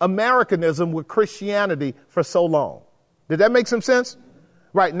Americanism with Christianity for so long. Did that make some sense?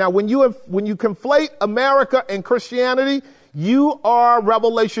 Right. Now, when you conflate America and Christianity, you are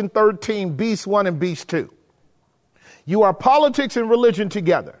Revelation 13, Beast 1 and Beast 2. You are politics and religion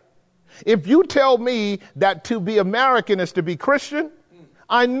together. If you tell me that to be American is to be Christian,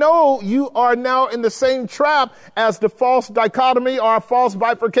 I know you are now in the same trap as the false dichotomy or false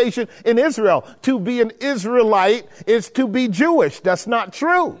bifurcation in Israel. To be an Israelite is to be Jewish. That's not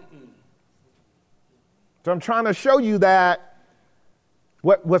true. So I'm trying to show you that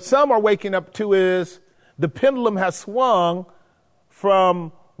what some are waking up to is the pendulum has swung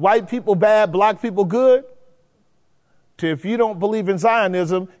from white people bad, black people good, to if you don't believe in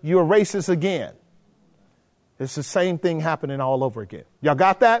Zionism, you're a racist again. It's the same thing happening all over again. Y'all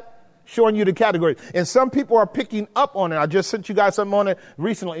got that? Showing you the category. And some people are picking up on it. I just sent you guys something on it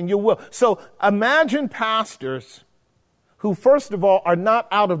recently, and you will. So imagine pastors who, first of all, are not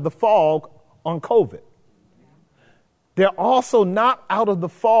out of the fog on COVID. They're also not out of the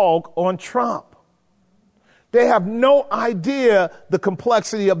fog on Trump. They have no idea the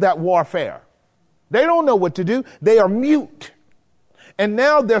complexity of that warfare. They don't know what to do. They are mute. And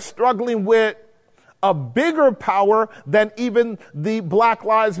now they're struggling with a bigger power than even the Black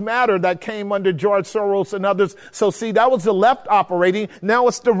Lives Matter that came under George Soros and others. So see, that was the left operating. Now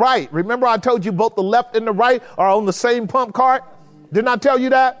it's the right. Remember I told you both the left and the right are on the same pump cart? Didn't I tell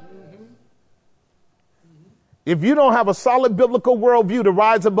you that? If you don't have a solid biblical worldview to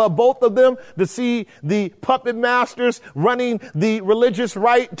rise above both of them, to see the puppet masters running the religious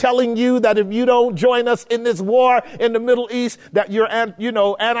right, telling you that if you don't join us in this war in the Middle East, that you're,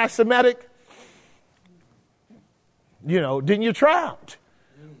 anti-Semitic, then you're trapped,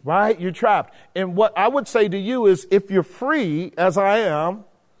 right? You're trapped. And what I would say to you is, if you're free, as I am,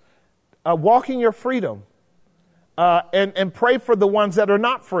 walk in your freedom, and pray for the ones that are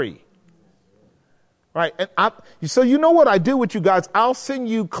not free. Right. And so you know what I do with you guys? I'll send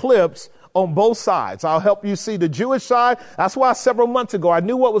you clips on both sides. I'll help you see the Jewish side. That's why several months ago, I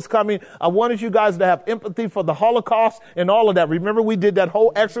knew what was coming. I wanted you guys to have empathy for the Holocaust and all of that. Remember, we did that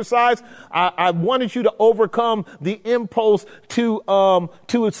whole exercise. I wanted you to overcome the impulse to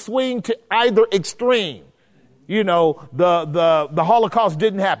swing to either extreme. The Holocaust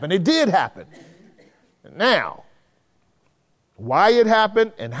didn't happen. It did happen. Now, why it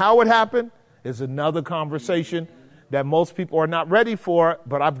happened and how it happened is another conversation that most people are not ready for,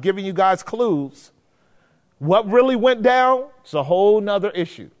 but I've given you guys clues. What really went down? It's a whole nother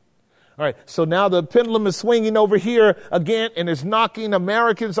issue. All right, so now the pendulum is swinging over here again, and it's knocking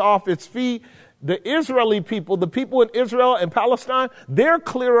Americans off its feet. The Israeli people, the people in Israel and Palestine, they're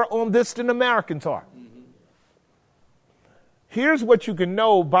clearer on this than Americans are. Here's what you can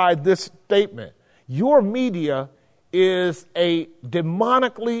know by this statement. Your media is a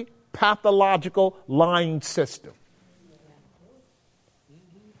demonically pathological lying system.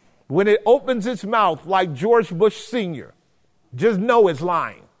 When it opens its mouth like George Bush Sr., just know it's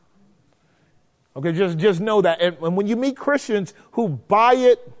lying. Okay, just know that. And when you meet Christians who buy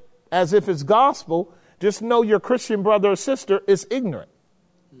it as if it's gospel, just know your Christian brother or sister is ignorant.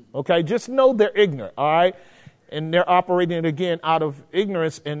 Okay, just know they're ignorant, all right? And they're operating, again, out of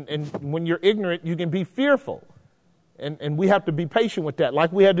ignorance. And when you're ignorant, you can be fearful. And we have to be patient with that,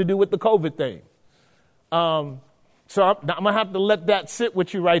 like we had to do with the COVID thing. So I'm going to have to let that sit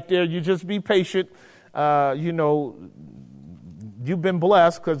with you right there. You just be patient. You've been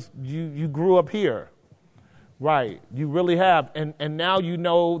blessed because you grew up here. Right. You really have. And now you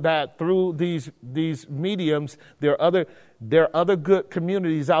know that through these mediums, there are other good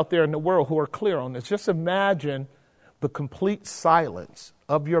communities out there in the world who are clear on this. Just imagine the complete silence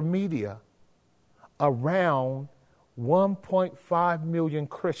of your media around 1.5 million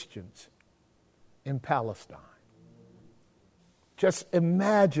Christians in Palestine. Just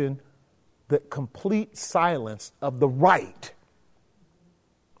imagine the complete silence of the right,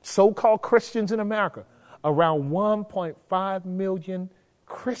 so-called Christians in America, around 1.5 million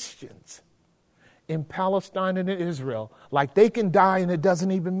Christians in Palestine and in Israel, like they can die and it doesn't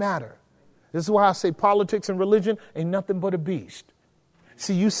even matter. This is why I say politics and religion ain't nothing but a beast.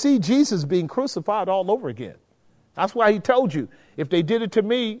 See, you see Jesus being crucified all over again. That's why he told you, if they did it to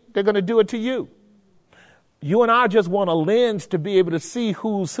me, they're going to do it to you. You and I just want a lens to be able to see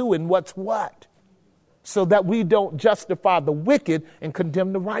who's who and what's what, so that we don't justify the wicked and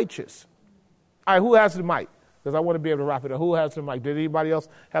condemn the righteous. All right, who has the mic? Because I want to be able to wrap it up. Who has the mic? Did anybody else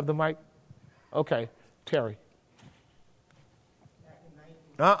have the mic? Okay, Terry.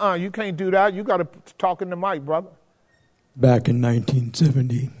 You can't do that. You got to talk in the mic, brother. Back in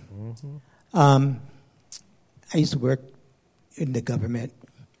 1970. I used to work in the government.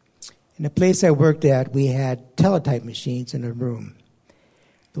 In the place I worked at, we had teletype machines in a room.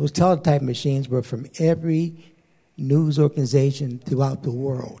 Those teletype machines were from every news organization throughout the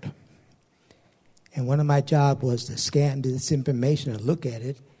world. And one of my jobs was to scan this information and look at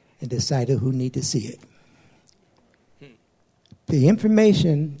it and decide who need to see it. The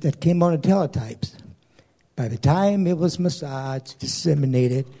information that came on the teletypes, by the time it was massaged,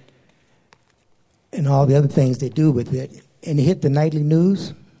 disseminated, and all the other things they do with it, and it hit the nightly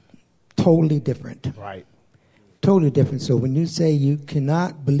news, totally different. Right. Totally different. So when you say you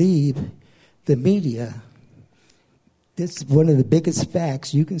cannot believe the media, this is one of the biggest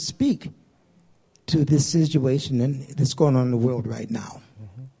facts you can speak to this situation that's going on in the world right now.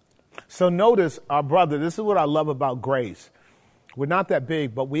 So notice our brother, this is what I love about Grace. We're not that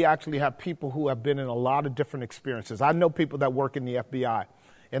big, but we actually have people who have been in a lot of different experiences. I know people that work in the FBI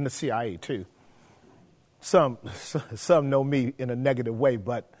and the CIA too. Some know me in a negative way,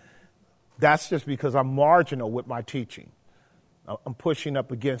 but that's just because I'm marginal with my teaching. I'm pushing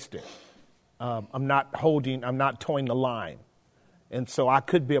up against it. I'm not towing the line. And so I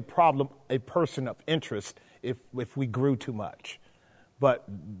could be a person of interest if we grew too much. But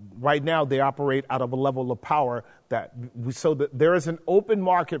right now they operate out of a level of power so that there is an open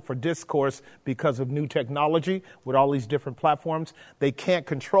market for discourse because of new technology with all these different platforms. They can't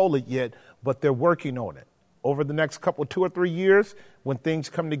control it yet, but they're working on it. Over the next 2 or 3 years, when things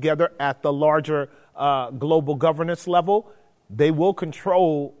come together at the larger global governance level, they will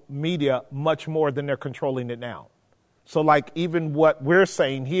control media much more than they're controlling it now. So like even what we're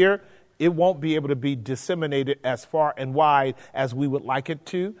saying here, it won't be able to be disseminated as far and wide as we would like it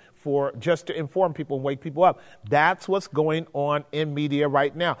to, for just to inform people and wake people up. That's what's going on in media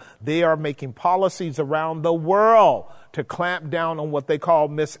right now. They are making policies around the world to clamp down on what they call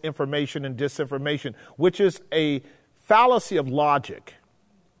misinformation and disinformation, which is a fallacy of logic.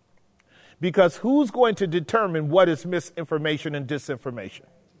 Because who's going to determine what is misinformation and disinformation?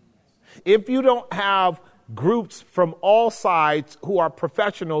 If you don't have groups from all sides who are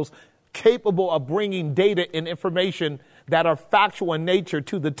professionals capable of bringing data and information that are factual in nature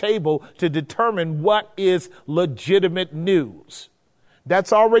to the table to determine what is legitimate news.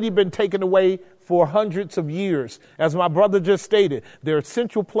 That's already been taken away for hundreds of years. As my brother just stated, there are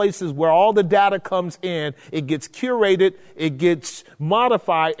central places where all the data comes in, it gets curated, it gets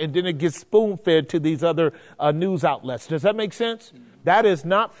modified, and then it gets spoon-fed to these other news outlets. Does that make sense? That is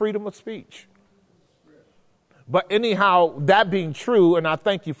not freedom of speech. But anyhow, that being true, and I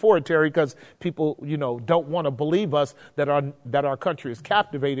thank you for it, Terry, because people, don't want to believe us that our country is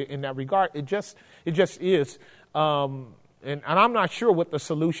captivated in that regard. It just is. And I'm not sure what the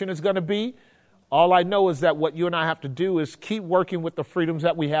solution is going to be. All I know is that what you and I have to do is keep working with the freedoms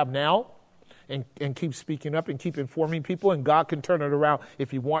that we have now and keep speaking up and keep informing people, and God can turn it around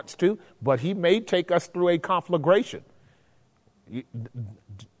if he wants to, but he may take us through a conflagration.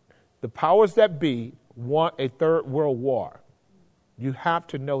 The powers that be want a third world war. You have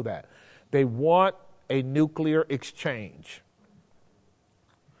to know that. They want a nuclear exchange.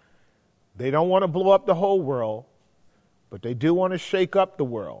 They don't want to blow up the whole world, but they do want to shake up the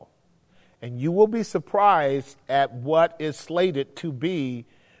world. And you will be surprised at what is slated to be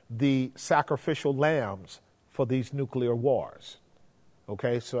the sacrificial lambs for these nuclear wars.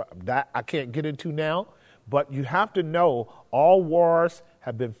 Okay, so that I can't get into now, but you have to know all wars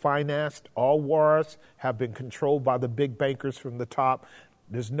have been financed. All wars have been controlled by the big bankers from the top.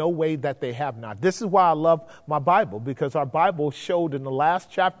 There's no way that they have not. This is why I love my Bible, because our Bible showed in the last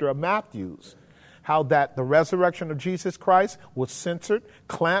chapter of Matthew's how that the resurrection of Jesus Christ was censored,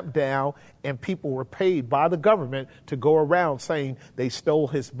 clamped down, and people were paid by the government to go around saying they stole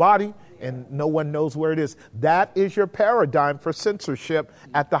his body and no one knows where it is. That is your paradigm for censorship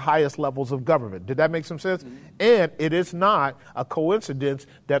at the highest levels of government. Did that make some sense? Mm-hmm. And it is not a coincidence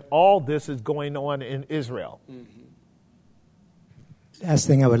that all this is going on in Israel. Mm-hmm. Last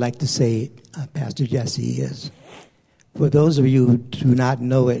thing I would like to say, Pastor Jesse, is for those of you who do not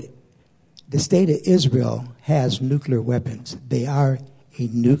know it, the state of Israel has nuclear weapons. They are a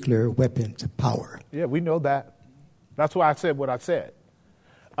nuclear weapons power. Yeah, we know that. That's why I said what I said.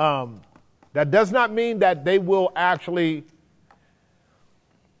 That does not mean that they will actually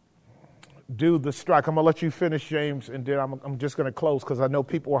do the strike. I'm going to let you finish, James, and then I'm just going to close because I know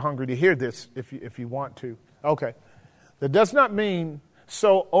people are hungry to hear this if you want to. Okay. That does not mean,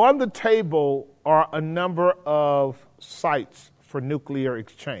 so on the table are a number of sites for nuclear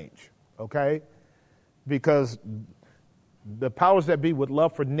exchange. Okay? Because the powers that be would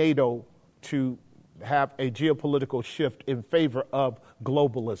love for NATO to have a geopolitical shift in favor of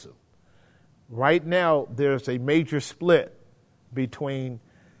globalism. Right now, there's a major split between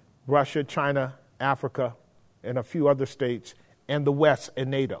Russia, China, Africa, and a few other states, and the West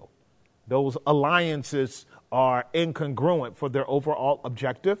and NATO. Those alliances are incongruent for their overall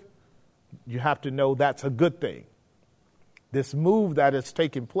objective. You have to know that's a good thing. This move that is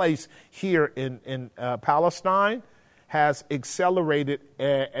taking place here in Palestine has accelerated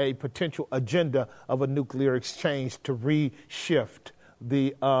a potential agenda of a nuclear exchange to reshift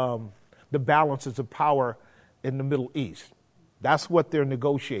the balances of power in the Middle East. That's what they're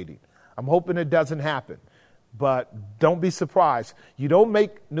negotiating. I'm hoping it doesn't happen, but don't be surprised. You don't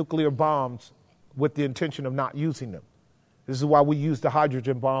make nuclear bombs with the intention of not using them. This is why we used the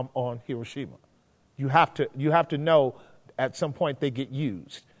hydrogen bomb on Hiroshima. You have to know at some point they get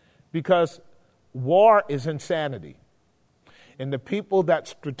used. Because war is insanity. And the people that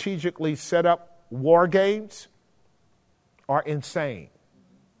strategically set up war games are insane.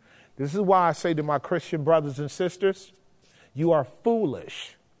 This is why I say to my Christian brothers and sisters, you are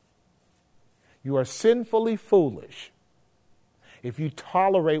foolish. You are sinfully foolish if you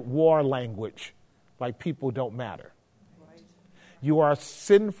tolerate war language like people don't matter. Right. You are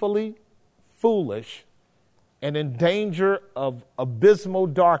sinfully foolish and in danger of abysmal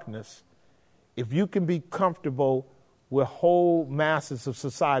darkness if you can be comfortable with whole masses of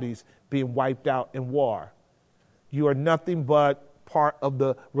societies being wiped out in war. You are nothing but part of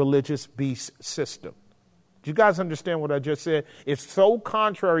the religious beast system. Do you guys understand what I just said? It's so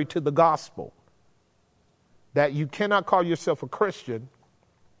contrary to the gospel that you cannot call yourself a Christian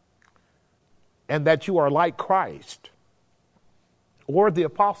and that you are like Christ or the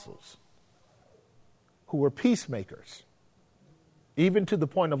apostles who were peacemakers, even to the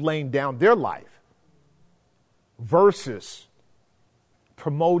point of laying down their life, versus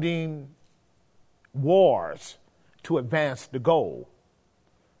promoting wars to advance the goal.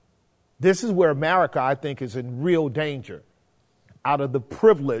 This is where America, I think, is in real danger out of the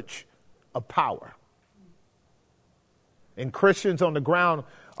privilege of power. And Christians on the ground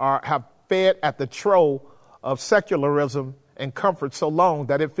have fed at the trough of secularism and comfort so long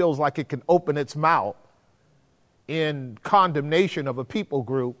that it feels like it can open its mouth in condemnation of a people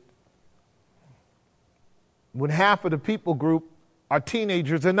group when half of the people group are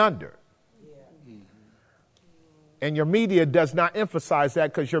teenagers and under. And your media does not emphasize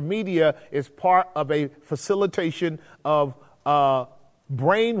that because your media is part of a facilitation of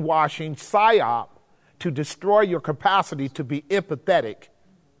brainwashing psyop to destroy your capacity to be empathetic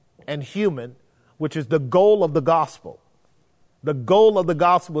and human, which is the goal of the gospel. The goal of the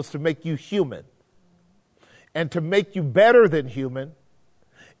gospel is to make you human and to make you better than human,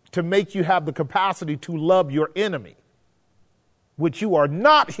 to make you have the capacity to love your enemy, which you are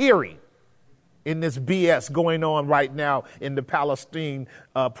not hearing in this BS going on right now in the Palestine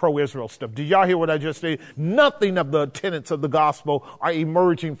pro-Israel stuff. Did y'all hear what I just said? Nothing of the tenets of the gospel are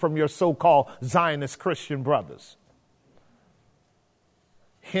emerging from your so-called Zionist Christian brothers.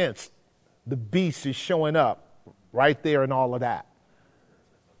 Hence, the beast is showing up right there in all of that.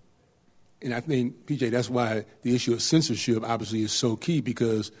 And I think, PJ, that's why the issue of censorship obviously is so key,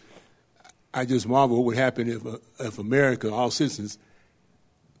 because I just marvel what would happen if America, all citizens,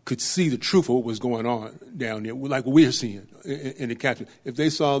 could see the truth of what was going on down there, like what we're seeing in the capture. If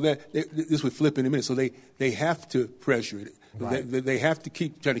they saw that, this would flip in a minute. So they have to pressure it. Right. They have to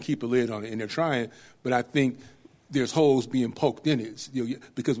try to keep a lid on it, and they're trying. But I think there's holes being poked in it,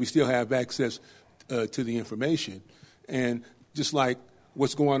 because we still have access to the information. And just like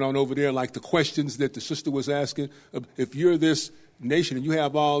what's going on over there, like the questions that the sister was asking, if you're this nation and you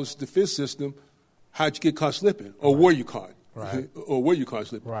have all this defense system, how'd you get caught slipping? Or were you caught? Right. Or were you caught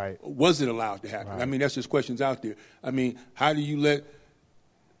slipping? Right. Was it allowed to happen? Right. I mean, that's just questions out there. I mean, how do you let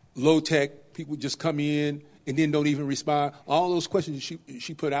low-tech people just come in and then don't even respond? All those questions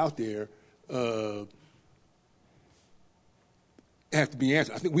she put out there have to be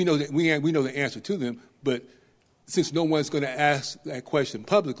answered. I think we know that we know the answer to them, but since no one's going to ask that question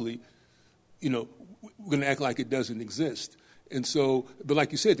publicly, we're going to act like it doesn't exist. And so, but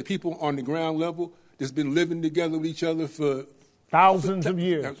like you said, the people on the ground level that's been living together with each other for thousands of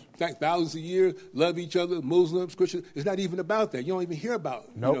years. Thousands of years, love each other, Muslims, Christians. It's not even about that. You don't even hear about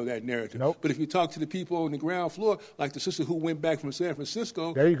that narrative. Nope. But if you talk to the people on the ground floor, like the sister who went back from San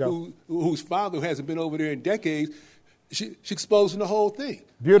Francisco, there you go, whose father hasn't been over there in decades, she exposing the whole thing.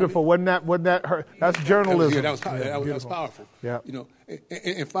 Beautiful. Wasn't that her? That's journalism. That was powerful. Yeah.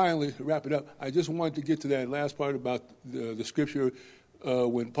 And finally, to wrap it up, I just wanted to get to that last part about the scripture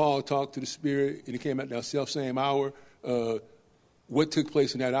when Paul talked to the Spirit and it came at that self-same hour. What took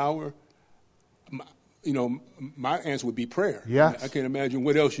place in that hour? My answer would be prayer. Yes. I can't imagine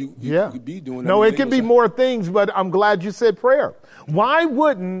what else you could be doing. No, it can be more things, but I'm glad you said prayer. Why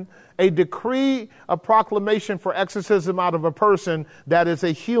wouldn't a decree, a proclamation for exorcism out of a person that is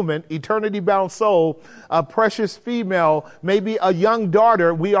a human, eternity-bound soul, a precious female, maybe a young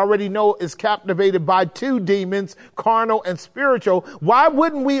daughter we already know is captivated by two demons, carnal and spiritual? Why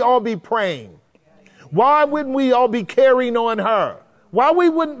wouldn't we all be praying? Why wouldn't we all be carrying on her? Why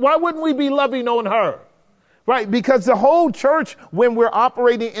wouldn't we be loving on her? Right, because the whole church, when we're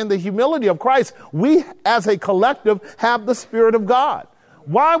operating in the humility of Christ, we as a collective have the Spirit of God.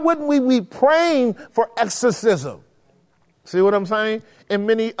 Why wouldn't we be praying for exorcism? See what I'm saying? And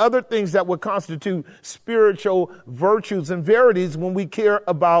many other things that would constitute spiritual virtues and verities when we care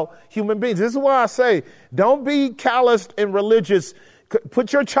about human beings. This is why I say, don't be calloused and religious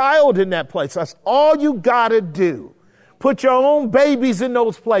Put your child in that place. That's all you got to do. Put your own babies in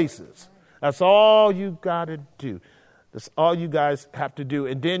those places. That's all you got to do. That's all you guys have to do.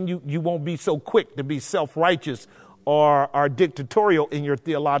 And then you won't be so quick to be self-righteous or dictatorial in your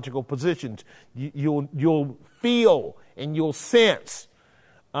theological positions. You'll feel and you'll sense.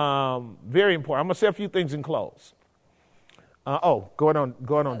 Very important. I'm going to say a few things in close. Going on,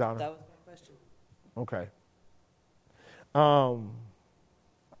 Donna. That was my question. Okay.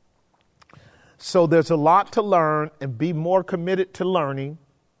 So there's a lot to learn, and be more committed to learning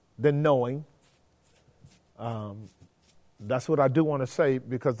than knowing. That's what I do want to say,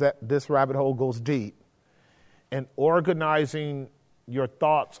 because this rabbit hole goes deep. And organizing your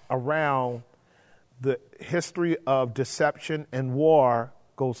thoughts around the history of deception and war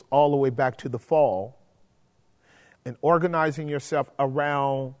goes all the way back to the fall. And organizing yourself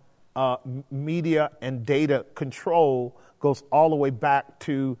around media and data control goes all the way back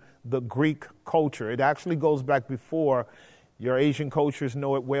to the Greek culture. It actually goes back before. Your Asian cultures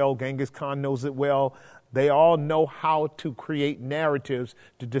know it well. Genghis Khan knows it well. They all know how to create narratives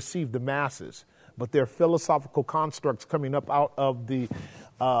to deceive the masses. But there are philosophical constructs coming up out of the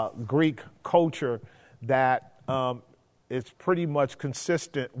Greek culture that is pretty much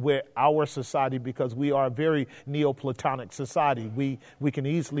consistent with our society, because we are a very Neoplatonic society. We can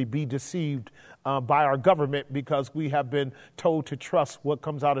easily be deceived by our government, because we have been told to trust what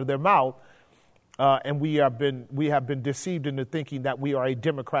comes out of their mouth. And we have been deceived into thinking that we are a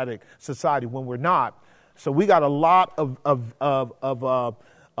democratic society when we're not. So we got a lot of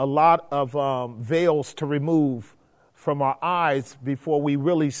veils to remove from our eyes before we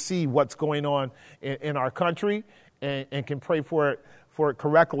really see what's going on in our country, and can pray for it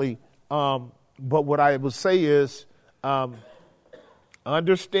correctly. But what I would say is,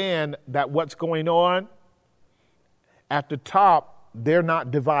 understand that what's going on at the top, they're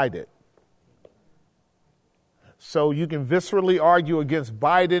not divided. So you can viscerally argue against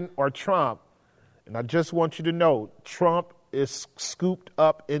Biden or Trump, and I just want you to know Trump is scooped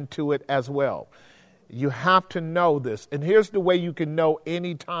up into it as well. You have to know this. And here's the way you can know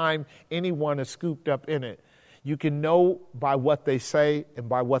anytime anyone is scooped up in it. You can know by what they say and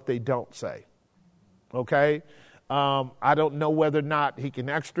by what they don't say. Okay? I don't know whether or not he can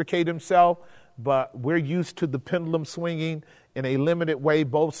extricate himself, but we're used to the pendulum swinging in a limited way,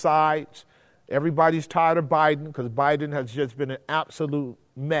 both sides. Everybody's tired of Biden, because Biden has just been an absolute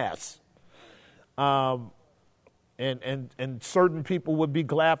mess. And certain people would be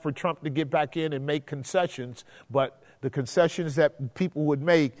glad for Trump to get back in and make concessions, but the concessions that people would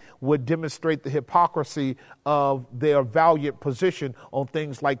make would demonstrate the hypocrisy of their valiant position on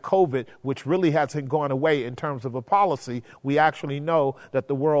things like COVID, which really hasn't gone away in terms of a policy. We actually know that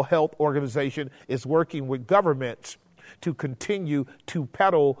the World Health Organization is working with governments to continue to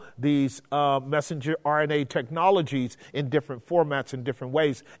peddle these messenger RNA technologies in different formats in different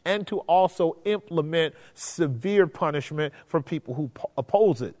ways, and to also implement severe punishment for people who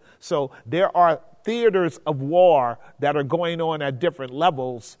oppose it. So there are theaters of war that are going on at different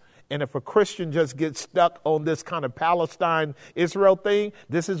levels. And if a Christian just gets stuck on this kind of Palestine-Israel thing,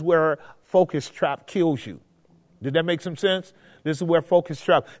 this is where focus trap kills you. Did that make some sense? This is where focus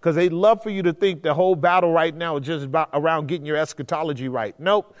trap, because they love for you to think the whole battle right now is just about around getting your eschatology right.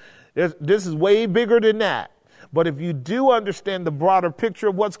 Nope. This is way bigger than that. But if you do understand the broader picture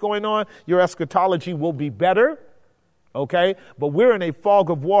of what's going on, your eschatology will be better. Okay? But we're in a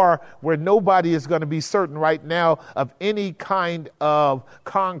fog of war where nobody is going to be certain right now of any kind of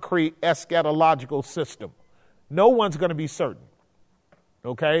concrete eschatological system. No one's going to be certain.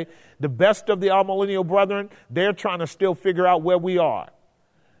 Okay? The best of the amillennial brethren, they're trying to still figure out where we are.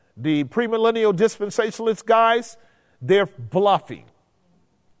 The premillennial dispensationalist guys, they're bluffing.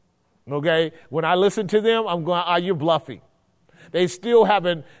 Okay? When I listen to them, I'm going, you're bluffing. They still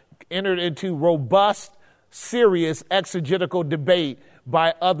haven't entered into robust, serious exegetical debate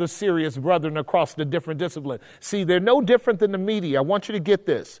by other serious brethren across the different disciplines. See, they're no different than the media. I want you to get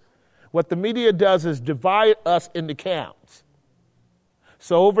this. What the media does is divide us into camps.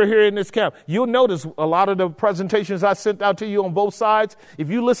 So over here in this camp, you'll notice a lot of the presentations I sent out to you on both sides,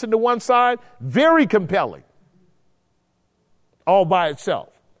 if you listen to one side, very compelling, all by itself.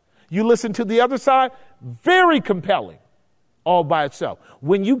 You listen to the other side, very compelling, all by itself.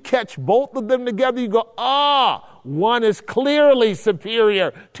 When you catch both of them together, you go, one is clearly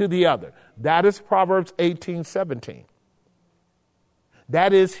superior to the other. That is Proverbs 18:17.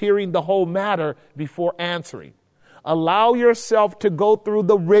 That is hearing the whole matter before answering. Allow yourself to go through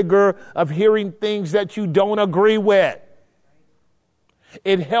the rigor of hearing things that you don't agree with.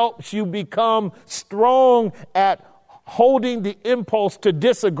 It helps you become strong at holding the impulse to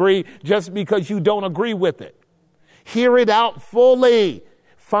disagree just because you don't agree with it. Hear it out fully.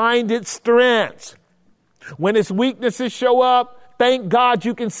 Find its strengths. When its weaknesses show up, thank God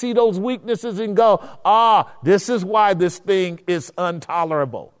you can see those weaknesses and go, this is why this thing is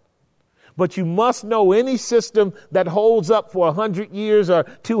intolerable. But you must know any system that holds up for 100 years or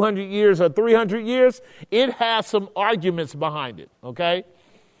 200 years or 300 years, it has some arguments behind it, okay?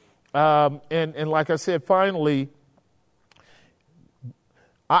 And like I said, finally,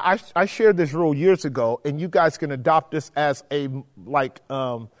 I shared this rule years ago, and you guys can adopt this as a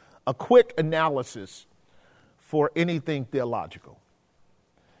quick analysis for anything theological,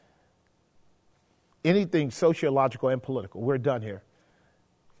 anything sociological and political. We're done here.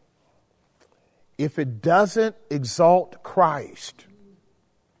 If it doesn't exalt Christ,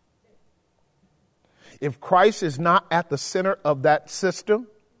 if Christ is not at the center of that system,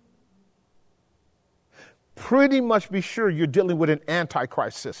 pretty much be sure you're dealing with an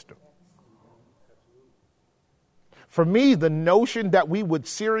antichrist system. For me, the notion that we would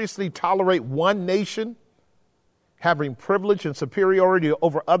seriously tolerate one nation having privilege and superiority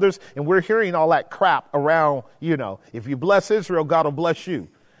over others, and we're hearing all that crap around, if you bless Israel, God will bless you.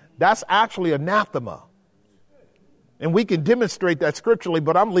 That's actually anathema. And we can demonstrate that scripturally,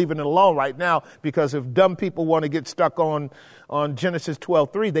 but I'm leaving it alone right now because if dumb people want to get stuck on Genesis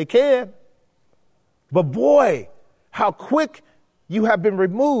 12:3, they can. But boy, how quick you have been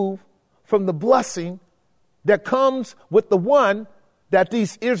removed from the blessing that comes with the one that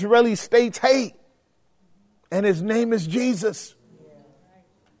these Israeli states hate. And his name is Jesus.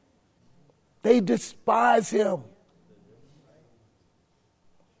 They despise him.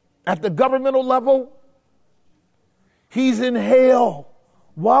 At the governmental level, he's in hell,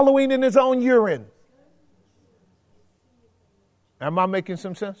 wallowing in his own urine. Am I making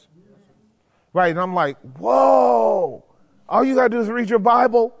some sense? Right, and I'm like, whoa, all you got to do is read your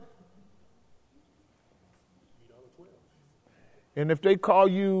Bible. And if they call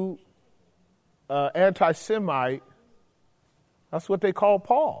you anti-Semite, that's what they call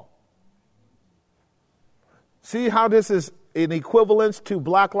Paul. See how this is in equivalence to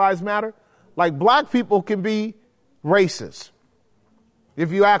Black Lives Matter? Like black people can be racist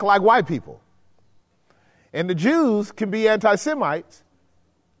if you act like white people. And the Jews can be anti-Semites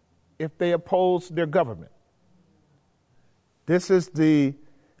if they oppose their government. This is the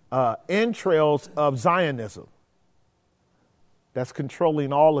entrails of Zionism that's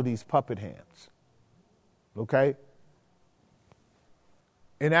controlling all of these puppet hands. Okay?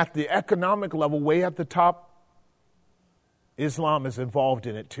 And at the economic level, way at the top, Islam is involved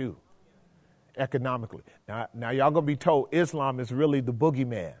in it too, economically. Now y'all going to be told Islam is really the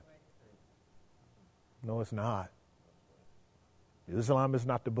boogeyman. No, it's not. Islam is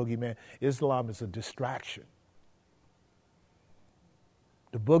not the boogeyman. Islam is a distraction.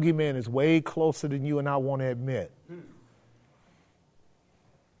 The boogeyman is way closer than you and I want to admit.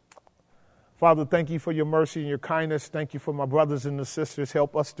 Father, thank you for your mercy and your kindness. Thank you for my brothers and the sisters.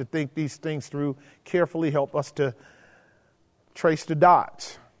 Help us to think these things through carefully. Help us to trace the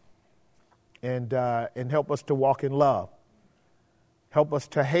dots and help us to walk in love. Help us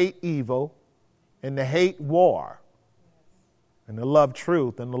to hate evil and to hate war and to love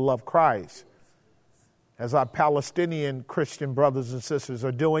truth and to love Christ, as our Palestinian Christian brothers and sisters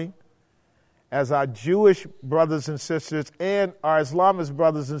are doing, as our Jewish brothers and sisters and our Islamist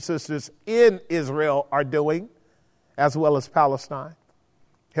brothers and sisters in Israel are doing, as well as Palestine.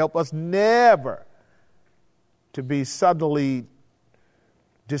 Help us never to be subtly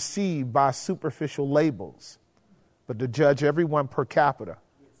deceived by superficial labels, but to judge everyone per capita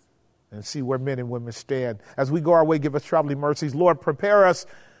and see where men and women stand. As we go our way, give us traveling mercies. Lord, prepare us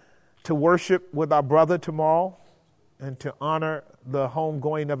to worship with our brother tomorrow and to honor the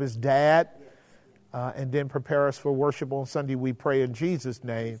homegoing of his dad, and then prepare us for worship on Sunday, we pray in Jesus'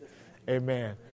 name. Amen.